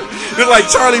 You're like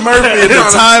Charlie Murphy and the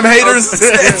Time Haters.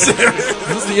 This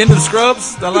is the end of the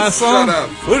Scrubs, that last song. Shut up.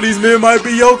 One of these men might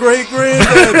be your great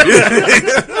granddad.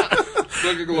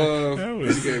 Book of Love.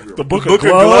 Peter Gabriel. The Book Book of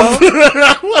of Glove.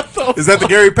 Glove? Is that the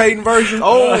Gary Payton version?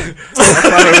 Oh,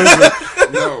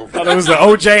 No. thought it was the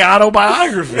OJ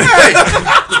autobiography.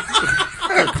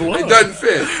 It doesn't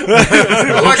fit.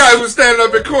 Like I was standing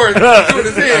up in court doing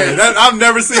his hand. I've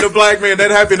never seen a black man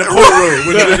that happy in a courtroom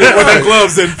when their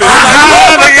gloves didn't fit.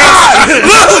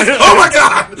 Oh my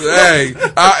God! Hey,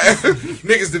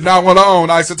 niggas did not want to own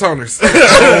isotoners. Oh,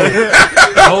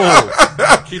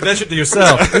 keep that shit to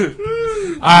yourself. All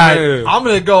right, I'm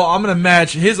gonna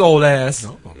match his old ass.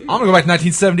 I'm gonna go back to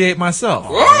 1978 myself.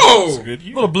 Whoa!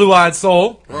 Little blue-eyed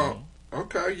soul. Well,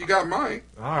 okay, you got mine.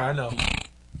 All right, I know.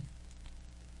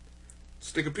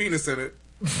 Stick a penis in it.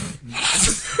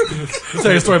 I'll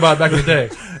tell you a story about it back in the day.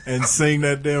 and sing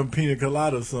that damn Pina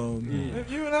Colada song.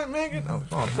 If you and I, Megan,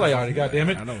 play already. Goddamn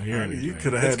it! I don't hear anything. You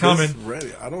could have had It's coming. this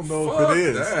ready. I don't know Fuck if it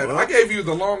is. that. Well, I gave you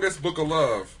the longest book of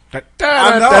love. I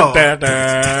know.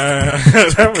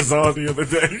 That was all the other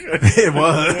day. It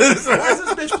was. Why is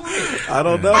this bitch playing? I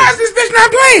don't know. Why is this bitch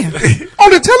not playing? On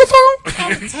the telephone?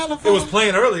 It was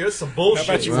playing earlier. It's some bullshit.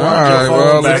 How about you All warm your right, phone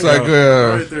well, back looks like up?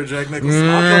 Right there, Jack Nicholson.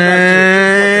 I'll come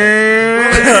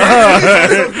back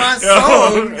to it. My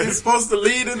song is supposed to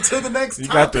lead into the next You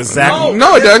got the topic. Zach.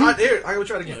 No, it doesn't. I will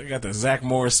try it again. You got the Zach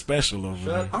Morris special over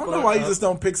there. I don't know why you just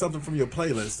don't pick something from your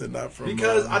playlist and not from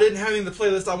Because I didn't have any in the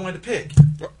playlist I wanted to pick.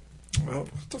 well,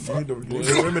 you need to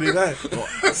remedy that.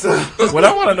 What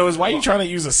I want to know is why you trying to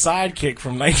use a sidekick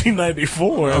from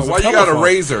 1994? as Why you got a telephone?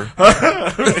 razor?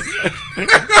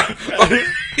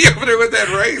 He over there with that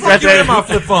razor. Got Give me that, my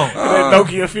flip phone. that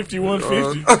Nokia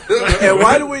 5150. And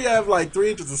why do we have like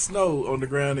 3 inches of snow on the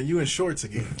ground and you in shorts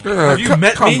again? Have you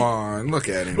met Come me? on, look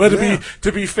at him. But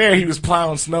to be fair, he was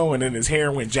plowing snow and then his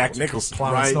hair went Jack Nicholson.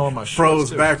 Plowing snow on my Froze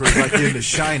shorts, too. backwards like in The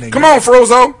Shining. Come on,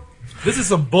 Frozo. This is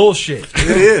some bullshit. It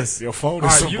is. Your phone All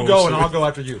is right, some you bullshit. go and I'll go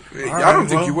after you. I don't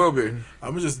think you will be. I'm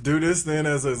gonna just do this then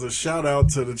as a shout out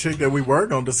to the chick that we were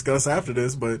gonna discuss after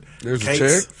this, but There's a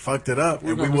Cakes chick? fucked it up, and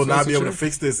we gonna will not discuss be a able to chick?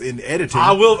 fix this in editing.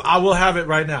 I will have it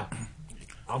right now.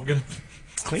 I'm gonna.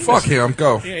 Clean Fuck the, him.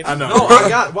 Go. I know. No, I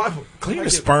got. Why? Clean the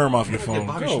sperm off your phone.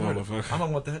 Bobby Go, Schneider. motherfucker. I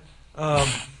don't want that.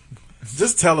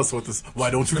 Just tell us what this. Why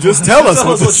don't you just tell us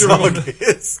what this you song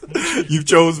is? You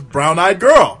chose Brown Eyed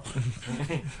Girl.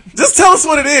 Just tell us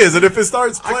what it is, and if it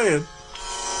starts playing,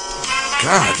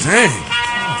 God dang.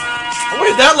 I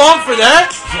waited that long for that.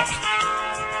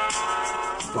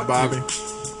 Bobby.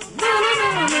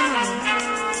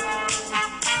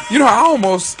 You know, I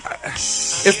almost.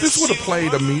 If this would have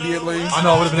played immediately, I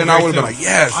know it would have been. then I would have been like,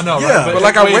 yes. I know, Yeah. right? But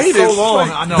like I waited. so long.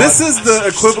 Like, I know. This is the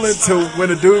equivalent to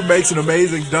when a dude makes an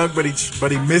amazing dunk, but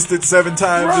he missed it 7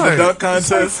 times in Right. the dunk It's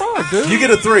like, contest. fuck, dude. You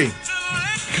get a 3.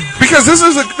 Because this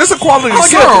is a quality I'll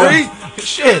get song, a 3.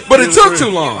 Shit. but it took too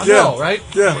long. I know, right?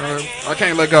 Yeah, I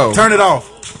can't let go. turn it off.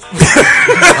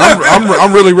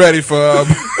 I'm really ready for.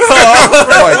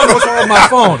 What's wrong with my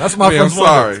phone? That's my I'm phone's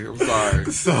sorry. I'm sorry.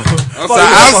 I'm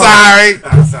sorry.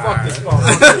 Fuck this phone.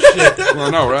 Shit.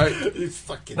 Well, no, right?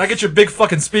 Now get your big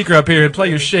fucking speaker up here and play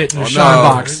your shit in your Oh, shine no.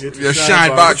 box. Your shine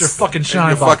box. Your fucking shine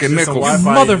Your box. fucking nickel. You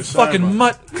Wi-Fi in your shine motherfucking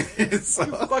box.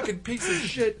 mutt. Fucking piece of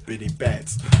shit. Bitty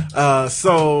bats.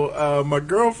 So my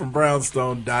girl from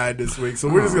Brownstone died this week, so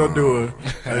we're just gonna do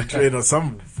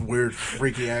some weird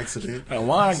freaky accident. A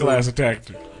wine glass attacked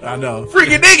her. I know.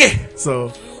 Freaky diggy.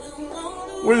 So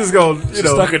we're just gonna She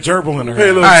stuck a gerbil in her pay a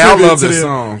hand. little Hey, I tribute love to this them.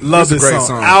 song. Love It's a this great song.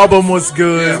 song. Album was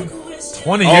good.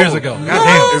 20 years ago.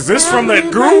 Goddamn. Is this from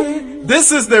that group?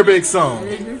 This is their big song.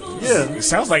 Yeah. It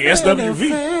sounds like SWV.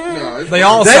 They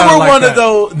all They sound were like one that. of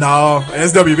those. No,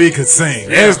 SWV could sing.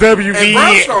 And SWV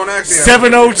Brownstone actually.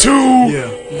 702 Yeah.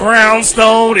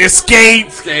 Brownstone Escape.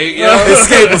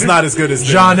 Escape was not as good as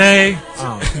John A.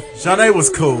 Johnny was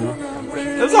cool.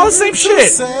 It was all the same shit.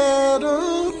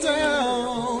 Settle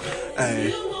down.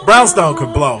 Hey, Brownstone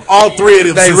could blow. All 3 of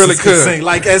them They sisters really could. sing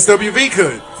like SWV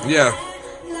could. Yeah.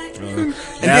 And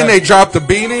then they dropped the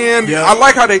beat in. Yeah. I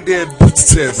like how they did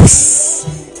this.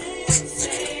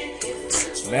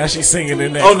 Now she's singing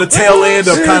in that. On the tail end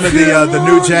of kind of the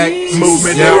New Jack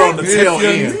movement. They were on the tail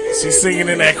end. She's singing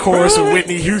in that chorus of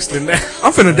Whitney Houston. Now.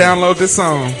 I'm finna download this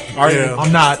song. Yeah.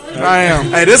 I'm not. I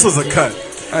am. Hey, this was a cut.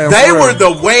 I am They for were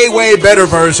real. the way better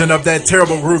version of that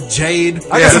terrible group Jade.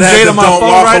 I got some Jade on my phone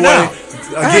right now.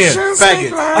 Again,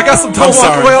 faggot. I got some I'm Don't Walk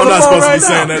sorry. Away on I'm the not phone supposed to right be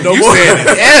saying now. that no You more. said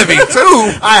it heavy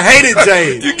too. I hated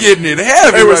Jade. You getting it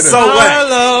heavy. They were right so there. whack.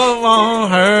 love won't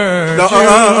hurt No,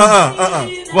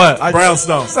 you. What?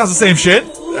 Brownstone. Sounds the same shit.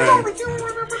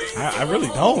 I really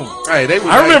don't. Hey, they were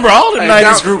I remember all the Hey,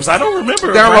 90s groups. I don't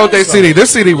remember. Download their Brownstone. CD.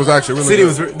 This CD was actually really CD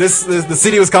good. was the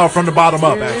CD was called From the Bottom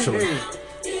Up, actually.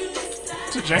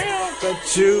 It's a jam.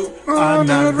 But you are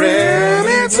not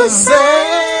ready to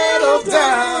settle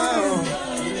down.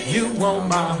 You want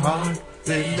my heart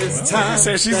in this time.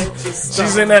 Said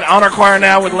she's in that honor choir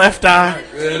now with Left Eye.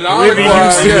 Whitney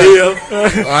Yeah.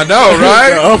 I know,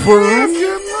 right? The upper room.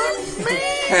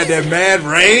 Had that mad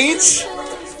range.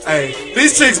 Hey,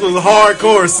 these chicks was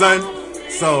hardcore, son.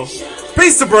 So,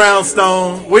 peace to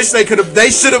Brownstone. Wish they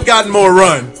should have gotten more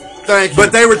run. Thank you.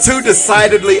 But they were too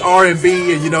decidedly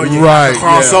R&B, and you Right,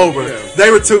 cross yeah. over. They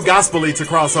were too gospel-y to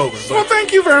cross over. Well,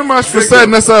 thank you very much for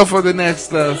setting us up for the next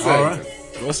segment. All right.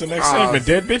 What's the next segment?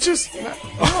 Dead bitches?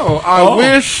 Oh, I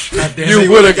wish damn you it.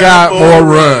 would have got more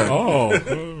run. Oh,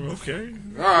 okay.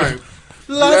 All right.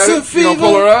 Lots of fever. You gonna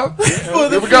pull her up? For the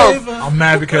Here we go. flavor. I'm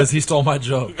mad because he stole my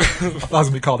joke. I thought it was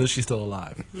gonna be called "Is She Still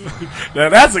Alive?" Now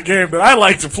that's a game that I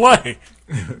like to play.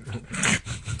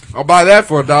 I'll buy that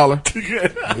for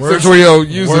 $1.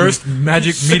 Worst, Worst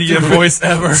Magic Media voice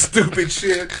ever. stupid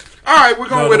shit. All right, we're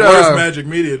going No, with the worst Magic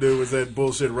Media dude was that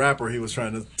bullshit rapper he was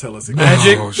trying to tell us.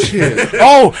 Magic. Oh shit!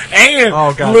 Oh, and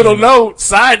Oh, God. little note,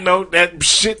 side note, that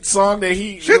shit song that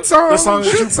he Shit song, the song that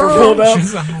shit you song. pulled up, Shit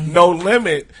song. No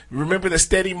Limit. Remember the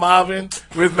Steady Mobbin'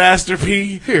 with Master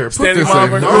P? Here, put Steady this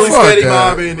Mobbin'. in. Only Fuck Steady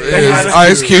that. Mobbin' Is is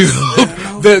Ice Cube.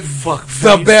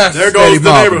 the best. There Steady goes the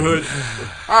Mobbin'. neighborhood.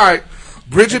 All right,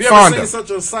 Bridget Have you ever Fonda. seen such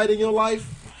a sight in your life?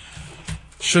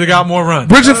 Should have got more run.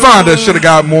 Bridget Fonda should have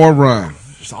got more run.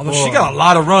 Although she got a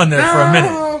lot of run there for a minute.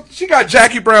 No, she got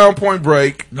Jackie Brown, Point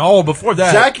Break. No, before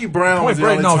that, Jackie Brown was Point the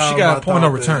Break. only No, time she got I Point No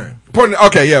thought that- Return.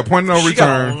 Point No She got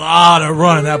a Return. lot of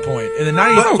run at that point. In the don't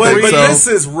 '93, think But so. this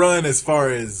is run as far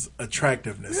as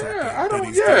attractiveness. Yeah, think, I that don't-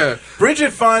 he's yeah. done.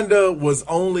 Bridget Fonda was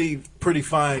only pretty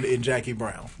fine in Jackie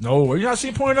Brown. no, you not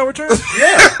seen Point No Return?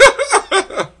 Yeah,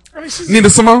 I mean, Nina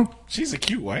Simone. she's a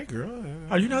cute white girl.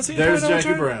 Are you not seeing there's Point No Jackie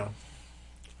Return? Brown.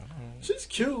 She's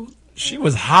cute. She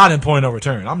was hot in Point No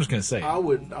Return. I'm just gonna say. I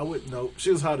would know.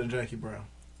 She was hot in Jackie Brown.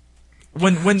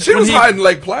 When She was he, hiding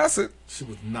Lake Placid. She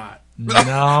was not. No,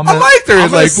 I'm I liked her in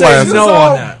gonna Lake say Placid. she no was all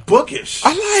on that. bookish.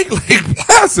 I like Lake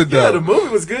Placid Yeah, though. the movie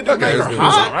was good. To make her it was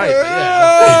hot. all right, but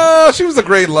yeah. She was a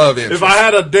great love interest. If I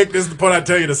had a dick, this is the point I'd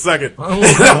tell you in a second. Oh.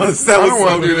 that was I don't so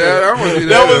want to do good. that. I don't want to do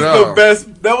That that. was at the all.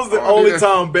 best. That was the I wanna do only that.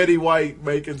 time Betty White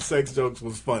making sex jokes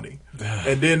was funny.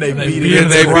 And then they they beat beat it. it.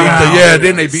 They beat the, yeah,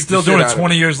 then they beat Still the shit doing out it of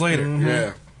 20 years later.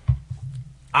 Yeah.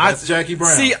 That's Jackie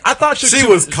Brown. See, I thought she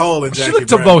was cold in She Jackie looked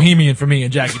too Brown. bohemian for me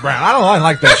and Jackie Brown. I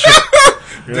like that shit.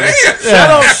 Damn. Shut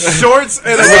up, shorts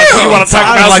and a You want to talk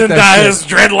I about like that Zendaya's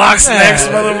dreadlocks next,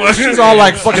 motherfucker? She's all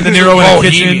like fucking De Niro in the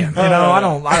kitchen. You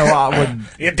know, I wouldn't.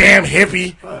 You damn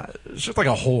hippie. She looked like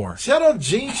a whore. Shut up,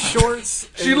 jean shorts.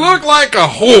 She looked like a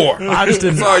whore. I just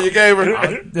didn't. That's all you gave her.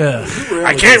 Yeah.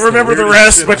 I can't remember the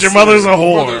rest, but your mother's a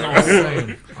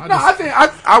whore. No,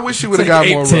 I wish she would have like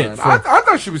got more eight run. tit I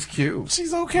thought she was cute.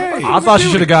 She's okay. I thought she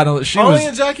should have gotten. She Only was.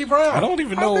 in Jackie Brown. I don't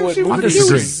even know think what she was movie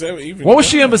cute. she's even What was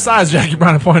she in besides Jackie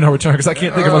Brown and Point No Return? Because I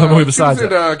can't think of another movie besides she was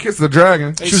that. in, Kiss the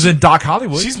Dragon. She was in Doc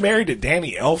Hollywood. She's married to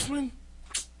Danny Elfman.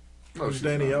 Who's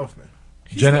Danny Elfman?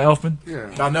 Jenna Elfman.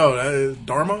 Yeah. I know.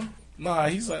 Dharma? Nah,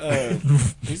 he's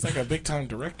like a big time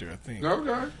director, I think.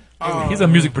 Okay. He's a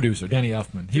music producer. Danny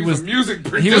Elfman. He He's was. a music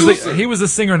He was. producer. He was a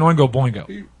singer in Oingo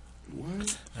Boingo.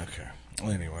 Okay.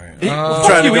 Well, anyway,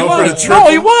 Trying to he go for the was. triple. No,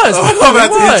 he was. I'm about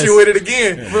to He hit you with it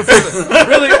again.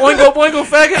 Really, Oingo Boingo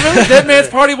faggot. Really, Dead Man's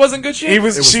Party wasn't good shit. he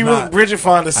was. She was not. Bridget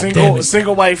Fonda, damn it.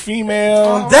 single white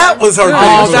female. That was her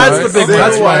Oh, big that's one. the big one. Single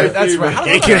That's right. white That's female. right. How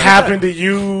It can happen to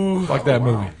you. Fuck that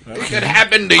movie. It could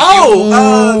happen to you.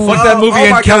 Fuck that movie. oh my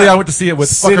And Kelly, God. I went to see it with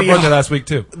fuck her City brother Hall. last week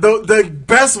too. The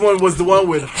best one was the one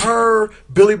with her,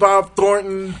 Billy Bob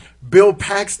Thornton, Bill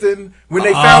Paxton, when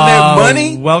they found that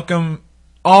money. Welcome.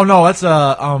 Oh no, that's You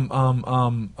don't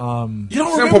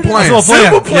Simple remember that? Plan.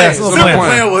 Simple Plan. Yeah, Simple Simple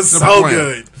Plan was Simple so Plan.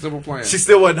 good. Simple Plan. She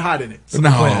still wasn't hot in it.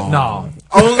 No.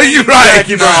 Only You're right.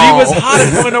 Jackie No. Brown. She was hot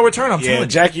in Point No Return. I'm Yeah, telling you.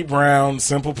 Jackie Brown,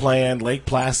 Simple Plan, Lake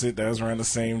Placid. That was around the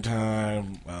same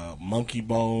time. Monkey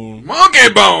Bone. Monkey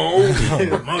Bone.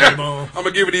 Monkey Bone. I'm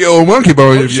gonna give it the old Monkey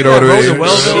Bone if you know what I Rosa mean.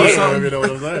 Welville or Yeah, something. you know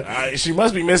what I'm saying? She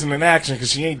must be missing in action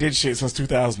because she ain't did shit since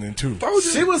 2002.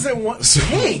 She was in one.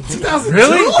 Dang, 2002.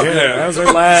 Really? Yeah, that was her She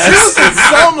was last. in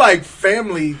some like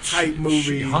family type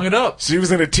movie. Hung it up. She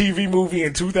was in a TV movie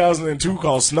in 2002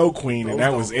 called Snow Queen, and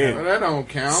that was it. That don't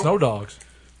count. Snow Dogs.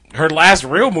 Her last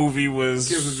real movie was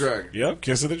Kiss of the Dragon. Yep,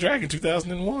 Kiss of the Dragon,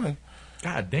 2001.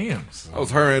 God damn. That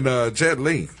was her and Jet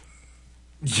Li.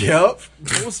 Yep.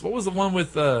 What was the one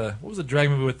with what was the drag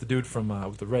movie with the dude from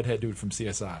with the redhead dude from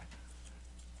CSI?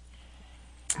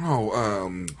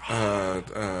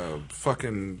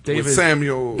 Fucking David- with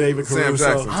Samuel David Sam Caruso.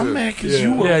 Jackson. I'm too. mad because Yeah.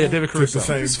 you were. Yeah, David Caruso. the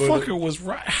same This bullet. fucker was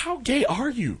right. How gay are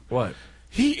you? What?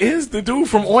 He is the dude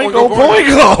from Oingo Boingo.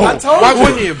 Boingo. I told Why you.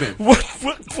 wouldn't he have been? What?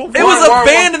 It was a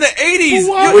band in the 80s.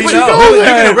 Why You- would what you know really,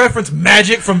 that? You're gonna reference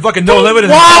Magic from fucking No Limit?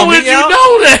 And Why call would me you out?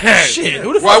 know that? Shit.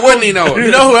 Who the Why fuck? wouldn't he know it?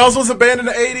 You know who else was a band in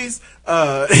the 80s?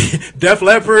 Def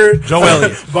Leppard, Joe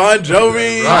Elliott. Bon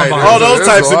Jovi, Right, all those there's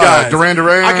types a of lot. guys. Duran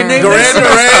Duran. I can name Duran their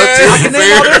Duran. I can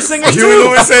name all their singers Huey too.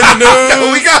 Lewis and the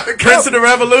News. We got a Prince of couple. the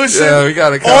Revolution. Yeah, we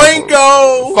got a couple.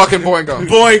 Oingo. Fucking Boingo.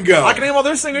 Boingo. I can name all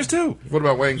their singers too. What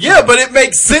about Wayne? Yeah, but it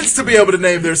makes sense to be able to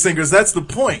name their singers. That's the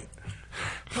point.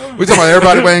 We talking about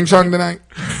everybody Wang Chung tonight?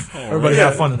 Everybody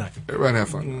have fun tonight. Everybody have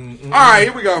fun. All right,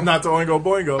 here we go. Not the Oingo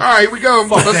Boingo. All right, here we go.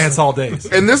 Fuck dance all days.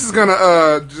 And this is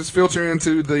gonna just filter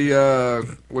into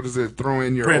the what is it? Throw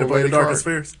in your Praying to old play the lady card. Darkest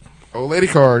Fears. Old lady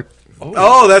card.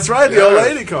 Oh, that's right, the old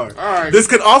lady card. All right. This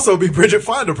could also be Bridget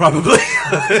Fonda, probably.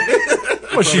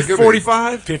 Was she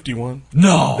 45? 51.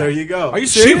 No. There you go. Are you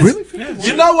serious?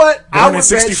 You know what? I Born would in bet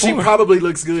 64. she probably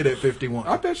looks good at 51.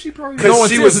 I bet she probably. Because one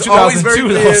she said was in always very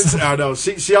 2002 thin. I know.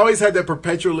 She always had that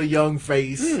perpetually young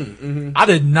face. I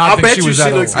did not I think bet she you was she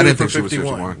that looks old. I didn't good think for she was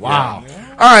 51. 51. Wow.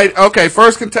 All right. Okay.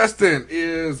 First contestant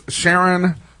is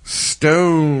Sharon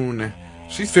Stone.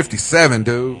 She's 57,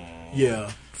 dude.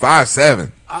 Yeah.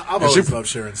 5'7". I've always loved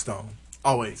Sharon Stone.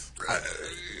 Always.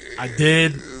 I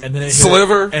did, and then it hit,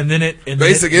 Sliver, and then it and then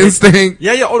Basic it, Instinct.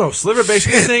 Yeah, yeah. Oh no, Sliver,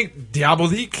 Basic Instinct,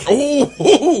 Diabolique.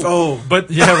 Oh,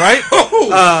 But yeah, right.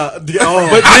 But then,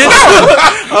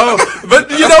 oh,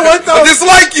 but you know what though? I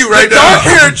dislike you right now.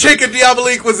 Dark-haired chick in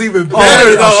Diabolique was even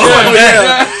better though. Oh,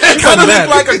 yeah. It kind of looked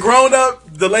like a grown-up.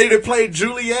 The lady that played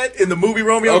Juliet in the movie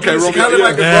Romeo. Okay, she Romeo, kind of yeah.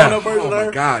 like a Yeah. grown-up version Oh of my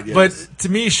her. God, yes. But to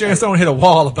me, Sharon Stone hit a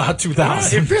wall about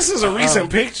 2000. If this is a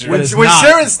recent picture, When it's When not.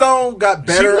 Sharon Stone got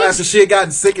better looks- after she had gotten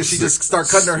sick and she just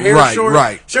started cutting her hair Right, short,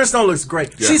 right. Sharon Stone looks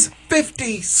great. Yeah. She's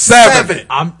 57.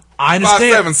 I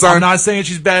understand. 5'7", son. I'm not saying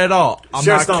she's bad at all. I'm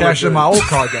Sharon not Stone cashing look my good. old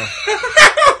card though.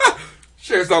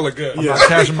 Sharon Stone look good. I'm not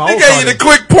cashing my He old gave card. you the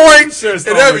quick points Sharon and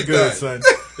Stone look everything. good, son.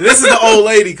 This is the old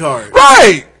lady card.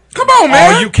 Right. Come on,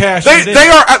 man. Oh, you cashing it in. They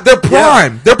are at their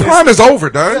prime. Their prime is over,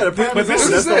 done. Yeah, the prime but is this over.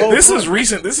 That's is the whole this point. is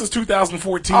recent. This is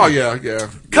 2014. Oh yeah, yeah.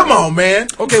 Come on, man.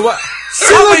 Okay, what?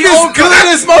 She looked as good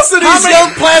as most of these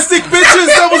young plastic bitches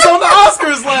that was on the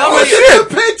Oscars last Oh, year. shit.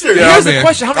 Good picture. Yeah, Here's I'm the in.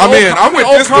 question: How I'm many in. old, I'm with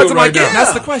old this cards dude am I right getting? now.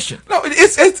 That's the question. No,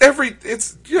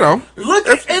 it's you know. Look,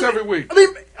 it's and- every week. I mean,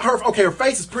 her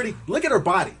face is pretty. Look at her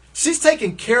body. She's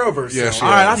taking care of herself. Yeah, she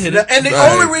All right, is. I'd hit it. And the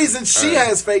Right. only reason she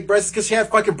has fake breasts is because she had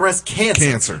fucking breast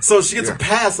cancer. So she gets a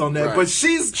pass on that. Right. But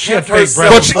she's She had kept fake herself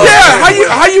breasts. But up.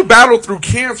 how you battle through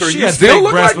cancer? She you had still fake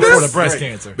look breasts like before this. the breast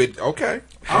cancer. But okay,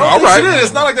 I don't all think she right. did.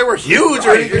 It's not like they were huge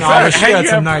or anything. No, but she How had you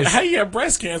some have- nice. How you have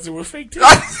breast cancer with fake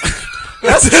titties?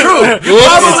 That's true. Whoops.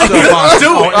 Probably couldn't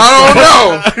do it. I don't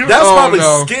know. That's Oh, probably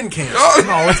no. skin cancer.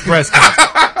 No, it's breast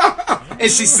cancer. And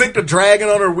she sick of dragging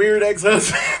on her weird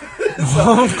ex-husband.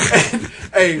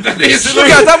 Hey, She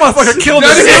got that motherfucker killed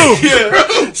the zoo.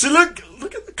 yeah. She look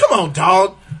at. Come on,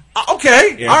 dog.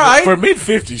 Okay, Yeah, all right. For mid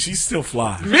 50s, she's still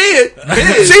fly. Mid.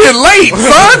 She is late,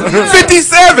 son.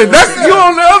 57. That's you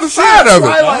on the other side of it.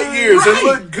 Twilight years. It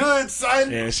look good,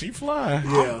 son. Yeah, she fly.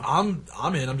 Yeah.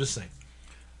 I'm in. I'm just saying.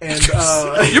 And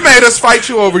You made us fight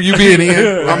you over you being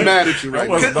in. I'm mad at you right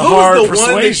was now. the who hard was the one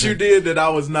that persuasion. you did that I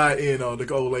was not in on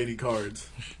the old lady cards?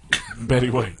 Betty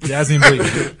White. Jasmine Bleak.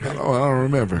 I don't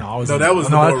remember. No, I was No, in- that was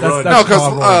the no, more that's, run. that's No, because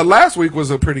Cowboy. last week was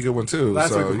a pretty good one too.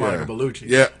 Last so, week was yeah. Monica Bellucci.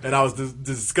 Yeah. And I was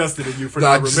disgusted at you for No,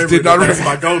 I not just remembering did not that that's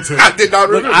remember. my go-to. I did not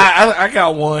Look, remember. I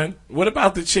got one. What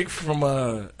about the chick from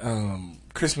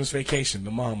Christmas Vacation?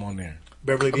 The mom on there.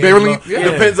 Beverly Beverly, D'Angelo.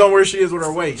 yeah. Depends on where she is with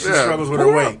her weight. She Yeah. struggles with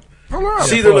Pull her her weight. up. Pull her up.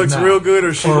 She either pull it looks now. real good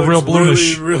or she Or looks real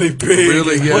bluish. really big.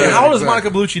 Really, yeah. Wait, how old is exactly. Monica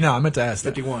Bellucci now? I meant to ask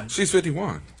that. 51. She's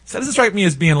 51. So that doesn't strike me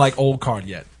as being like old card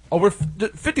yet. Oh, we're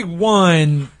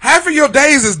 51. Half of your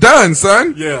days is done,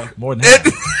 son. Yeah. More than that.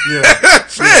 Yeah.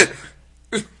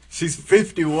 Shit. She's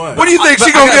 51. What do you think? But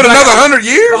She gonna I get got- another 100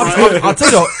 years? I'll tell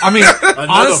you, though, I mean, Another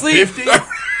honestly, 50?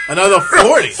 Another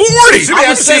 40. 40. She I'm may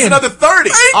have just to chase saying. another 30.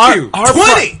 Thank you. our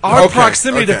 20. our Okay,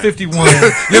 proximity to okay. 51.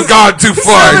 You've gone too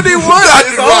far. 71 Right,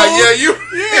 is right, old. yeah, you.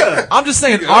 Yeah. I'm just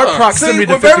saying, our proximity See,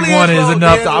 to with Beverly 51 is D'Angelo,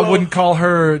 enough that I D'Angelo- wouldn't call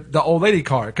her the old lady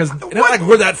card. Because it's not like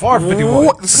we're that far from 51.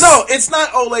 What? No, it's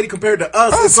not old lady compared to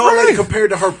us. That's It's old lady right.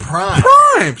 compared to her prime.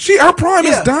 Prime. Her prime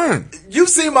Yeah. is done. You've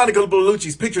seen Monica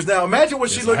Bellucci's pictures now. Imagine what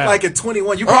she looked I have. like at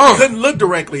 21. You probably Oh. couldn't look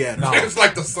directly at her. No. It's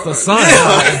like the sun. The sun.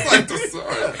 It's like the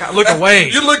sun. Gotta look away.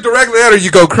 You look directly at her,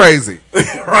 you go crazy.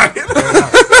 Right?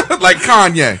 Like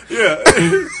Kanye. Yeah.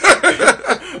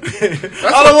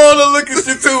 I don't want to look at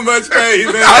you too much, hey,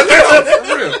 man. I know,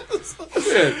 for real.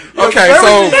 Shit. Okay,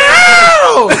 so.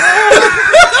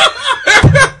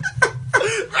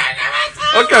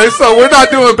 Okay, so we're not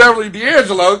doing Beverly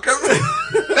D'Angelo because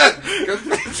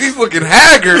she's looking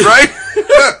haggard, right?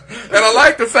 And I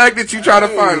like the fact that you try to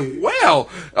find. Well,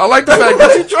 I like the fact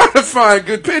that you try to find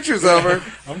good pictures of her,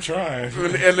 I'm trying.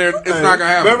 and it's not gonna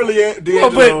happen. Beverly D'Angelo,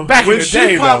 Well, but back in when the she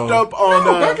day, popped though. up on,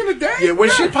 No, back in the day, yeah, when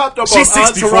she popped up She's on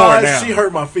 64 Entourage, now. she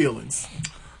hurt my feelings.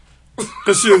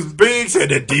 Cause she was big, she had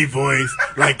that deep voice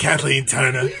like Kathleen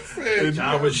Turner.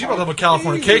 But she brought up a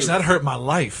Californication. That hurt my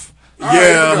life.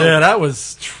 Yeah. Yeah, that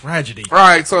was tragedy. All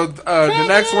right, so the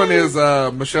next one is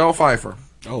Michelle Pfeiffer.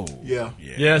 Oh. Yeah.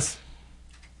 Yes.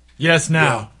 Yes, Yeah.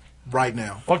 now. Right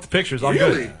now. Fuck the pictures. I'm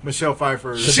Really? good. Michelle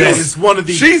Pfeiffer She's- is one of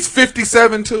the She's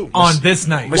 57 too. On this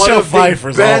night. one Michelle of the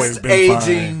Pfeiffer's always best been fine.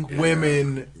 aging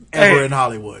women ever Hey, in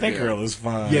Hollywood. That girl is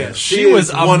fine. Yes, She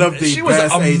was one of the she was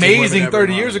best aging amazing women ever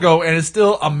 30 in years Hollywood. ago and is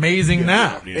still amazing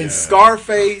now. Yeah. And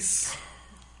Scarface,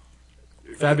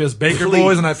 Fabulous Baker Please.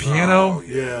 Boys on that piano.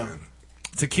 yeah.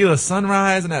 Tequila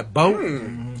Sunrise and that boat.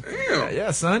 Damn.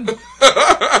 Yeah, son.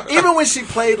 Even when she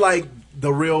played like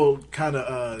the real kind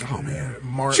of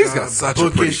She's got such a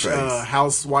pretty bookish face.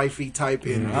 housewifey type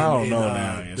in, I don't in, know uh,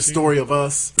 now. Yeah, the she- story of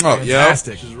us. Oh yeah.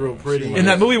 Fantastic. She's real pretty. In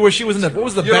that movie where she was in the, what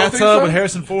was the You don't think bathtub so? with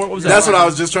Harrison Ford? What was that? That's what I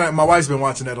was just trying. My wife's been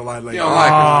watching that a lot lately. You don't like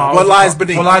her? What Lies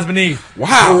Beneath? What Lies Beneath.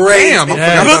 Wow. Great. Damn. I It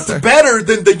forgot about looked that. better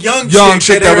than the young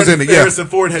chick that was in it, yeah. Harrison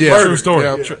Ford had Yeah. murdered. True story.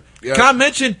 Yeah. True. Yeah. Can I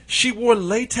mention she wore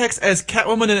latex as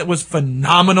Catwoman and it was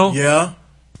phenomenal? Yeah,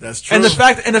 that's true. And the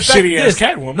fact Shitty ass this,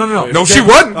 Catwoman. No. No, she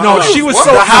wasn't. No, she was What?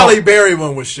 so the Halle Berry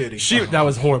one was shitty. That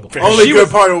was horrible. Only She good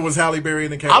was- part of it was Halle Berry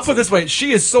and the cat. I'll put it this way: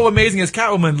 she is so amazing as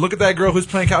Catwoman. Look at that girl who's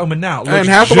playing Catwoman now. Looks Anne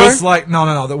Hathaway? just like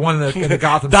no, the one in the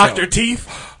Gotham. Dr. show.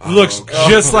 Teeth. Looks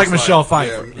just like Michelle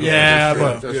Pfeiffer. Yeah, Yeah,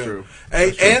 but that's true.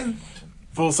 Hey, and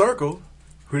full circle,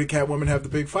 who did Catwoman have the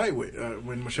big fight with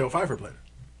when Michelle Pfeiffer played her?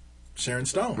 Sharon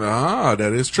Stone. Ah,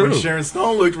 that is true. When Sharon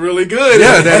Stone looked really good.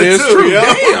 Yeah, in that is too, true.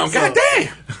 yeah. Damn, So,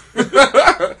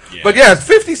 goddamn. But yeah, it's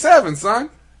 57, son.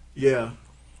 yeah.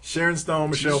 Sharon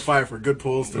Stone, Michelle Pfeiffer, good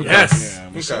pulls today. yes, Yeah,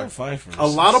 Michelle Pfeiffer. A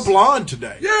lot of blonde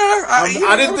today. Yeah,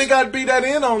 I didn't think I'd be that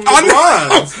in on the I know.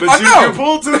 blondes, but I know. you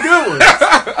pulled two good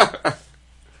ones.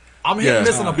 I'm hitting Yeah.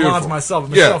 miss on the Beautiful. blondes myself.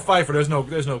 But Yeah. Michelle Pfeiffer, there's no.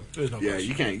 Yeah,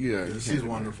 you can't. Yeah, She's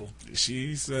wonderful.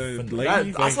 She's a I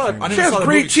lady. saw it. I She didn't has saw the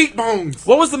great movie. cheekbones.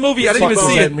 What was the movie? I didn't even What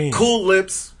see does it. that mean? Cool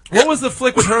lips. What was the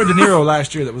flick with her and De Niro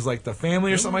last year that was like The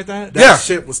Family or something like that? That Yeah.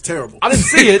 shit was terrible. I didn't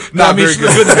see it. Not I mean, very she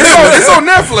looked good. good. in the It's on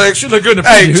Netflix. She looked good in the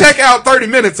Hey, preview. check out 30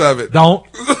 minutes of it. Don't.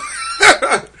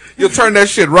 You'll turn that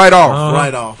shit right off.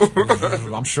 Right off.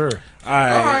 I'm sure. All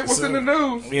right. All right, what's so- in the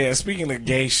news? Yeah, speaking of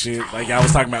gay shit, like I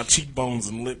was talking about cheekbones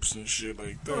and lips and shit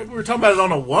like that. We were talking about it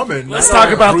on a woman. Let's not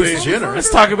talk about Bruce the Jenner.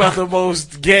 Let's talk about the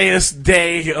most gayest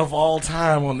day of all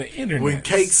time on the internet. When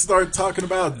cakes start talking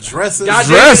about dresses. God damn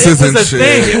Dresses it and was a shit.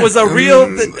 thing. It was a real.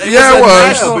 Yeah, it was. Yeah,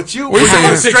 national- but you What were you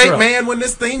saying? a straight Picture. man when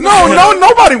this thing No, was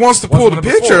nobody wants to pull the Wasn't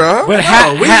it picture, before? huh?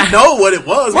 But No, we know what it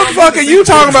was. What the fuck are you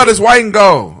talking about? It's white and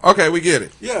gold. Okay, we get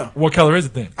it. Yeah. What color is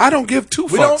it then? I don't give two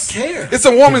fucks. We don't care. It's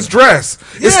a woman's dress.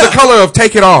 It's Yeah. the color of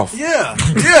take it off. Yeah.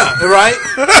 Yeah. Right?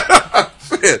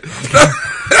 Shit.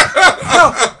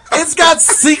 No, it's got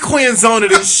sequins on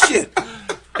it and shit.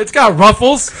 It's got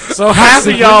ruffles. So half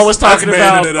of y'all was talking That's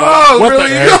about manning it up. Oh, what,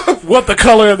 really? what the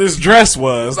color of this dress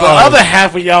was. The other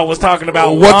half of y'all was talking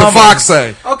about What the llamas. fox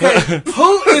say? Okay,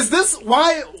 who is this?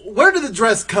 Why? Where did the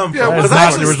dress come Yeah, from? well, Because it's I not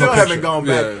actually the still original haven't picture. gone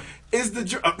back. Yeah. Is the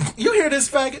you hear this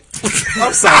faggot?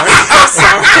 I'm sorry. I'm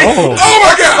sorry. Oh. Oh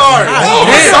my god!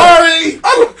 Sorry.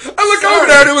 Oh, I'm sorry. I look over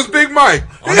there and it was Big Mike.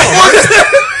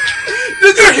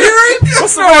 Did you hear it?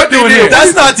 What's the matter doing here?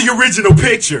 That's not the original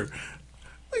picture.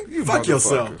 Fuck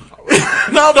yourself.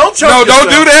 No, don't choke No, don't yourself.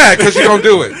 do that because you're gonna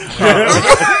do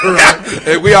it.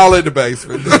 Hey, we all in the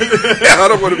basement. I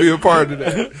don't want to be a part of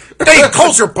that. Hey,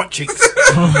 culture butt cheeks.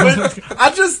 But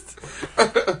I just.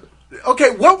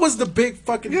 Okay, what was the big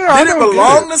fucking? Yeah, I did it don't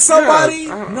belong get it. to somebody?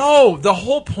 Yeah, No, the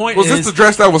whole point Was is this the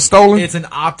dress that was stolen? it's an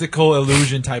optical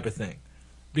illusion type of thing,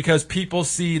 because people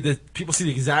see the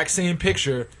exact same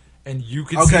picture, and you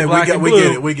can see Okay, black and we blue.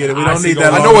 get it. We get it. We I don't see need gold.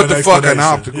 that. I know long what an the fuck an explanation.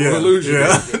 optical Yeah, illusion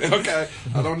yeah. is. Okay,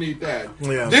 I don't need that.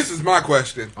 Yeah. This is my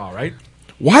question. All right.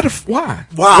 Why? Why?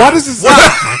 Why? Why does this?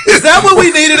 Why? Is that what we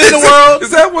needed in the world?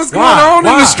 Is that what's going Why? on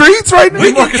in Why? the streets right now?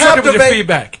 We more concerned with your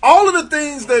feedback. all of the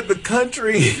things that the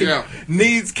country Yeah.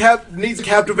 needs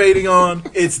captivating on.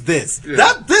 It's this.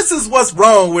 This is what's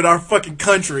wrong with our fucking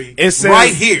country. It says-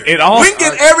 right here. it all- we can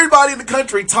get everybody in the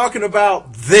country talking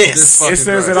about this. fucking It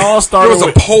says dress. it all started There was a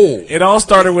with poll. It all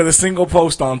started with a single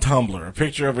post on Tumblr, a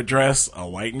picture of a dress, a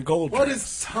white and gold What dress.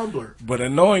 is Tumblr? But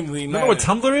annoyingly, You know what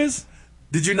Tumblr is?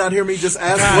 Did you not hear me just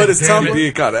ask God what is damn Tumblr? it.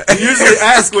 You kinda- You usually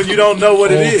ask when you don't know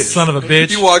what it Old is. son of a bitch.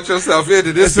 You walked yourself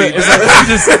into this. you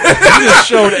just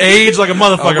showed age like a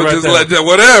motherfucker I'm right just there. let that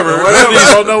whatever. You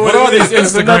don't know What what are it these is.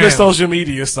 It's another Instagram? social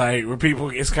media site where people.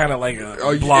 It's kind of like a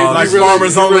Oh, blog. like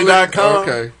farmersonly.com.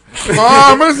 Okay.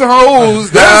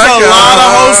 Farmershoes. There's a lot of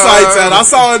hoe sites out. I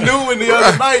saw a new one the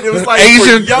other night. It was like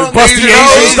Asian- for young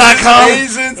BustyAsians.com.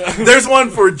 Asians. There's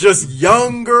one for just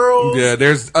young girls. Yeah,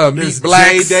 there's There's meat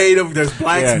blacks. J-Date. There's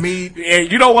Blacks Yeah. Meat. Yeah,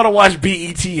 you don't want to watch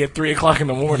BET at 3:00 in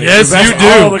the morning. Yes, 'cause that's you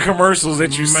do. All the commercials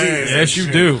that you see. Yes, you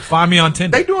do. Find me on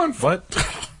Tinder. They doing what?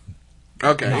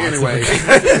 Okay. Anyway,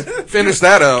 finish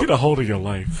that up. Get a hold of your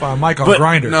life. Find Mike on But-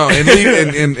 Grindr. No, and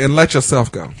leave and let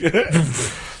yourself go.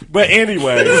 But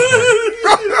anyway,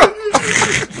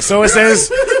 so it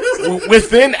says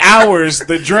within hours,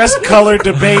 the dress color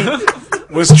debate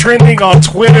was trending on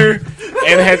Twitter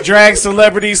and had dragged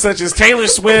celebrities such as Taylor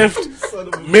Swift,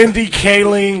 Mindy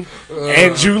Kaling,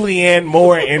 and Julianne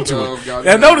Moore into it. God.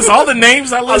 Now notice all the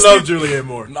names I I listed. love Julianne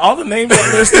Moore. All the names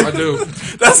I listed. I do.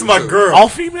 That's my girl. All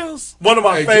females. One of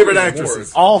my Hey, favorite Julianne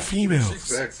actresses. All females.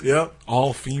 Sexy. Yep.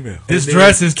 All females. This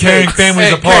dress is tearing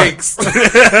families And apart. cakes.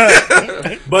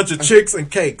 Bunch of chicks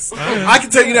and cakes. I can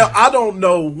tell you now, I don't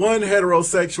know one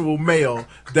heterosexual male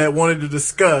that wanted to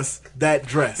discuss that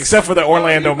dress. Except for the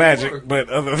Orlando Magic, but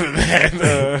other than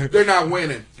that, They're not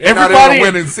winning. They're not everybody in a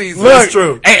winning season. Look, That's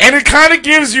true. and it kind of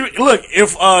gives you look.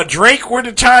 If Drake were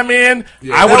to chime in,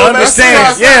 I would Oh, that's understand.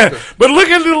 what I Yeah, said. but look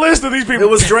at the list of these people. It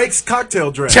was Drake's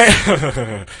cocktail dress.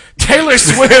 Taylor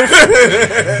Swift,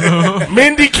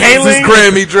 Mindy This Kaling,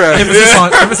 Grammy dress.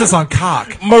 Emphasis on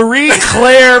cock. Marie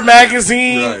Claire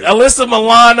magazine, Right. Alyssa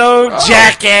Milano,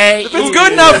 Jackie. If it's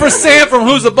good enough for Sam from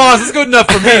Who's the Boss, it's good enough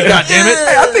for me, goddammit.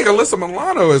 Hey, I think Alyssa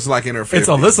Milano is like in her 50s. It's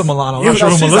Alyssa Milano. I'm Yeah, not sure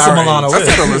no, who she's Melissa our age. Milano I is.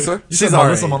 said Alyssa. She's our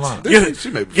Alyssa age. Milano. She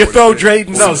may be You throw 40.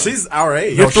 Jaden. No, she's our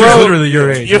age. No, she's literally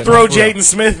your age. You Yeah, throw no, for real. Jaden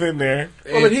Smith in there.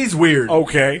 Well, but he's weird.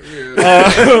 Okay,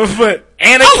 but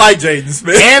Anna. I like Jaden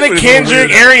Smith. Anna But he's a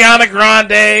Kendrick, weirdo. Ariana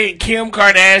Grande, Kim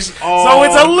Kardashian. Oh, so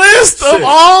it's a list of shit.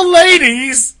 all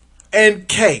ladies. And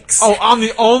cakes. Oh, I'm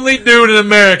the only dude in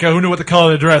America who knew what the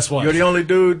color of the dress was. You're the only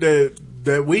dude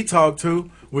that we talk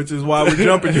to, which is why we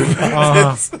jumping you.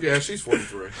 Yeah, she's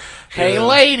 43. Hey,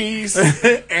 ladies.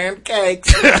 And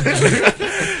cakes.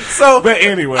 So, But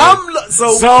anyway,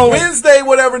 so Wednesday,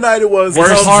 whatever night it was,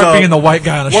 Worst comes part up. being the white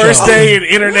guy on the worst show. day in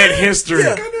internet history.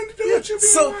 Yeah.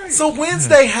 So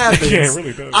Wednesday happens. Yeah, it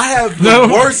really does. I have the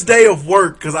No. worst day of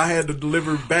work because I had to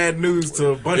deliver bad news to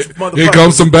a bunch of motherfuckers. Here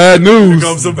comes some bad news.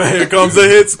 Here comes the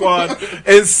hit squad.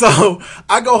 And so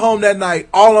I go home that night.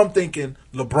 All I'm thinking,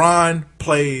 LeBron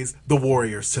plays the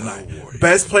Warriors tonight.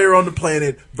 Best player on the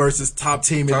planet versus top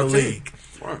team in Top the team. league.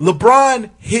 LeBron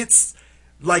hits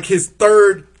like his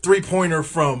third 3-pointer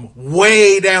from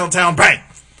way downtown. Bang!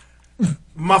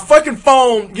 My fucking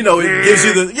phone, you know, it gives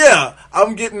you the,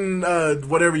 I'm getting,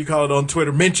 whatever you call it on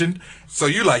Twitter, mentioned. So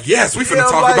you like, yes, we finna Yeah,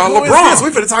 I'm talk like, about who is LeBron. this? We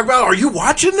finna talk about, are you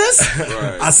watching this?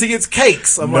 Right. I see it's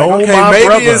cakes. I'm No, like, okay, my maybe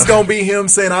brother. it's gonna be him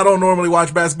saying, I don't normally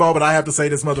watch basketball, but I have to say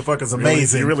this motherfucker's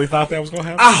amazing. You really thought that was going to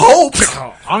happen? I hope.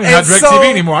 I don't even have And DirecTV so-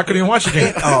 anymore. I couldn't even watch the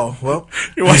game. Oh, well.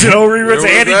 You're watching old reruns of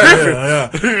Andy that?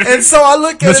 Griffin. Yeah. And so I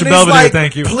look at Mr. it and Belvedere, it's like,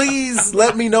 thank you. please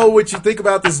let me know what you think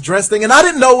about this dress thing. And I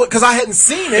didn't know it because I hadn't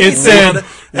seen anything. It said, on it.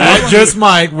 And I'm like, just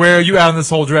Mike, where are you at on this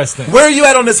whole dress thing? where are you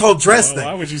at on this whole dress thing?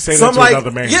 why would you say So that I'm to like,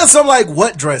 another man? Yeah, so I'm like,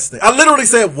 what dress thing? I literally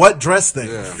said, what dress thing?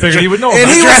 Figured you would know And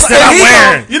about he it. was, dress that I'm and he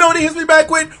wearing. go, you know what he hits me back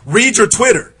with? Read your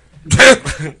Twitter. like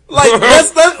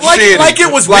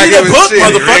it was Like read it a was book, shitty.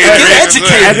 motherfucker. Read Get it.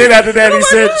 educated. And then after that, he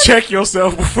said, check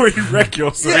yourself before you wreck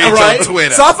yourself. Yeah, right.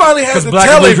 Twitter. So I finally had to black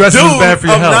tell and blue him, dresses is dude, bad for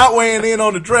your I'm health. not weighing in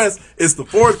on the dress. It's the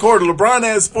fourth quarter. LeBron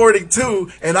has 42,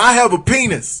 and I have a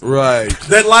penis Right.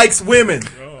 that likes women.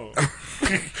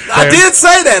 I did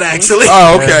say that, actually.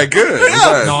 Oh, okay, good.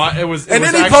 Yeah. No, it was. And was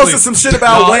then he actually- posted some shit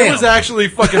about No, Wham. it was actually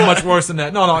fucking much worse than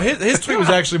that. No, his tweet was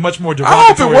actually much more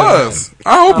I hope it derogatory. than was.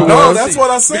 I hope it No, was. that's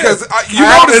what I said. Because you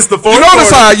I notice missed the fourth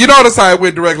quarter. you notice how it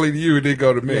went directly to you. It didn't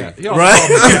go to me. that. He also Right?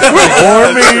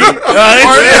 Or me.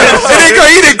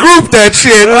 He didn't group that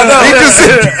shit. He just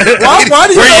said, Why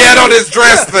do you where go you at to- on this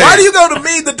dress thing? Why do you go to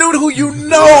me, the dude who you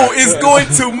know is going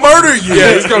to murder you?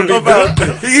 Yeah, he's gonna do about,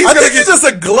 He's I gonna think he's just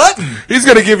a glutton. He's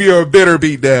gonna give you a bitter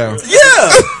beat down.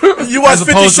 Yeah. You watch As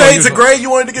 50 opposed to Shades of usual. Grey, you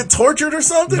wanted to get tortured or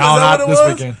something? No, Is that not what it this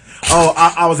was? weekend. Oh,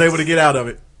 I was able to get out of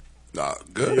it.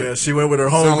 Good. Yeah, she went with her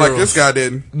home Sound like this guy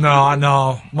didn't.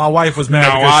 No. My wife was mad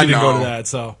No, because I she didn't go know. to that.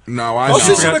 So No, I Oh, she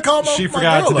know. should have called my she my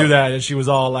forgot girl to do up. that, and she was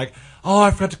all like, "Oh,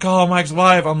 I forgot to call Mike's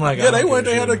wife." I'm like, Yeah, they went.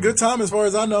 They had a good time, as far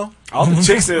as I know. All the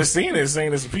chicks that are seeing it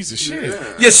saying it's a piece of shit.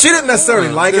 Yeah, she didn't necessarily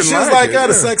like it. didn't She was like like, it, "Yeah,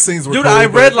 the yeah. sex scenes were Dude, cool." I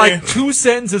but- read like 2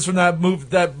 sentences from that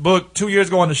book 2 years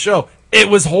ago on the show. It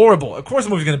was horrible. Of course, the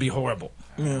movie's going to be horrible.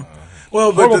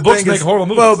 Well, but Horrible the books thing make is, horrible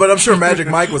movies. well, but I'm sure Magic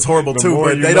Mike was horrible too. more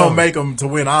But you they know. don't make them to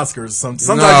win Oscars. Sometimes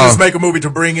No. you just make a movie to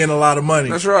bring in a lot of money.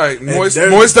 That's right. And Moist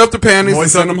there's- up the panties and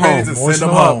moist send up them the panties home. and send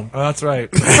them Up. home. Oh, that's right.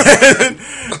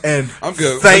 And I'm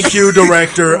good. thank you,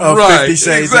 director of Right, 50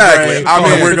 Shades exactly. of Grey. I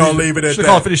mean, We're gonna leave it at Should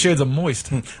call it that. 50 Shades of Moist.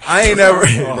 I ain't never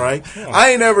right.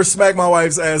 I ain't never smacked my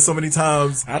wife's ass so many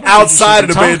times I don't think outside you of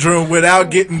the should be bedroom without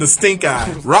getting the stink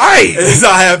eye Right. as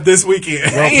I have this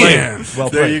weekend. Well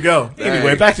there played. you go.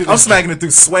 Anyway, back to I'm this. smacking it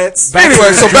through sweats.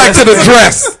 Anyway, so back to the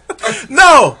dress.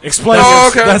 No. Explain. Oh,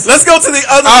 okay. Let's go to the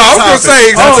other I was topic. going to say,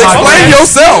 explain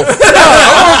yourself.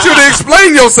 I want you to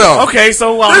explain yourself. Okay,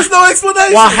 so while There's no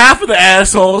explanation. while half of the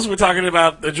assholes were talking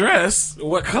about the dress,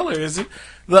 what color is it?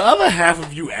 The other half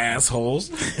of you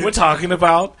assholes were talking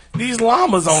about these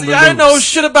llamas on the See, loose. I know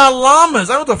shit about llamas.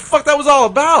 I don't know what the fuck that was all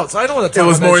about. So I don't want to It talk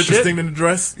was about more that shit. interesting than the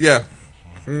dress. Yeah.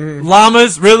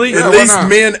 Llamas, really? At why least not?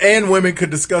 men and women could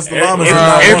discuss the llamas. and At,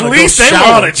 not at wanna least go they were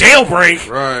shower. on a jailbreak.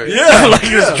 Right. Yeah, Like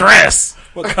his dress.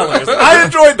 What color is it? I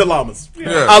enjoyed the llamas.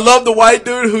 Yeah. I love the white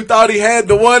dude who thought he had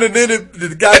the one, and then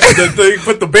the guy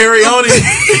put the berry on it.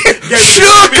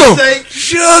 Shook him. Shake.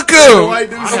 Shook The him. white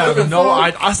dude I have shook him. no.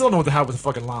 I still don't know what the hell with the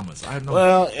fucking llamas. I have no.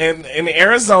 Well, in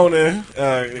Arizona,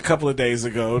 a couple of days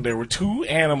ago, there were two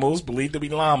animals believed to be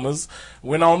llamas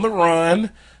went on the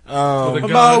run.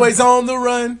 I'm always on the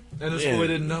run. and this boy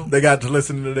didn't know. They got to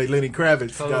listen to their Lenny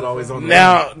Kravitz. Got always on the run.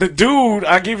 Now, the dude,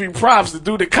 I give you props, the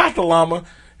dude that caught the llama,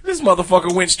 this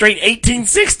motherfucker went straight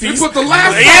 1860s. He put the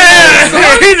last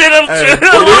Yeah, he did him. It is in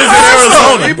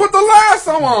Arizona. He put the last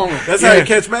song on. That's how you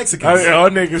catch Mexicans. All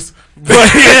niggas.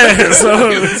 But yeah,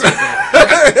 so.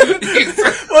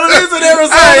 Well, it is in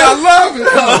Arizona. Hey, I love it. I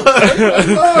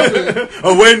love it.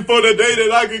 I'm waiting for the day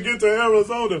that I can get to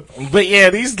Arizona. But yeah,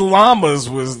 these llamas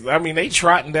was, I mean, they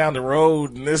trotting down the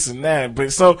road and this and that.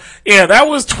 But so, yeah, that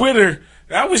was Twitter.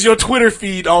 That was your Twitter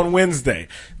feed on Wednesday.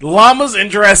 Llamas and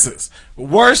dresses.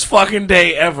 Worst fucking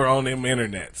day ever on them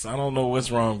internets. I don't know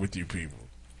what's wrong with you people.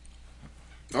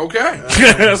 Okay.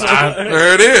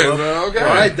 There it is. Okay.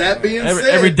 All right, that being said.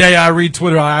 Every day I read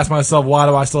Twitter, I ask myself, why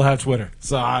do I still have Twitter?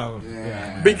 So I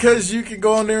don't. Because you can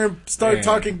go on there and start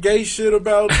talking gay shit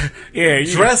about Yeah,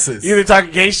 dresses. You either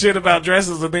talking gay shit about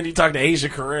dresses or then you talk to Asia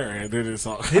Carrera and then it's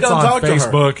all. He It's don't on talk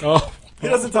Facebook. to her. Oh. He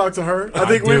doesn't talk to her. I I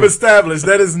think do. we've established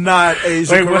that is not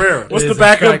Asia Wait, Carrera. what's It the is, in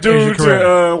backup fact, dude Asia to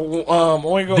Carrera.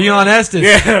 Oingo? Dion Estes.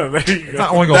 Yeah, there you go. Not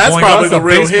Oingo That's Boingo, probably that's the a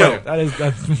real bass him. player. That is.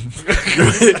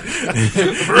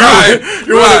 Right.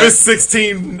 You're one of his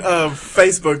 16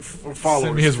 Facebook followers.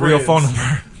 Send me his real phone friends.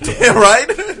 number. Yeah, right?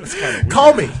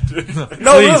 Call me.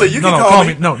 No, really, you can call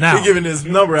me. No, now. We're giving his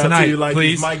number out Tonight, to you like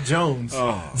please. he's Mike Jones.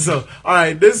 So, all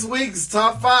right, this week's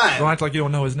top Don't 5. act like you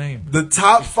don't know his name. The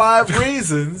top 5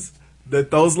 reasons that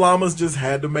those llamas just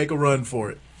had to make a run for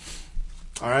it.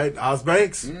 All right, Oz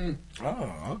Banks.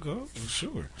 Oh, I'll go.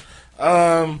 Sure.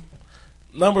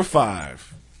 Number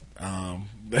 5.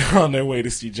 They're on their way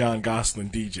to see John Gosselin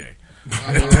DJ.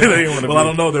 Well, I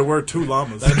don't know. There were 2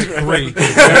 llamas. Great.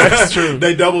 That's true.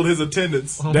 They doubled his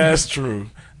attendance. That's true.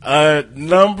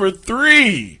 Number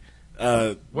 3.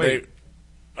 Wait. Wait.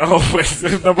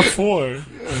 Number 4.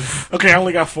 Okay, I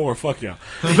only got 4. Fuck y'all.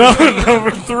 Number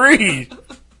 3.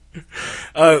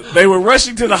 They were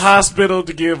rushing to the hospital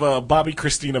to give Bobby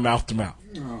Christina mouth to mouth.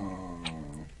 I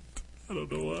don't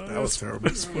know why. That was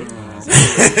terrible.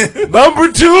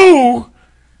 Number 2.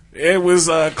 It was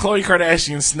Khloe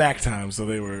Kardashian snack time, so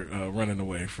they were running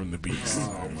away from the beast.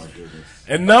 Oh my goodness!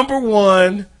 And number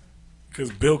 1,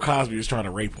 because Bill Cosby was trying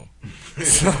to rape him.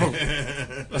 So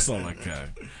that's all I got.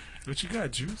 What you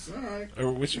got, Juice? All right.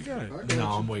 Or what you got? No,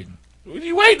 I'm waiting. What are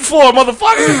you waiting for,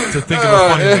 motherfucker? To think of a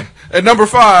funny one. At number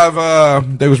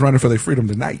 5, they was running for their freedom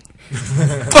tonight.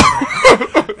 Hey,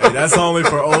 that's only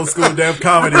for old school Def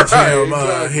Comedy Jam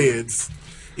heads.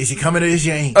 Is he coming or is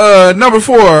he ain't? Number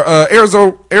 4,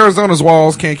 Arizona's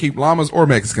walls can't keep llamas or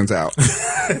Mexicans out.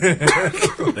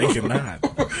 They cannot.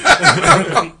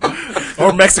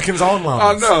 Or Mexicans on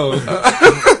llamas. know.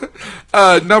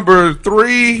 Number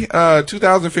 3,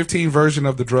 2015 version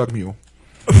of the drug mule.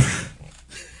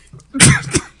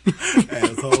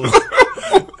 Asshole.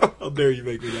 How dare you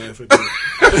make me laugh at that?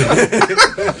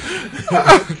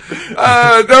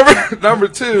 Number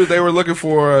 2, they were looking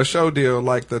for a show deal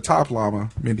like the top llama,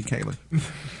 Mindy Kaling.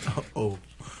 Oh.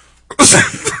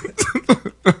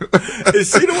 Is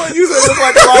she the one you said look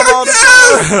like a llama on the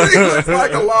She looks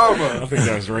like a llama. I think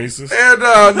that's racist. And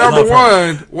number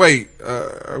 1, wait,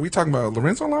 are we talking about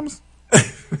Lorenzo llamas?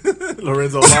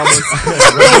 Lorenzo Lamas.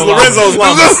 Lorenzo's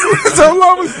Lamas. Lorenzo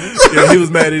llamas? Yeah, he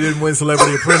was mad he didn't win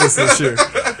Celebrity Apprentice this year.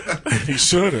 He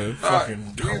should have.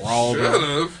 Fucking Geraldo.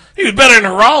 Should've. He was better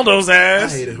than Geraldo's I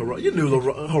ass. hated Geraldo. You knew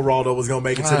Geraldo was going to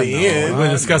make it to the end. We're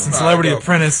discussing Celebrity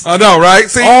Apprentice. I know, right?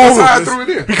 See, that's how I threw it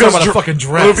in. Because about a fucking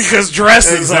dress. Because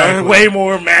dresses Exactly. are way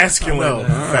more masculine. No, More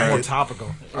faggot.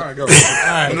 topical. All right, go. A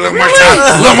little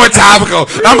more topical.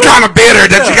 I'm kind of bitter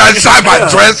that you guys shot my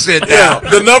dress shit Yeah, down.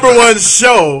 the number 1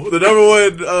 show, the number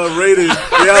 1 rated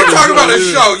reality You're talking about a is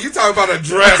show. You talking about a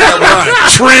dress that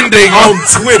was trending on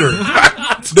Twitter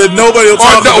that nobody will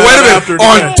talk about wait a minute, after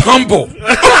on that. Tumble.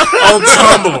 On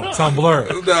Tumblr.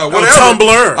 Tumblr. Whatever.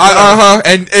 Tumblr.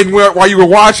 And while you were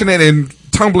watching it and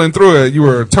tumbling through it, you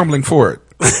were tumbling for it.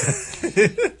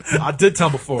 I did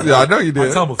tumble for it. Yeah, I know you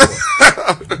did. I tumbled for it.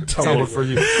 Tumbled for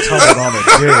you. Tumbled on it.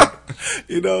 Yeah.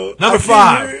 You know, Number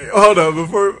 5. Hold on,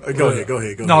 before go ahead.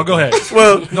 No, go ahead.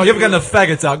 Well, no, you haven't got enough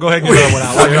faggots out. Go ahead and get another one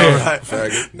out. While you're here. right.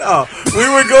 Faggot. No, we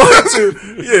were going to.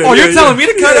 Yeah, Oh, you're telling me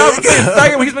to cut out for saying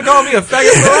faggot when he's been calling me a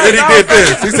faggot for And he did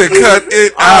this. He said, "Cut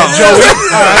it out, Joey.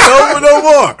 No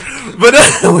more. But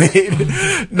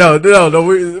no.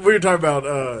 We were talking about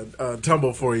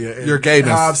Tumble for you. And Your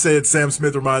gayness. How I've said Sam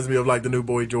Smith reminds me of like the new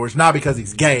Boy George, not because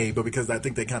he's gay, but because I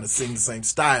think they kind of sing the same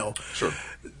style. Sure.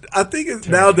 I think it's,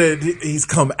 now that he's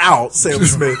come out, Sam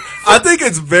Smith, I think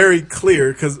it's very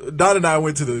clear because Don and I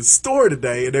went to the store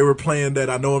today and they were playing that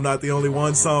 "I Know I'm Not the Only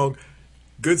One" song.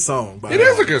 Good song. By It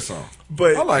is a good song.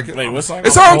 But I like it. Wait, what song?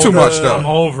 It's on too much I'm though.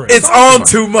 over it. it's on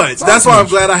too much. That's why I'm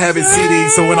glad I have it CD.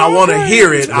 So when I want to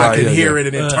hear it, I Right, can yeah, hear yeah.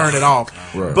 it and then turn it off.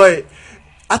 Right. But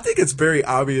I think it's very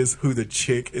obvious who the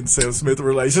chick in Sam Smith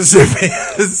relationship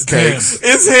is. Cakes.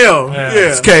 It's him. Yeah. Yeah.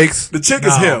 It's Cakes. The chick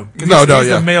is him. No, He's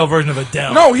yeah. the male version of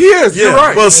Adele. No, he is. Yeah. You're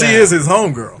right. Well, she is his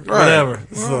homegirl. Right. Whatever.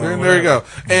 Well, there you go.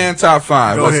 And top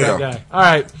 5. Go Let's ahead. go. Okay. All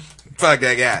right. Fuck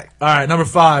that guy. All right. Number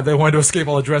 5. They wanted to escape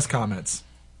all address comments.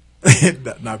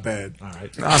 Not bad. All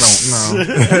right. I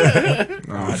don't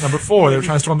know. All right. Number 4. They were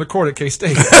trying to storm the court at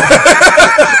K-State.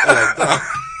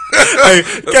 Hey,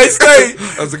 K-State,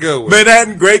 That's a good one.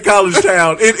 Manhattan, great college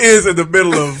town. It is in the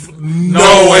middle of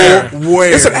Nowhere.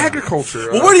 nowhere. It's an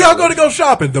agriculture. Well, where do y'all go to go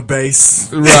shopping? The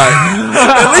base. Right.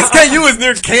 At least KU is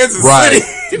near Kansas Right. City.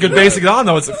 It's a good base to get on,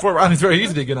 though. It's Fort Riley. It's very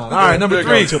easy to get on. All right. Number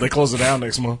 3. Until they close it down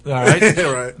next month. All right.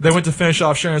 Right. They went to finish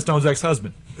off Sharon Stone's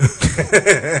ex-husband. With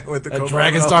the That Coke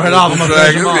dragon bottle. started off. I'm gonna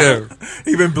finish him off. Yeah.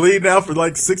 He been bleeding out for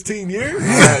like 16 years.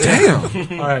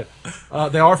 Damn. All right.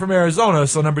 They are from Arizona,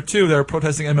 so number 2, they're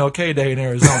protesting MLK Day in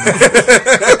Arizona. They're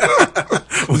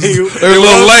They're a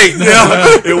little late.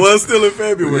 Yeah, it was still in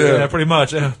February. Yeah, pretty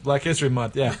much. Yeah, Black History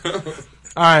Month. Yeah. All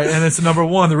right, and it's number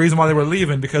 1. The reason why they were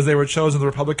leaving because they were chosen the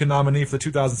Republican nominee for the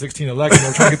 2016 election. They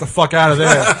were trying to get the fuck out of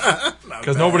there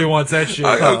because nobody wants that shit.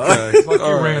 Okay. Fuck you,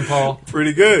 All right. Rand Paul.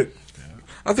 Pretty good.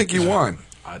 I think you won.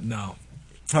 No,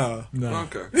 Huh. no,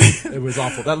 Okay. it was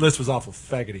awful. That list was awful,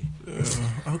 faggoty.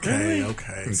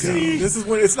 Okay. See, this is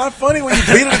when it's not funny when you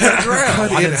beat it to the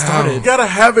ground. I didn't start You it. gotta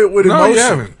have it with No, emotion. you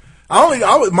haven't.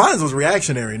 Mine was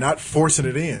reactionary, not forcing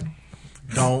it in.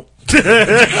 Don't.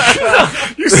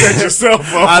 You set yourself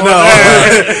up. I know.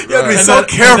 You have to be And so that-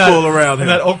 careful and that- around him. And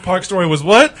that Oak Park story was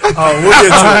what? We'll get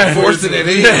to it. Forcing it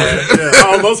in. Yeah, I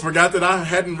almost forgot that I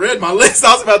hadn't read my list.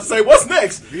 I was about to say, what's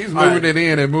next? He's moving it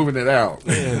in and moving it out.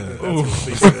 All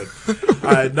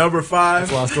right, number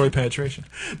 5. Lost story penetration.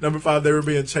 Number 5, they were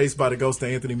being chased by the ghost of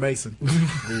Anthony Mason.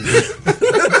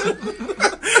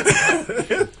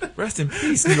 Rest in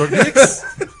peace, New York Knicks.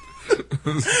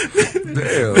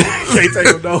 Damn. Can't take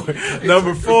them nowhere.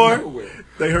 Number 4,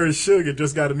 they heard Sugar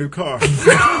just got a new car.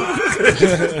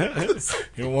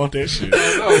 You don't want that shit.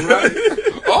 Oh, right.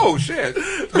 Oh, shit.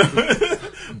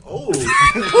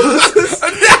 Who's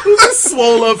this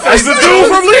swole up face? It's the dude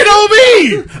from Lido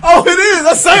B. Oh, it is.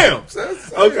 That's Sam.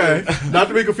 Okay. Not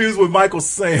to be confused with Michael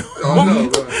Sam. Oh, no.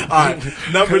 All right.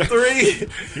 Number 3.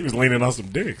 He was leaning on some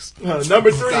dicks.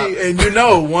 Number 3. And you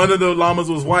know, one of the llamas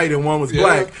was white and one was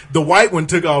black. The white one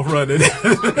took off running.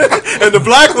 And the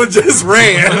black one just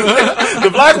ran. The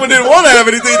black one didn't want to have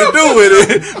anything to do with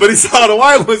it. But he saw the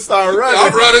white one start running.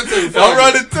 I'm running too. I'm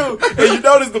running too. And you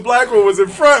notice the black one was in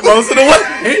front most of the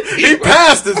way. He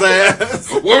passed his ass.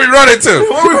 Where we running to?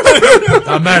 Where we running?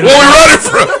 I'm mad. Where we running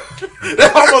from? They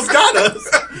almost got us.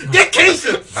 Get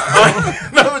Keisha.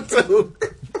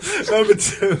 Number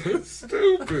 2.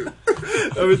 Stupid.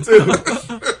 Number 2.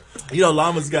 You know,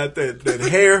 llamas got that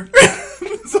hair.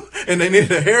 And they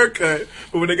needed a haircut.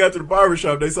 But when they got to the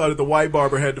barbershop, they saw that the white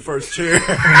barber had the first chair.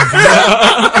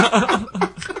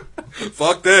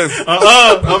 Fuck this.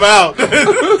 I'm out.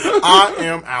 I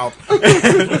am out.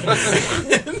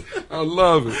 I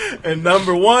love it. And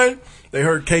number 1, they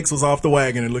heard Cakes was off the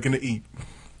wagon and looking to eat.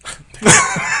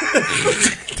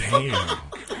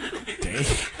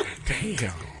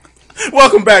 Damn.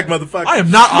 Welcome back, motherfucker. I am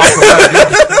not off the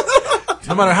wagon.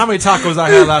 No matter how many tacos I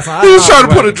had last night, He was trying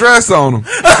to put a it. dress on him.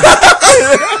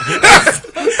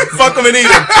 Fuck them and eat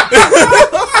them.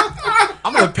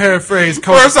 I'm gonna paraphrase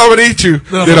Coach. First I'm gonna eat you,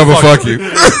 No, then I'm gonna fuck fuck you.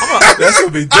 That's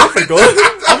going to be difficult.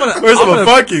 First I'm going to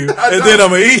fuck you, and then I'm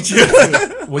going to eat you.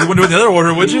 Well, you wouldn't do it in the other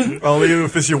order, would you? Only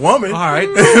if it's your woman. All right.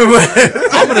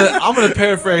 I'm gonna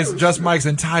paraphrase Just Mike's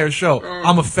entire show.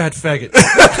 I'm a fat faggot.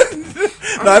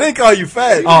 No, I didn't call you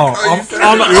fat. Oh, I'm off the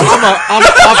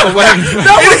wagon.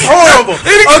 That was horrible.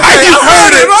 Okay, I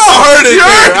heard it.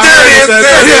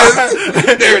 I heard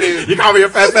it. There it is. You call me a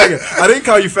fat faggot. I didn't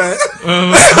call you fat.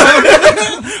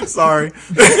 Sorry.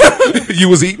 You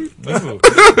was eating?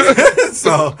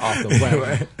 So Off the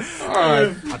wagon.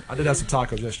 I did have some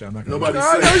tacos yesterday. I'm not gonna nobody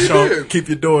lie. said Sean, keep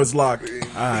your doors locked.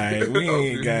 All right, we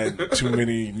ain't got too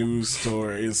many news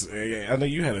stories. I know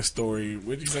you had a story.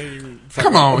 What did you say?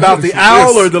 Come on. About the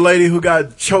owl or the lady who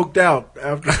got choked out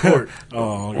after court?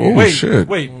 Oh, Oh, Wait, shit.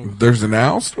 wait. There's an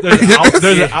owl story?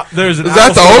 There's an Is owl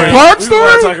that the story. Oak Park we want to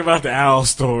story? talk about the owl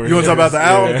story. You want to talk about the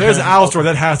owl? There's an owl story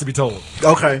that has to be told.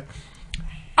 Okay.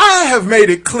 I have made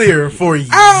it clear for you.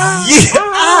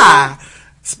 I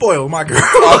spoil my girl.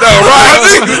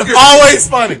 Right? Always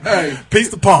funny. Hey. Peace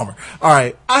to Palmer. All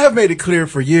right. I have made it clear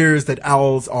for years that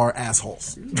owls are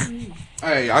assholes.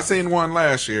 Hey, I seen one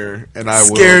last year, and I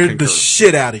Scared will the concur.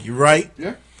 shit out of you, right?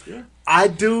 Yeah. I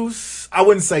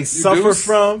wouldn't say suffer do?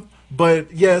 from,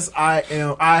 but yes, I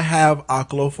have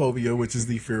aclophobia, which is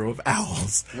the fear of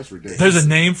owls. That's ridiculous. There's a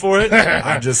name for it.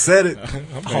 I just said it.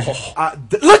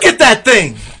 Look at that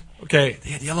thing. Okay. They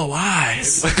had yellow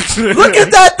eyes. Look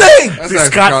at that thing. That's actually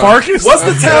Scott kinda- Farkas? What's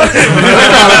the town?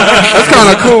 That's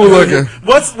kind of cool looking.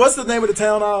 What's the name of the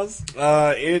town, Oz?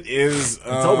 It is. It's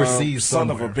overseas Son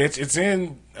somewhere. of a bitch. It's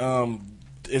in.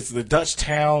 It's the Dutch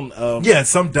town of Yeah,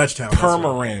 some Dutch town.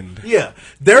 Purmerend. Yeah,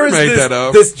 there is made that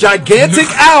up. this gigantic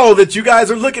owl that you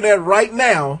guys are looking at right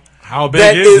now. How big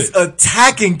that is it?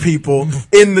 attacking people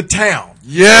in the town.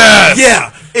 Yes.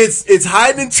 Yeah, it's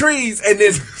hiding in trees and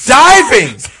it's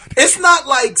diving. It's not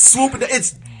like swooping.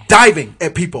 It's diving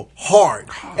at people hard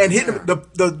and hitting them.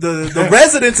 The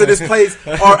residents of this place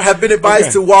have been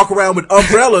advised to walk around with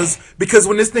umbrellas because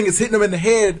when this thing is hitting them in the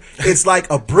head, it's like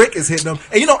a brick is hitting them.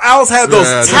 And you know, owls have those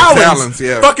Yeah, those talons,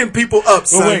 yeah. fucking people up.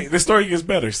 Son. But wait, the story gets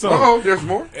better. So Oh, there's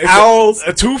more? it's Owls,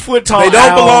 a 2 foot tall. they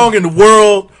don't owl. belong in the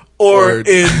world or in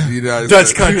the United Dutch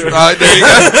States. country. There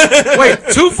you go. Wait,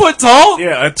 2 foot tall?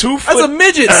 Yeah, a 2 foot. That's a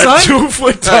midget, a son. 2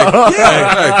 foot tall.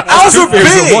 Yeah. Owls are figures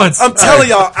at big. once. I'm telling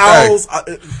y'all, owls.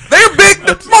 They're big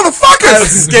motherfuckers. I'm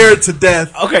scared to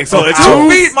death. Okay, so a 2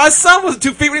 feet. My son was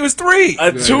 2 feet when he was 3.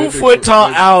 A 2 foot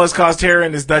tall owl has caused terror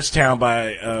in this Dutch town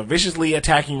by viciously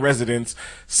attacking residents,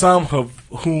 some of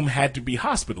whom had to be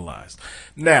hospitalized.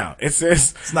 Now, it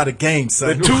says It's not a game,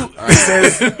 son. it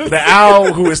says the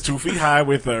owl, who is 2 feet high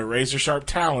with razor sharp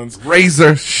talons,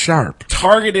 Razor sharp.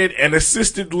 targeted an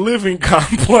assisted living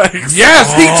complex.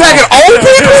 Yes, he taking old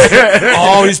people.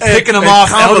 Oh, he's picking them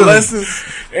off. elderly. Convalescents.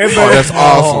 And Oh, that's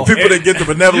awesome. People that get the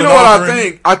benevolent. You know what I offering.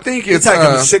 think? I think it's.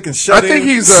 attacking the chicken shut I think in.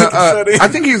 he's. Chicken shut in. I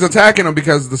think he's attacking them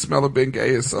because the smell of being gay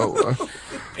is so.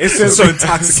 it says so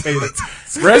intoxicated.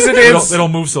 residents They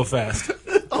don't move so fast.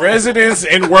 residents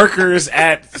and workers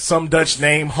at some Dutch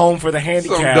name home for the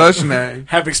handicapped Some Dutch name.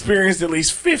 have experienced at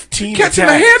least 15 Catching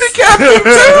the attacks.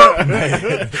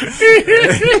 handicap too.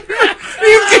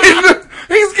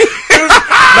 He's getting.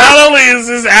 Not only is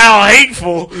this owl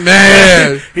hateful,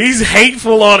 Man. he's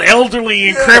hateful on elderly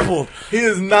and crippled. He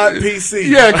is not PC.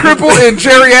 Yeah, crippled and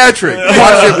geriatric.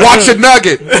 Watch it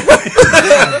nugget.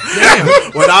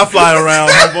 When I fly around,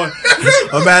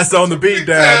 I'm asked on the beat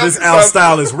down. This owl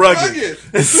style is rugged.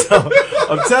 So,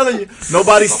 I'm telling you,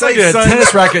 nobody's safe, Get a son.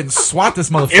 tennis racket and swat this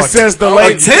motherfucker. It says the A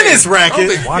lady. tennis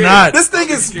racket. Why not? This thing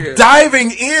is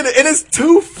diving in, and it's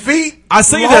 2 feet. I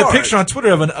sent you that large. picture on Twitter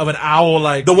of an owl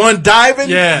like The one diving.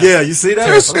 Yeah. yeah. You see that?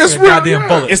 It's a real. goddamn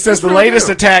bullet. It says the latest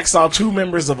attack saw 2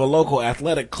 members of a local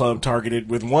athletic club targeted,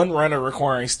 with one runner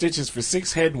requiring stitches for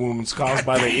 6 head wounds caused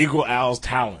by the eagle owl's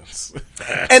talons.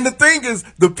 And the thing is,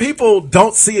 the people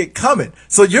don't see it coming.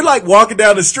 So you're like walking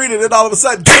down the street, and then all of a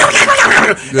sudden,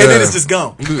 and then it's just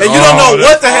gone, and you don't know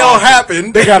what the hell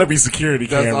happened. There gotta be security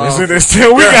cameras awesome. in this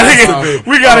too. We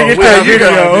gotta get that You video.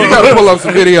 gotta pull up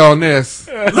some video on this.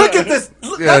 Look at this.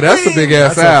 Look, Yeah, that that's a thing- big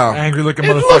ass owl. angry looking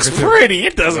It looks motherfucker. too. pretty.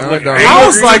 It doesn't No, look. it don't. angry.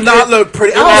 Owls like not look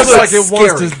pretty. It Owls looks like it scary.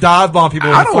 wants to dive bomb people.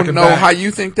 I in the don't fucking know back. how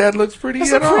you think that looks pretty.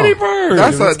 It's at a pretty all. bird.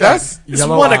 That's. It's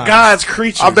Yellow one eyes. of God's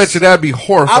creatures. I bet you that'd be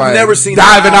horrifying. I've never seen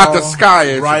diving an out owl, the sky.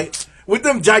 At you. right? With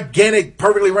them gigantic,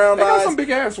 perfectly round They got eyes. some big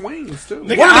ass wings too.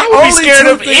 Nigga, One of the I would be only scared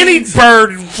two of any things-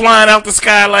 bird flying out the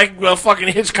sky like a fucking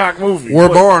Hitchcock movie. We're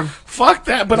But born. Fuck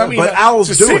that. But I mean, but owls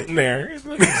just do sitting it. there.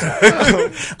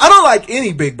 I don't like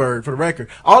any big bird, for the record.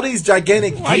 All these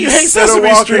gigantic Why you geese hate that are Sesame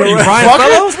walking Street, you around. Brian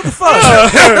Fellows? What the fuck?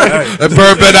 That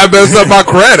bird better not mess up my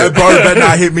credit. That bird better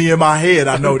not hit me in my head.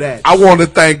 I know that. I want to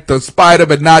thank the spider,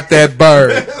 but not that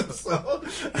bird.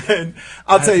 And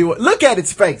I'll tell you what. Look at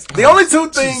its face. The only two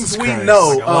things we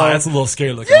know. Oh, that's a little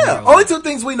scary looking. Yeah, only two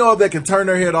things we know of that can turn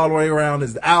their head all the way around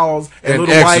is the owls and And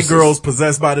little white exorcists. girls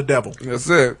possessed by the devil. That's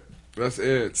it. That's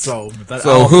it. So If that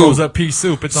So owl who? throws up pea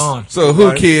soup, it's on. So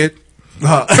who, kid?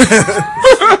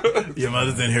 Your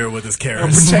mother's in here with his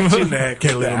carrots. Protect your neck.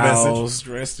 Can't leave a message.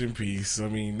 Rest in peace. I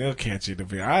mean, they'll catch it.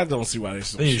 I don't see why they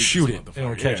should They need to shoot it. They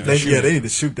don't catch it. They need to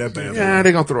shoot that bad boy. Yeah,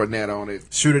 they're gonna throw a net on it.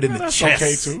 Shoot it in the That's chest.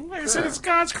 okay too. Like I said, it's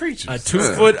God's creatures. A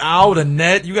 2-foot owl with a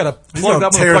net. You got to plug gonna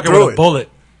that tear motherfucker through with a it. bullet.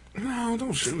 No,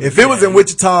 don't shoot. If it was in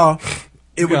Wichita,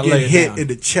 it would gotta get lay it hit down. in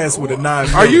the chest with a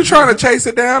 9mm. Are you trying to chase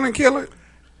it down and kill it?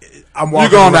 I'm You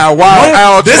walking going with- down wild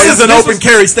owl? This chase- is an open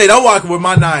carry state. I'm walking with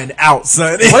my 9 out,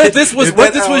 son. What if this was If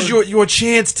what that if this was owl- your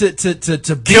chance to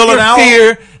beat Kill an your owl?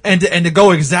 fear and to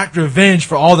go exact revenge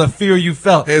for all the fear you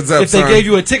felt? Heads up, if they son. gave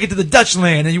you a ticket to the Dutch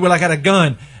land and you were like had a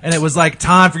gun and it was like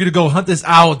time for you to go hunt this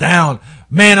owl down,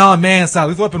 man on man style,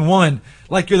 Lethal Weapon 1,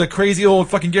 like you're the crazy old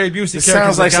fucking Gary Busey It character.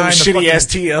 sounds like the some guy in the shitty fucking- ass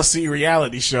TLC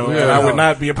reality show. Yeah. And I would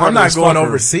not be a part I'm of not this going fuckery.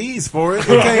 overseas for it.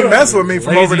 You can't mess with me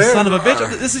from lazy over there. son of a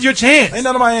bitch. This is your chance. Ain't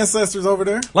none of my ancestors over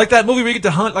there. Like that movie where you get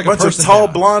to hunt like Bunch a of person. tall,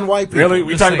 down. blonde, white people. Really?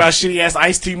 We Just talking saying. about shitty ass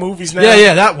Ice-T movies now?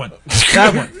 Yeah, that one.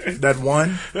 That one. That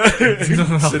one.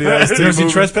 You ever seen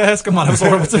Trespass? Come on, that was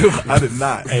horrible too. I did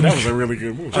not. Hey, that was a really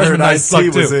good movie. I heard Judgment Night Ice-T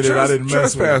sucked, was too. in it. I didn't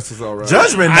mess with it. Trespass is all right.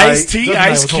 Judgment Night. Ice-T, Judgment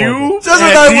Night Ice was horrible. Cube, Judgment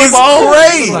and Night was Debo.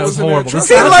 great. That was horrible. The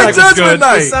He liked soundtrack was Judgment good.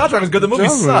 Night. The soundtrack was good. The movie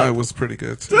Judgment Night sucked. was pretty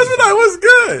good. Too. Judgment Night was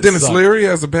good. Dennis Sucked. Leary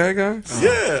as a bad guy.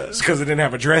 Yeah. It's because it didn't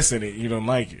have a dress in it. You don't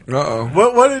like it. Uh-oh.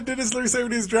 What did Dennis Leary say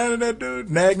when he was drowning that dude?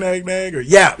 Nag, nag, nag, or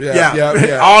yap, Yeah, yap. yeah,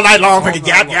 yeah. All night long, All freaking night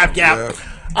yap, long. yap, yap. Yeah.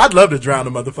 I'd love to drown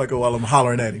a motherfucker while I'm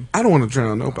hollering at him. I don't want to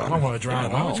drown nobody. I don't want to drown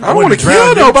at all. I don't want to drown kill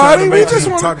you, nobody. trying to We make just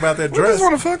you want talk about that We dress. just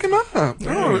want to fuck him up.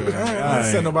 I ain't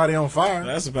set nobody on fire.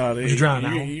 That's about it. You drown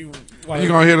now. You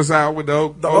gonna hit us out with the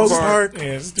oak Park? Yeah,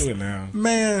 let's do it now.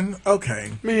 Man,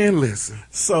 okay. Man, listen.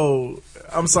 So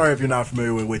I'm sorry if you're not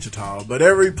familiar with Wichita, but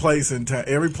every place in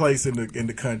every place in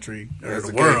the country or Has the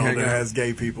a gay world that hangout. has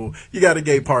gay people, you got a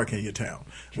gay park in your town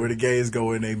where the gays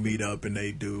go and they meet up and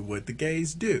they do what the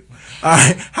gays do. All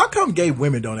right, how come gay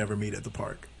women don't ever meet at the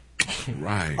park?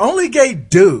 Right. Only gay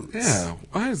dudes. Yeah.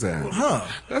 Why is that? Huh?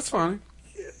 That's funny.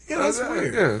 Yeah, that's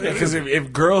weird. Yeah. Because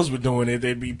if girls were doing it,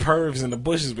 there'd be pervs in the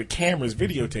bushes with cameras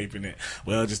videotaping it.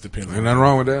 Well, it just depends. Ain't nothing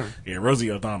wrong with that. Yeah,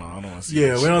 Rosie O'Donnell. I don't want to see. Yeah,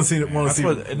 that we shit. don't see want to That's see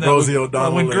what- and that Rosie was-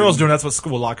 O'Donnell. When and- girls do, that's what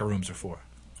school locker rooms are for.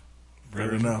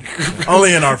 Fair enough.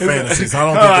 Only in our fantasies. I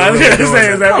don't I was think they're gonna really say,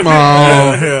 doing is that. that Come what-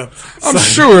 on. Yeah. I'm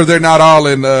sure they're not all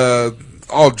in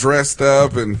all dressed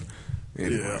up and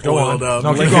Yeah. Go on. Oiled up.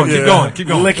 No, keep going. Keep Yeah. going. Keep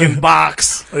going. Licking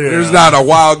box. Yeah. there's not a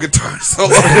wild guitar solo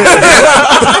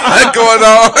going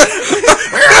on.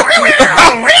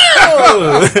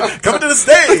 Coming to the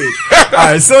stage. All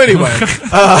right. So anyway,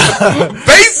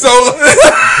 Bass solo.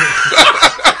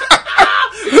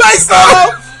 bass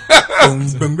solo.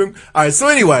 Boom, boom, boom. All right. So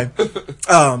anyway,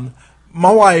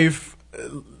 my wife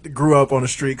grew up on a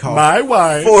street called My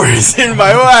wife. Forest, and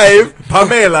my wife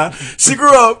Pamela, she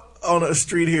grew up on a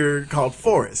street here called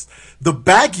Forest. The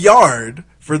backyard,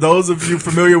 for those of you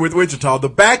familiar with Wichita, the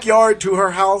backyard to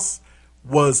her house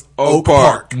was Oak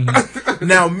Park.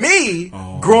 Now me,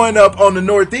 growing up on the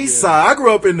northeast side, I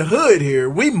grew up in the hood here.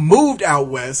 We moved out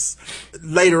west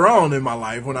later on in my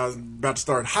life when I was about to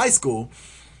start high school.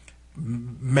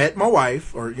 Met my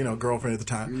wife, or girlfriend at the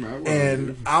time,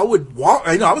 and I would walk.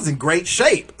 I was in great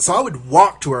shape, so I would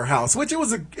walk to her house, which it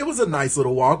was a nice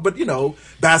little walk. But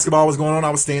basketball was going on. I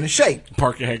was staying in shape.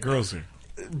 Parker had girls here.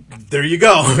 There you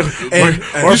go. And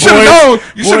You should have known.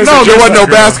 You should have known there wasn't no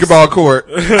basketball court.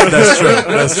 that's true.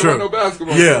 That's There true. wasn't no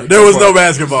basketball Yeah, court. there was no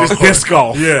basketball. It's court. disc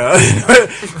golf. Yeah.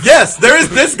 Yes, there is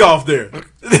disc golf there.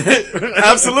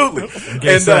 Absolutely.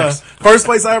 And first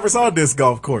place I ever saw a disc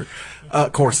golf course.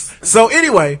 So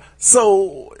anyway,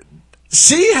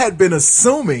 she had been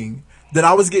assuming that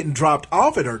I was getting dropped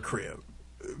off at her crib.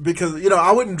 Because,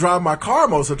 I wouldn't drive my car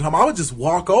most of the time. I would just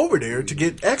walk over there to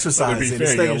get exercise To be in fair,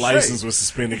 and stay your in license shape. was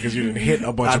suspended because you didn't hit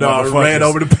a bunch I of know, I motherfuckers. ran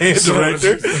over the band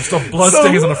director. Some blood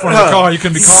stingers on the front of the car. You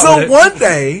couldn't be caught So with it. one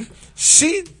day,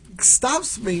 she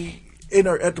stops me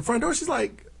at the front door. She's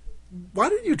like, "Why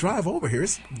didn't you drive over here?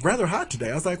 It's rather hot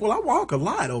today." I was like, "Well, I walk a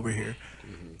lot over here."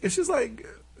 And she's like,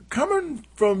 "Coming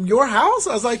from your house?"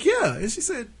 I was like, "Yeah." And she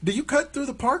said, "Do you cut through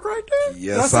the park right there?"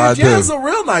 Yes, and I I said, "Yeah, do." it's a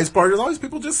real nice park. There's always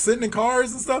people just sitting in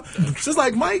cars and stuff." She's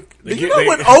like, "Mike, do you get- know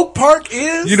what Oak Park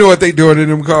is?" You know what they doing in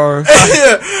them cars?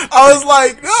 Yeah. I was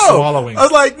like, "No." Swallowing. I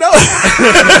was like, "No."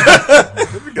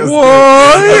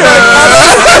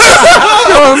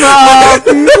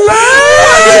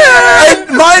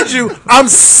 And mind you, I'm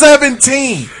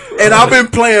 17 and I've been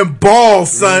playing ball,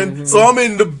 son. So I'm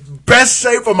in the best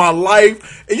shape of my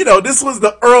life. And, this was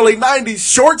the early 90s.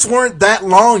 Shorts weren't that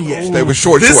long yet. They were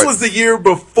short. This was the year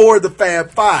before the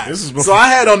Fab Five. So I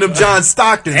had on them John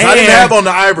Stocktons. I didn't have on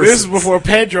the Iversons. This is before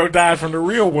Pedro died from the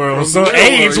real world. So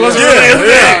AIDS wasn't really a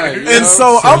thing. And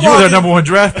so I'm you were the number one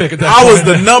draft pick at that I point. was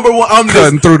the number one. I'm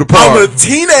Cutting through the park. I'm a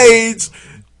teenage,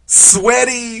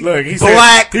 sweaty, he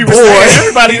black said, boy.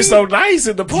 Everybody is so nice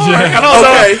in the park. Yeah. I don't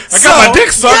know. Okay, I got my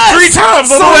dick sucked 3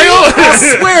 times on the way on. I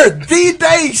swear, the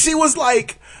day she was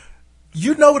like,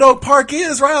 "You know what Oak Park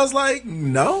is, right?" I was like,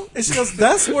 "No." And she goes,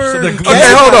 "That's where." Okay,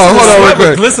 hold on real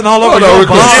quick. Glisten all over your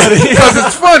body. Because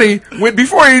it's funny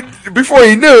before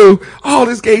he knew all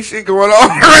this gay shit going on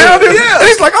around him. Yeah. And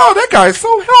he's like, "Oh, that guy's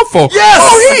so helpful. Yes.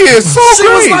 Oh, he is so She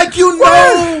great." was like, "You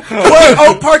know what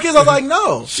Oak Park is?" I was like,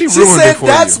 "No." She ruined said it for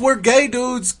that's you. where gay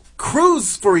dudes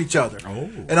cruise for each other.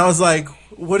 And I was like,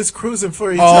 "What is cruising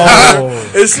for each other?"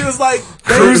 And she was like,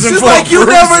 Cruising she's for like, "You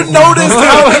cruising. never noticed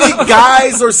how many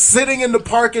guys are sitting in the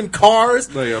park in cars?"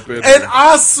 Lay up in And there.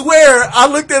 I swear, I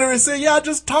looked at her and said, "Yeah, I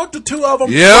just talked to 2 of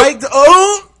them." Yep. Like,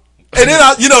 oh. And then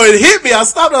it hit me. I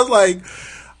stopped. I was like,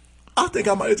 I think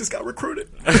I might have just got recruited.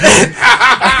 Yeah,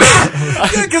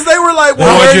 because they were like,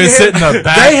 Well, where you you sit in the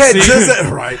back They had seat. just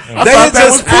right. They thought had that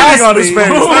was just printing asked on his me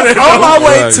face. on my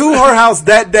way Right. to her house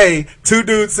that day. 2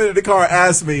 dudes sitting in the car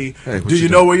asked me, Hey, what "Do you you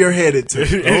know where you're headed to?"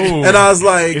 And I was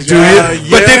like, Do you? yeah.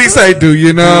 But then he say, "Do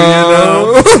you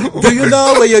know?" "Do you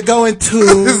know where you're going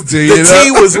to?" Do you The know?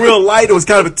 T was real light. It was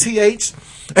kind of a TH.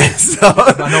 And so,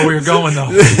 I know where you're going though.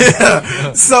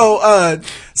 so I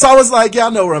was like, "Yeah, I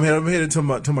know where I'm headed. I'm headed to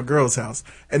my girl's house."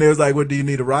 And they was like, "Well, do you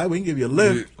need a ride? We can give you a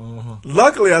lift."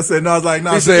 Luckily, I said no. I was like,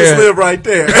 "No, she said- just live right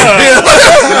there."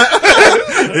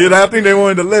 I think they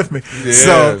wanted to lift me.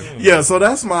 Yeah. So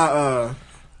that's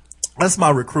my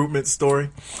recruitment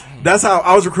story. That's how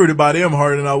I was recruited by them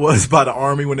harder than I was by the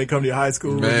Army when they come to your high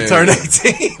school when you Man. turn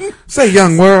 18. Say,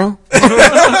 young world,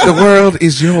 the world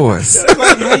is yours. It's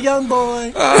like, "Hey, young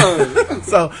boy."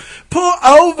 So pull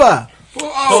over.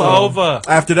 Pull over.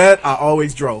 After that, I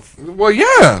always drove Well,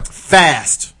 yeah.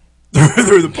 fast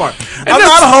through the park. I'm that's-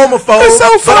 not a homophobe, it's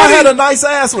so but I funny. had a nice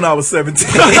ass when I was 17.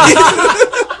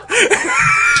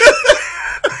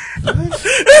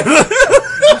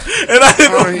 And I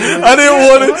didn't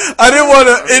want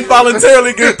to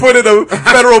involuntarily get put in a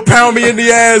federal pound me in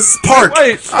the ass park.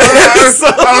 Wait. I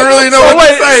don't really know what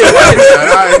to say.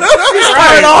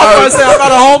 Right off, I said I'm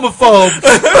not a homophobe.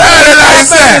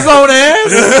 His own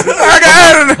ass.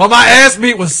 But my ass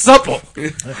meat was supple,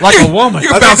 like a woman. You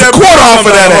can bounce a quarter off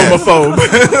of that ass. homophobe.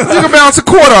 You can bounce a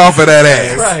quarter off of that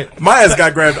ass. Right. My ass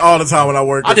got grabbed all the time when I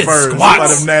worked I at did Furs squats. by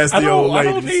them nasty old I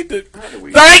don't ladies. need to.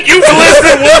 Thank you for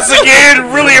listening once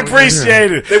again. Really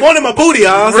appreciate it. They wanted my booty,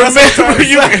 Oz. Remember,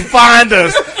 you can find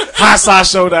us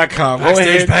HotSauceShow.com. Go Backstage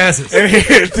ahead passes. and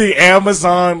hit the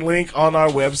Amazon link on our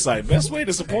website. Best way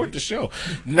to support the show.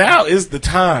 Now is the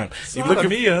time.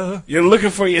 You're looking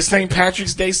for your St.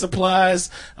 Patrick's Day supplies.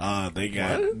 They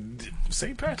got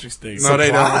St. Patrick's Day. No, they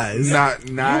Supplies.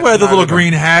 don't. Not. You wear the not little at all.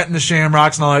 green hat and the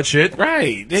shamrocks and all that shit.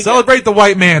 Right. Celebrate the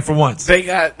white man for once. They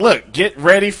got, look, get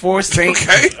ready for St.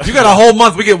 You got a whole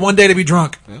month. We get one day to be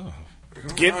drunk.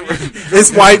 Get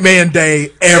It's White Man Day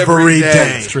every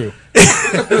day. It's true.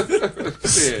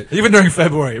 Even during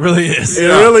February, it really is. It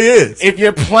really is. If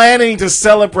you're planning to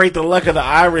celebrate the luck of the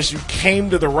Irish, you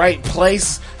came to the right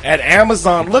place at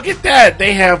Amazon. Look at that.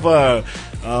 They have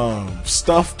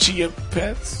stuffed chia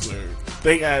pets.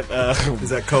 They got Is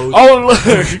that code? oh look,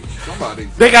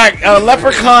 they got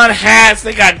leprechaun hats.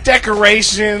 They got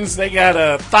decorations. They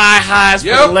got thigh highs for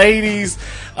the ladies.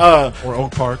 Or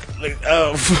Oak Park. They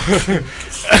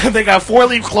got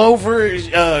 4-leaf clover,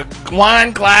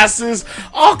 wine glasses.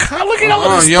 All kind. Look at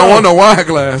all this You stuff. don't want no wine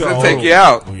glass. They'll take you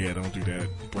out. Oh yeah, don't do that,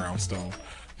 brownstone.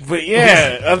 But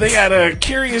yeah, they got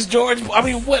Curious George. I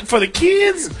mean, what for the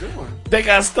kids? They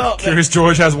got stuff. Curious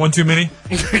George has one too many.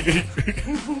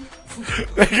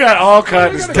 They got all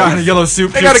kinds of stuff. Got a yellow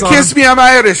suit. They got a Kiss Me, I'm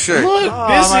Irish shirt. Look,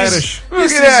 I'm this Irish. is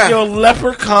Look at that. your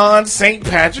Leprechaun St.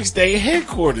 Patrick's Day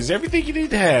headquarters. Everything you need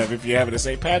to have. If you're having a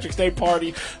St. Patrick's Day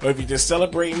party, or if you're just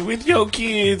celebrating with your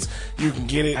kids, you can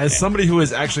get it. As somebody who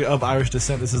is actually of Irish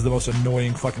descent, this is the most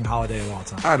annoying fucking holiday of all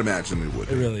time. I'd imagine it would.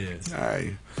 It really is. Yes,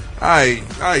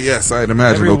 I'd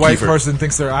imagine. Every white O'Keefe. person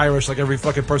thinks they're Irish, like every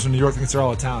fucking person in New York thinks they're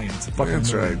all Italian. It's a fucking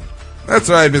That's annoying. right. That's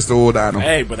right, Mr. O'Donnell.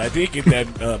 Hey, but I did get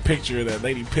that picture of that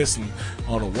lady pissing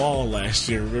on a wall last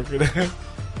year. Remember that?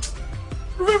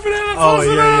 Remember that? Oh,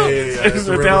 yeah. It's At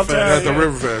the downtown. Riverfest. At the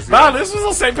Riverfest. Nah, this was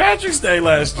on St. Patrick's Day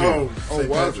last year.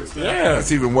 was it? Yeah.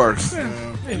 That's even worse.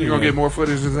 You gonna get more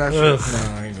footage of that shit? Ugh.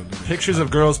 Nah, I ain't gonna do that. Pictures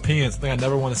of girls' penis, thing I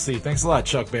never want to see. Thanks a lot,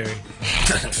 Chuck Berry.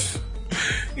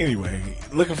 Anyway,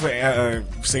 looking for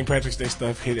St. Patrick's Day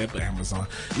stuff, hit up Amazon.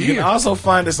 You can also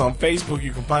find us on Facebook.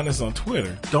 You can find us on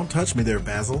Twitter. Don't touch me there,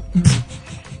 Basil.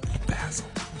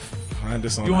 Find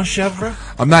us on. You want chevre?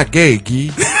 I'm not gay,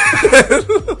 Gee.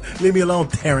 Leave me alone,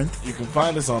 Terrence. You can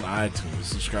find us on iTunes.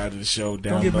 Subscribe to the show. Download.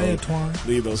 Don't get mad, Twan.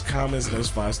 Leave those comments, those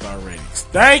 5-star ratings.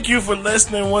 Thank you for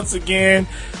listening once again,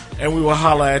 and we will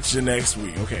holla at you next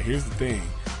week. Okay, here's the thing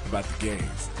about the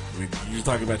gays. You were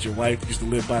talking about your wife used to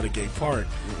live by the gay park.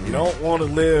 You don't want to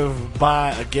live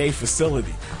by a gay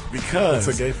facility because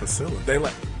It's a gay facility. they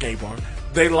like gay bar.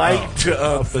 They like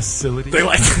to Facility? They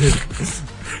like.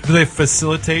 Do they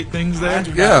facilitate things I there?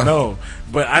 do Yeah. not know,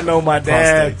 but I know my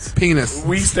dad. Prostates. Penis.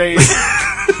 We stayed.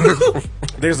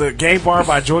 There's a gay bar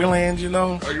by Joyland, you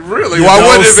know. Really? Why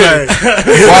wouldn't it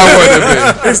be? Why wouldn't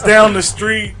it be? It's down the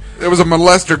street. There was a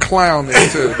molester clown there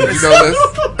too. Did you know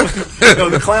this? No,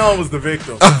 the clown was the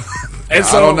victim. And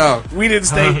so I don't know. we didn't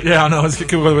stay. Yeah, I know.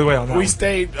 Wait on that. We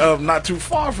stayed not too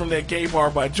far from that gay bar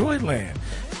by Joyland,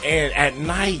 and at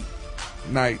night,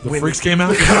 Night. The freaks came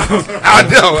out? I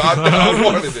know. I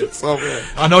wanted it so bad.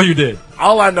 I know you did.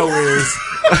 all I know is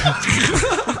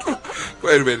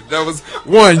Wait a minute. That was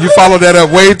one. You followed that up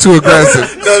way too aggressive.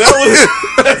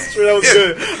 That's true. That was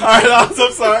good. All right,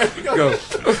 I'm sorry. Go.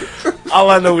 all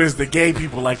I know is the gay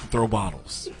people like to throw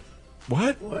bottles.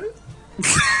 What?